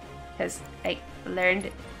 because I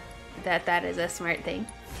learned that that is a smart thing.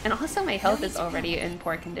 And also my health is already in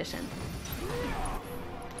poor condition.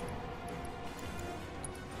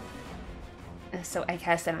 So I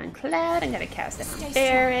cast it on Cloud, I'm gonna cast it on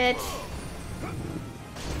Barret.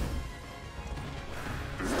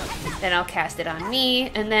 Then I'll cast it on me,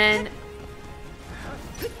 and then,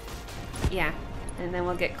 yeah, and then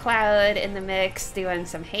we'll get Cloud in the mix, doing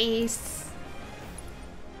some haste.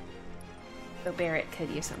 So Barret could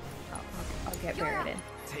use some. I'll get Barret in.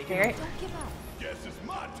 Barret,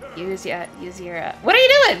 use your. What are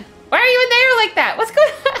you doing? Why are you in there like that? What's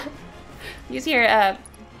going on? Use your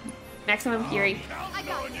maximum fury.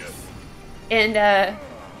 And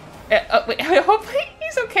wait, hopefully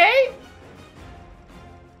he's okay.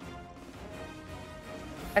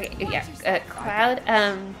 Okay, yeah, Cloud,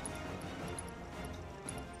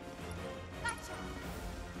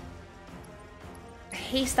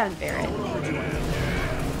 haste on Barret.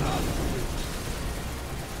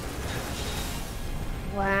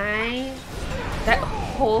 Why? That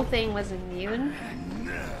whole thing was immune?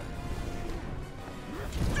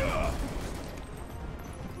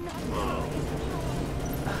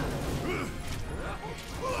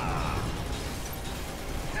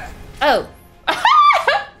 Oh.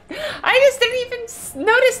 I just didn't even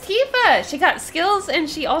notice Tifa. She got skills and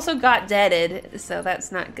she also got deaded, so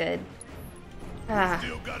that's not good.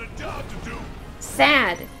 Still got a job to do.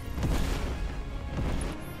 Sad.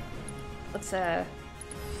 Let's You're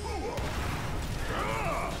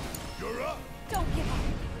up. Don't give up.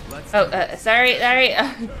 Oh, sorry. I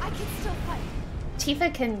can still fight.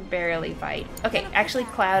 Tifa can barely fight. Okay, actually,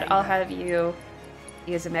 Cloud, I'll have you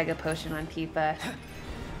use a Mega Potion on Tifa.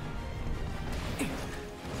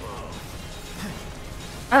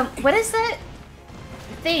 What is that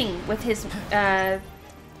thing with his,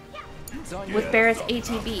 with Barrett's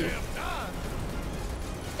ATB?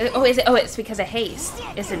 Oh, is it? Oh, it's because of haste,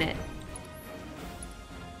 isn't it?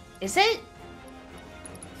 Is it?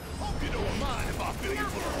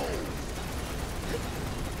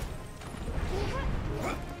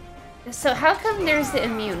 So how come there's the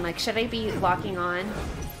immune? Like, should I be locking on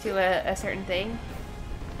to a certain thing?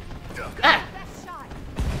 Ah!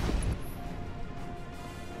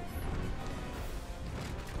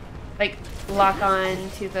 Like, lock on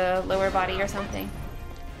to the lower body or something?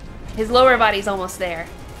 His lower body's almost there,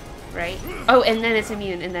 right? Oh, and then it's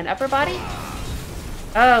immune, and then upper body?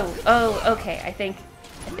 Oh, okay. I think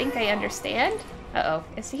I understand. Uh-oh.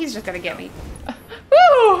 He's just gonna get me.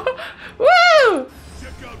 Woo! Woo!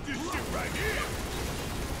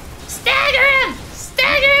 Stagger him!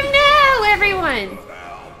 Stagger him now, everyone!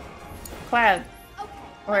 Cloud.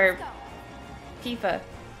 Or Tifa.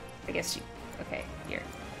 I guess she... Okay, here.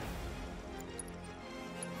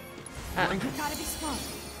 Gotta be smart.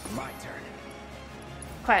 My turn.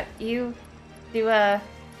 Cloud, you do a...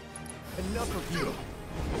 Enough of you.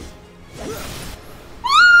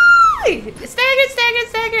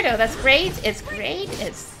 Staggered! Oh, that's great. It's great.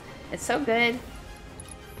 It's so good.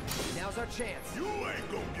 Now's our chance. You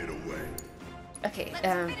ain't gonna get away. Okay,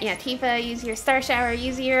 yeah, Tifa, use your Star Shower,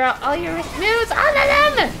 use your all your moves, all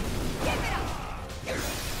of them!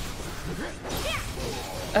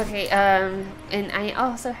 Okay, and I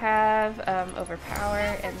also have,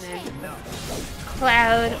 Overpower, and then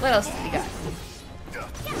Cloud. What else do we got?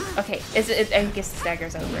 Okay, I guess the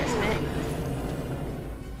stagger's over, isn't it?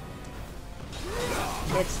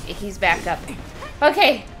 He's back up.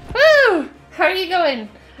 Okay, woo! How are you going?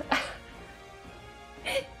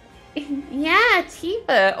 Yeah,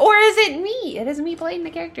 Tifa. Or is it me? It is me playing the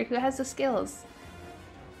character who has the skills.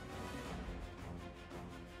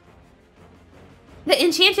 The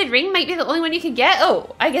enchanted ring might be the only one you can get?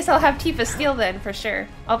 Oh, I guess I'll have Tifa steal then, for sure.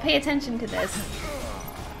 I'll pay attention to this.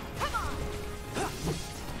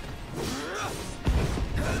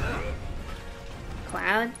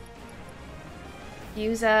 Cloud.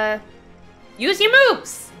 Use your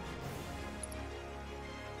moves!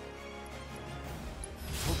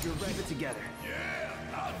 Hope you're ready together.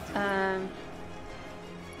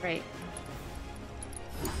 Right.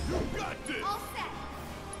 All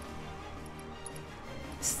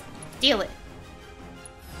set. Steal it.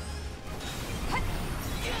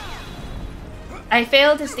 I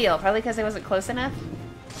failed to steal, probably because I wasn't close enough.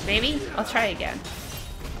 Maybe? I'll try again.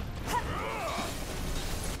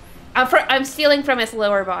 I'm stealing from its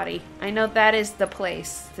lower body. I know that is the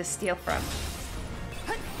place to steal from.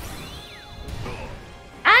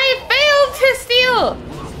 I failed to steal!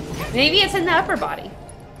 Maybe it's in the upper body.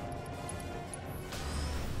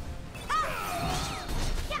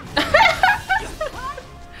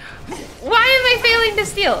 Why am I failing to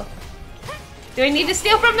steal? Do I need to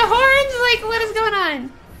steal from the horns? Like, what is going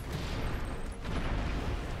on?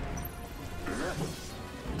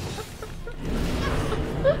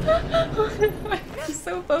 I'm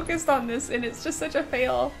so focused on this and it's just such a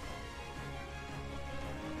fail.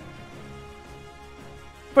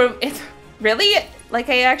 Bro, it's really? Like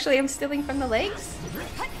I actually am stealing from the legs?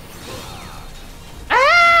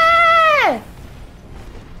 Ah!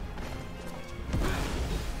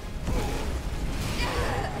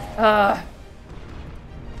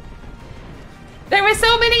 There were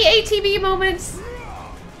so many ATB moments.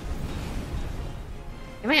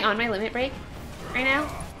 Am I on my limit break right now?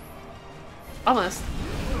 Almost.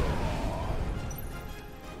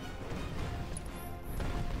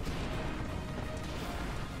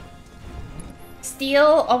 Steal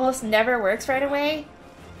almost never works right away.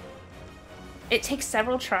 It takes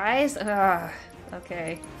several tries. Ugh.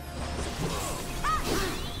 Okay.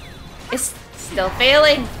 It's still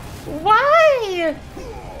failing. Why?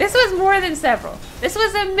 This was more than several. This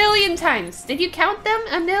was 1,000,000 times. Did you count them?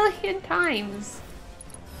 1,000,000 times.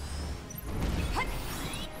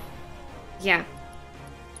 Yeah.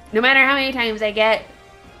 No matter how many times I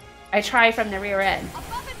try from the rear end.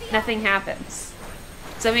 Nothing happens.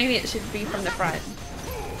 So maybe it should be from the front.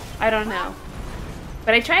 I don't know.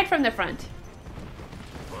 But I tried from the front.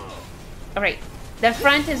 Alright, the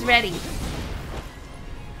front is ready.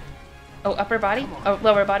 Oh, upper body? Oh,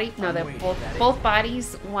 lower body? No, they're both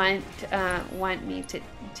bodies want me to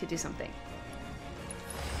do something.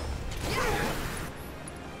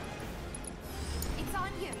 It's on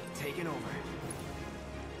you. Taking over.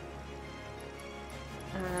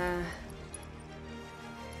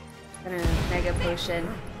 Gonna mega potion.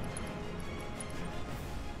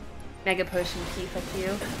 Mega potion keep with you.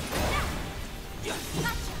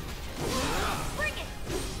 Gotcha. Bring it.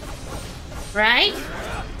 Right?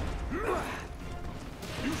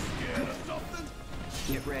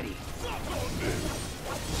 Get ready.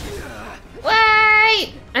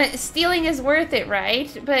 Wait! Stealing is worth it, right?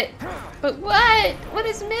 But what? What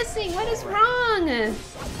is missing? What is wrong?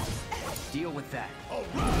 Deal with that.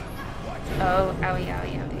 Oh, owie,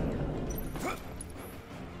 owie, owie.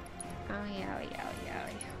 Owie, owie, owie,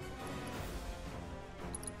 owie.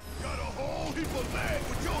 Got a whole heap of land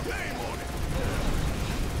with your name on it.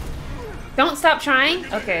 Don't stop trying?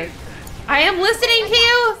 Okay. I am listening to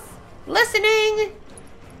you! Listening!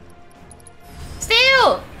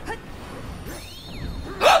 Steal!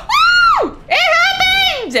 Woo! It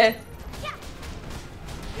happened!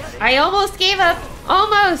 I almost gave up.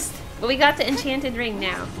 Almost. But we got the enchanted ring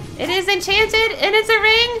now. It is enchanted and it's a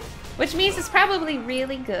ring, which means it's probably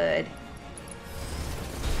really good.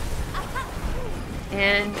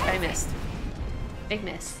 And I missed. Big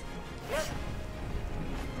miss.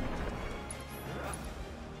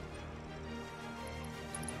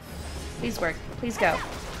 Please work. Please go.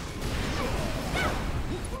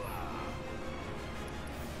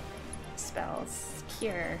 Spells.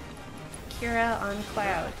 Cure. Cura on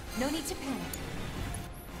Cloud. No need to panic.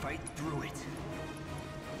 Fight through it.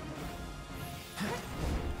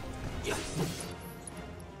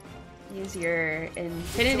 Use your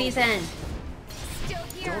Infinity's End. Still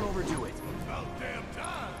here. Don't overdo it. About damn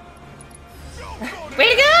time.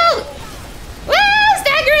 Way to go! Woo!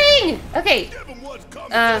 Staggering! Okay. Give 'em what's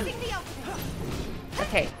coming. Using the opening.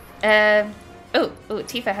 Okay. Oh,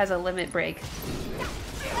 Tifa has a limit break.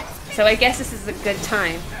 So I guess this is a good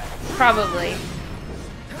time. Probably.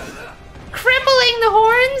 Crippling the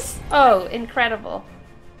horns? Oh, incredible.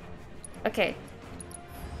 Okay.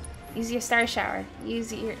 Use your star shower.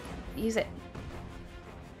 Use it.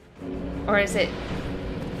 Or is it?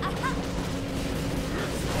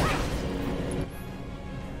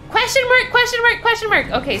 Question mark, question mark, question mark.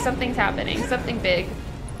 Okay, something's happening. Something big.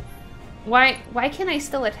 Why can I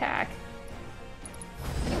still attack?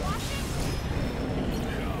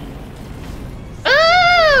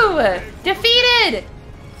 Ooh! Defeated!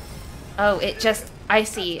 Oh, it just, I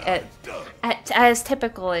see. As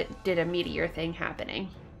typical, it did a meteor thing happening,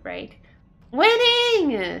 right?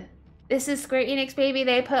 Winning! This is Square Enix, baby.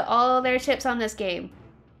 They put all their chips on this game.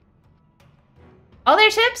 All their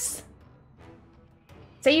chips?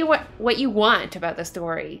 Say what you want about the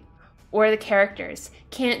story or the characters.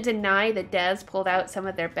 Can't deny the devs pulled out some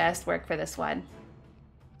of their best work for this one.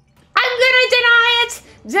 I'm gonna deny it!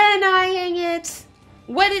 Denying it!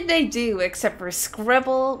 What did they do except for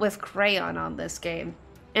scribble with crayon on this game?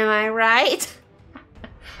 Am I right?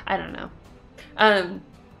 I don't know.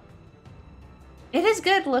 It is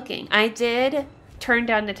good looking. I did turn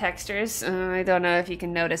down the textures. I don't know if you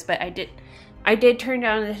can notice, but I did turn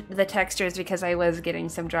down the textures because I was getting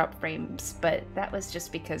some drop frames, but that was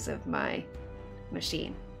just because of my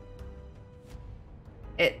machine.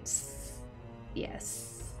 It's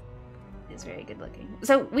very good looking.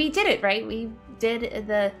 So we did it, right? We did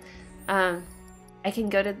the, I can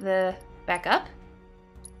go to the back up,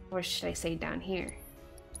 or should I say down here?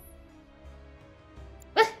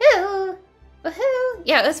 Woohoo! Woohoo!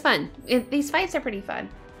 Yeah, it was fun. These fights are pretty fun.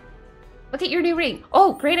 Look at your new ring.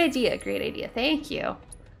 Oh, great idea. Great idea. Thank you.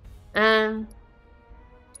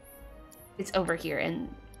 It's over here,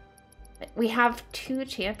 and we have 2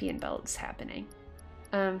 champion belts happening.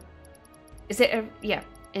 Is it a, yeah,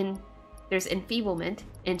 and there's enfeeblement,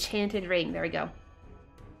 enchanted ring. There we go.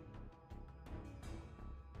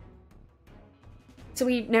 So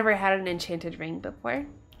we've never had an enchanted ring before.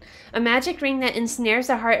 A magic ring that ensnares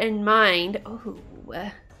the heart and mind. Oh,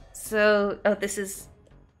 so, oh, this is,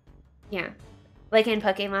 yeah, like in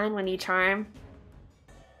Pokemon when you charm,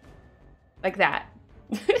 like that.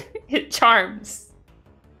 It charms.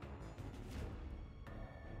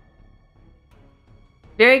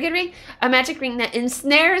 Very good ring. A magic ring that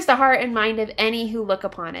ensnares the heart and mind of any who look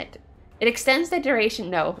upon it. It extends the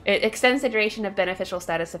duration, it extends the duration of beneficial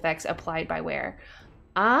status effects applied by wear.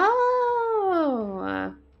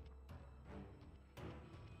 Oh.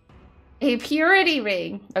 A purity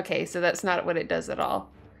ring. Okay, so that's not what it does at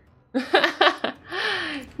all.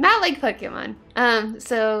 Not like Pokemon.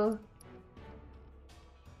 So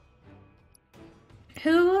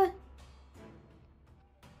who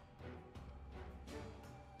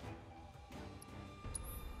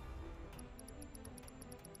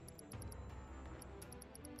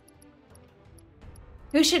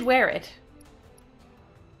should wear it?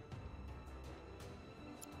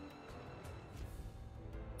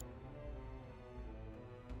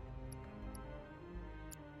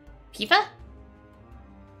 Tifa?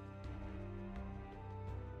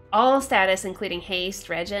 All status, including haste,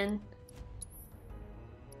 regen.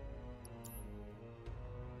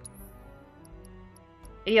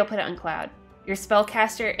 Maybe I'll put it on Cloud. Your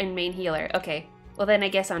spellcaster and main healer. Okay, well then I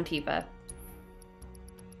guess on Tifa.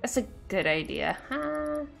 That's a good idea,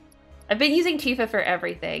 huh? I've been using Tifa for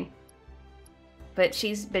everything, but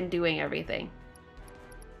she's been doing everything.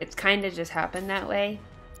 It's kind of just happened that way.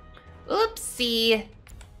 Oopsie.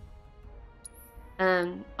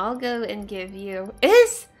 I'll go and give you...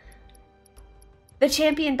 Is the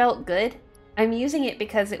champion belt good? I'm using it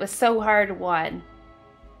because it was so hard won.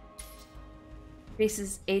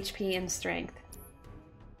 Increases HP and strength.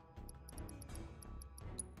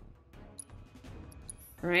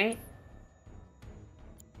 Right?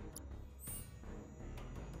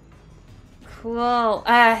 Cool.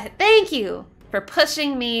 Thank you for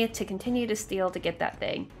pushing me to continue to steal to get that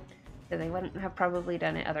thing. Because I wouldn't have probably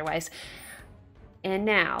done it otherwise. And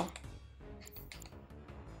now,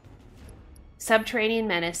 Subterranean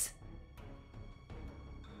Menace.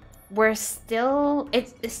 We're still,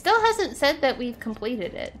 it still hasn't said that we've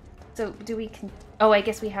completed it. So do we, oh, I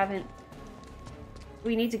guess we haven't,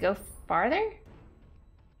 we need to go farther?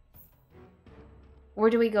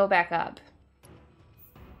 Or do we go back up?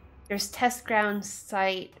 There's Test Ground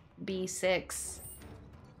Site B6.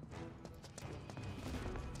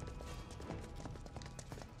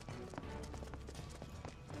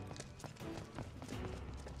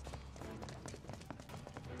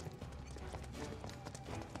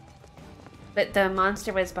 But the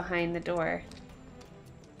monster was behind the door.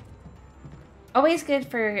 Always good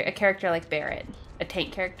for a character like Barrett, a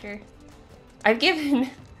tank character. I've given...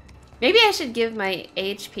 Maybe I should give my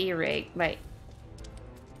HP rig, my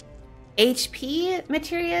HP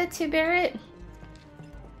materia to Barrett.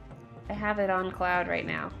 I have it on Cloud right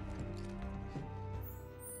now.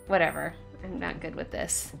 Whatever. I'm not good with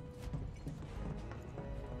this.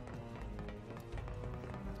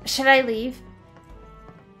 Should I leave?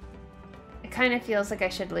 It kind of feels like I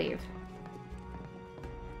should leave.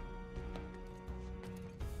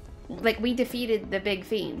 Like, we defeated the big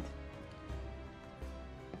fiend.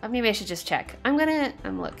 Maybe I should just check. I'm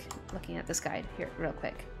looking at this guide here real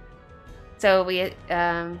quick. So we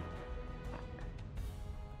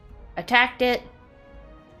attacked it.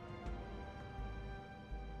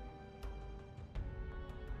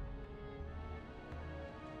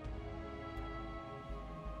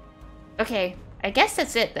 Okay, I guess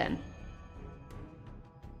that's it then.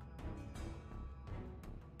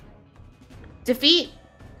 Defeat.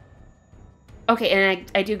 Okay, and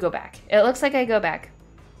I do go back. It looks like I go back.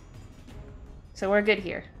 So we're good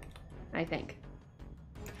here, I think.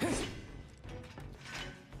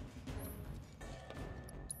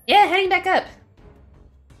 Yeah, heading back up.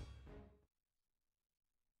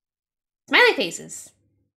 Smiley faces.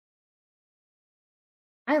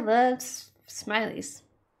 I love smileys.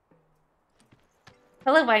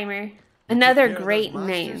 Hello, Weimer. Another great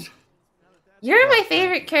name. You're my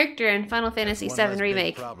favorite character in Final Fantasy VII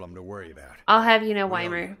Remake. Problem to worry about. I'll have you know,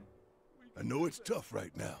 Weimer. I know it's tough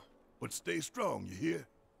right now, but stay strong, you hear?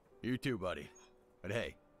 You too, buddy. But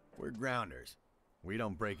hey, we're grounders. We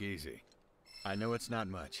don't break easy. I know it's not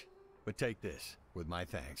much, but take this with my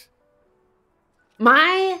thanks.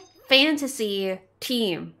 My fantasy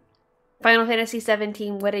team, Final Fantasy VII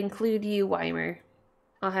team, would include you, Weimer.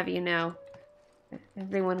 I'll have you know.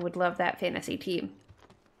 Everyone would love that fantasy team.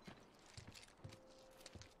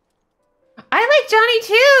 I like Johnny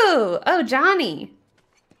too! Oh, Johnny.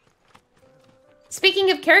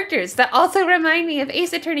 Speaking of characters that also remind me of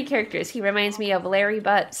Ace Attorney characters, he reminds me of Larry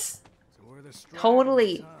Butts.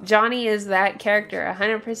 Totally. Johnny is that character,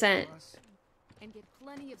 100%. And get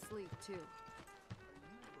plenty of sleep too.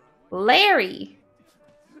 Larry!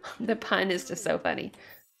 The pun is just so funny.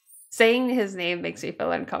 Saying his name makes me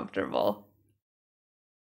feel uncomfortable.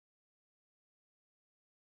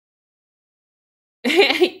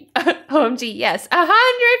 OMG, yes.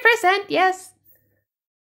 100% yes.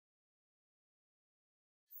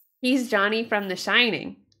 He's Johnny from The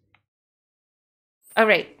Shining. All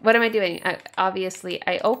right, what am I doing? Obviously,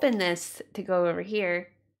 I open this to go over here.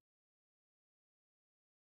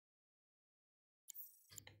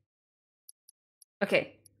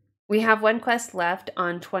 Okay, We have one quest left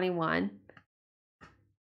on 21.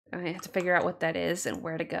 I have to figure out what that is and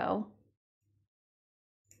where to go.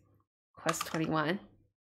 Quest 21.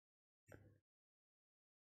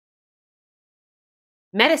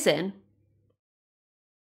 Medicine.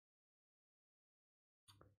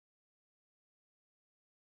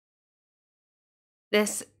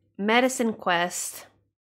 This medicine quest,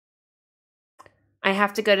 I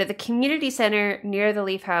have to go to the community center near the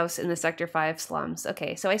Leaf House in the Sector 5 slums.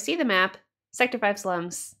 Okay, so I see the map. Sector 5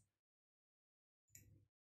 slums.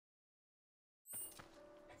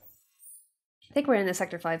 I think we're in the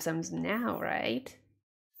Sector 5 slums now, right?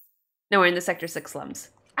 No, we're in the Sector 6 slums.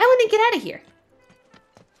 I want to get out of here.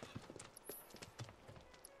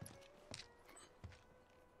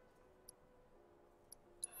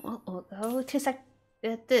 Well, we'll go to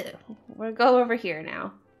we'll go over here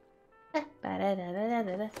now.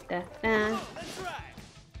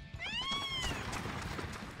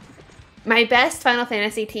 My best Final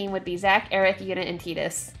Fantasy team would be Zack, Aerith, Yuna, and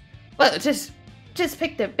Tidus. Well, just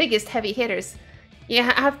pick the biggest heavy hitters. You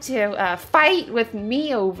have to fight with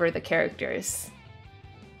me over the characters.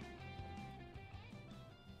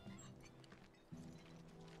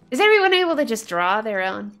 Is everyone able to just draw their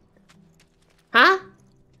own? Huh?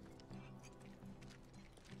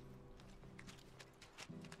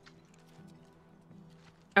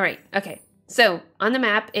 All right, okay. So on the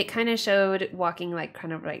map, it kind of showed walking like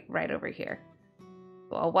kind of like right over here.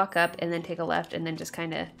 So I'll walk up and then take a left and then just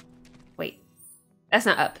kind of, wait, that's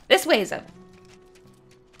not up. This way is up.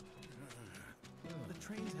 The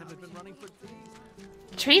trains haven't been running for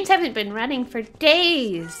days. Trains haven't been running for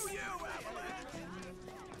days.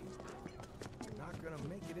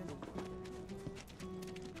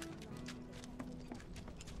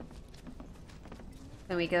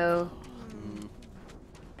 Then we go.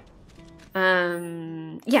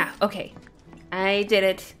 Yeah, okay. I did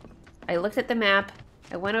it. I looked at the map.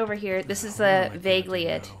 I went over here. This is vaguely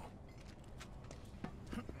it.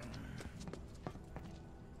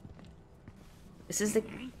 This is the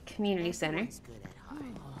community center.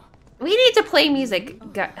 We need to play music.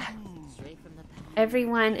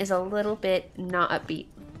 Everyone is a little bit not upbeat.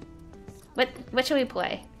 What should we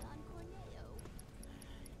play?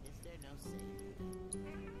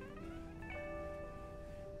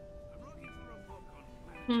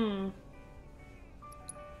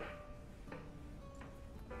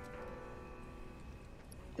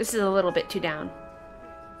 This is a little bit too down.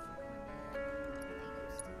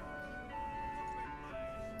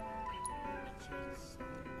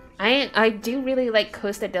 I do really like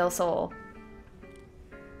Costa del Sol.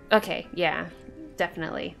 Okay, yeah,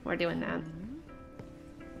 definitely. We're doing that.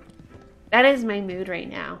 That is my mood right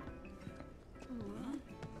now.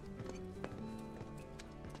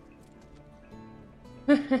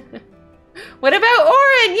 What about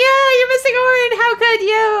Orin? Yeah, you're missing Orin. How could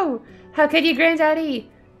you? How could you, Granddaddy?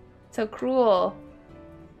 So cruel.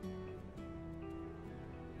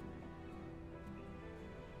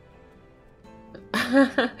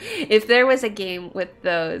 If there was a game with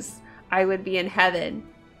those, I would be in heaven.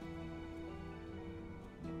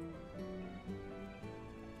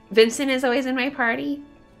 Vincent is always in my party.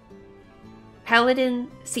 Paladin,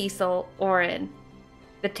 Cecil, Orin,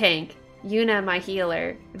 the tank. Yuna, my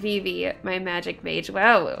healer. Vivi, my magic mage.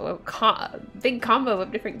 Wow, big combo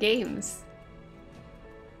of different games.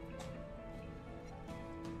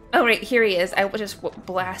 Oh, right, here he is. I just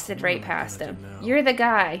blasted right past him. You're the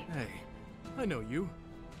guy. Hey, I know you.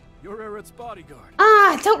 You're Aerith's bodyguard.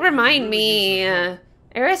 Ah, don't remind me.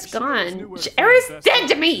 Aerith's gone. Aerith's dead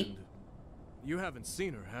to me! You haven't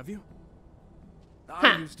seen her, have you?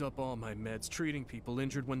 I used up all my meds treating people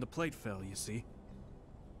injured when the plate fell, you see.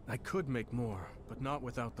 I could make more, but not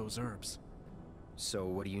without those herbs. So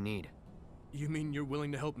what do you need? You mean you're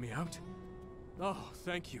willing to help me out? Oh,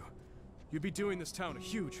 thank you. You'd be doing this town a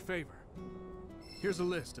huge favor. Here's a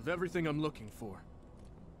list of everything I'm looking for.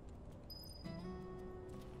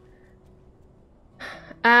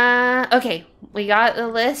 Okay, we got the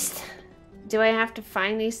list. Do I have to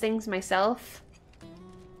find these things myself?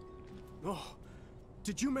 Oh,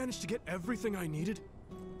 did you manage to get everything I needed?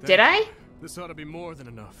 Did I? This ought to be more than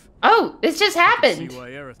enough. Oh, this just happened. See why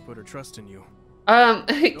Aerith put her trust in you.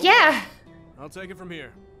 Yeah. I'll take it from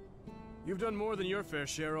here. You've done more than your fair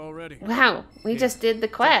share already. Wow, we just did the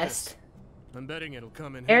quest. I'm betting it'll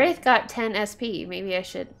come in. Aerith got 10 SP. Maybe I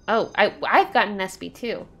should. Oh, I've gotten SP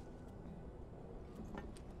too.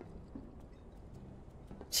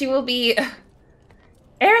 She will be.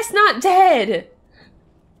 Aerith's not dead.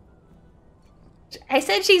 I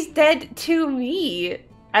said she's dead to me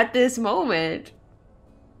at this moment.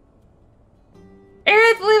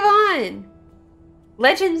 Aerith, live on.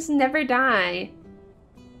 Legends never die.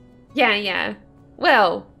 Yeah.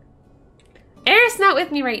 Well, Aerith's not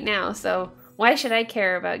with me right now, so why should I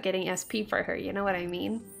care about getting SP for her? You know what I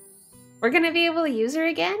mean? We're gonna be able to use her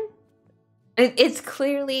again? It's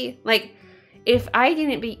clearly, like, if I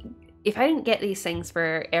didn't get these things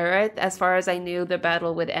for Aerith, as far as I knew, the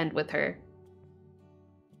battle would end with her.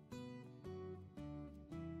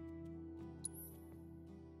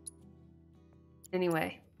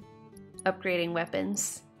 Anyway, upgrading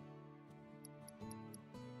weapons.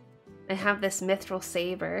 I have this mithril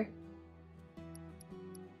saber.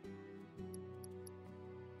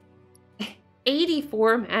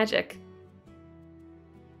 84 magic.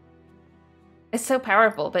 It's so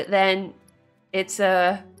powerful, but then it's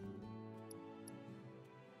a...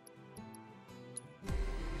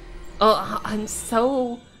 Oh, I'm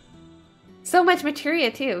so much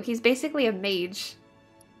materia too. He's basically a mage.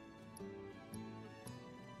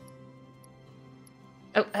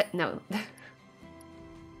 Oh, no.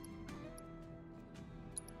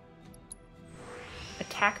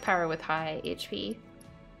 Attack power with high HP.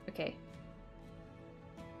 Okay.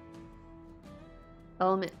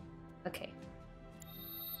 Element. Okay.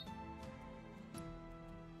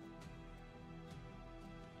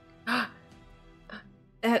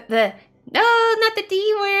 No, not the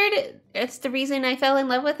D word. It's the reason I fell in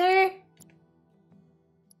love with her.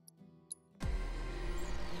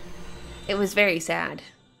 It was very sad.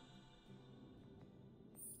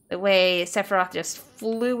 The way Sephiroth just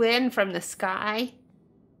flew in from the sky.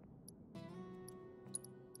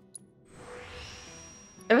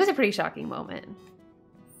 It was a pretty shocking moment.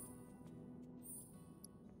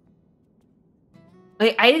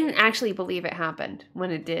 Like, I didn't actually believe it happened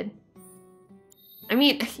when it did. I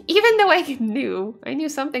mean, even though I knew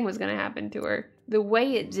something was going to happen to her, the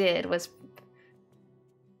way it did was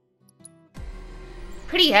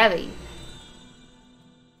pretty heavy.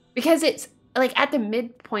 Because it's, like, at the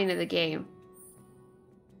midpoint of the game.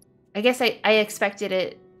 I guess I expected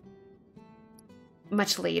it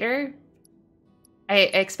much later. I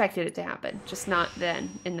expected it to happen, just not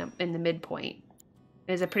then, in the midpoint.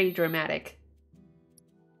 It was a pretty dramatic.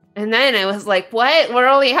 And then I was like, what? We're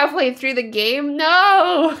only halfway through the game?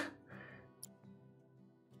 No!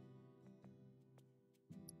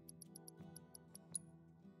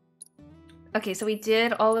 Okay, so we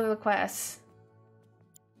did all of the quests.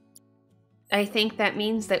 I think that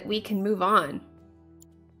means that we can move on.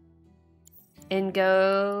 And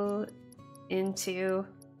go into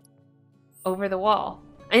Over the Wall.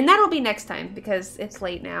 And that'll be next time, because it's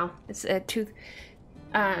late now. It's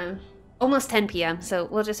almost 10 p.m., so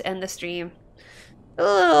we'll just end the stream.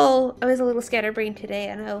 I was a little scatterbrained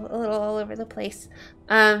today. I know, a little all over the place.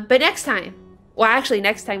 But next time, well, actually,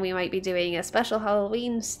 next time we might be doing a special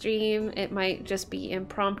Halloween stream. It might just be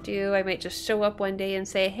impromptu. I might just show up one day and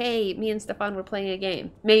say, hey, me and Stefan were playing a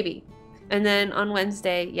game. Maybe. And then on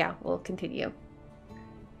Wednesday, yeah, we'll continue.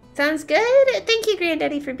 Sounds good. Thank you,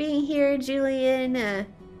 Granddaddy, for being here. Julian,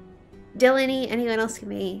 Dylan, anyone else who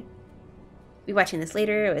may be watching this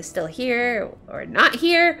later, is still here or not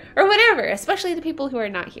here or whatever, especially the people who are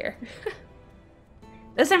not here.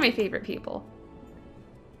 Those are my favorite people.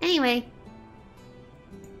 Anyway,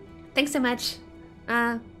 thanks so much.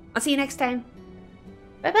 I'll see you next time.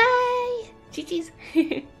 Bye-bye. GG's.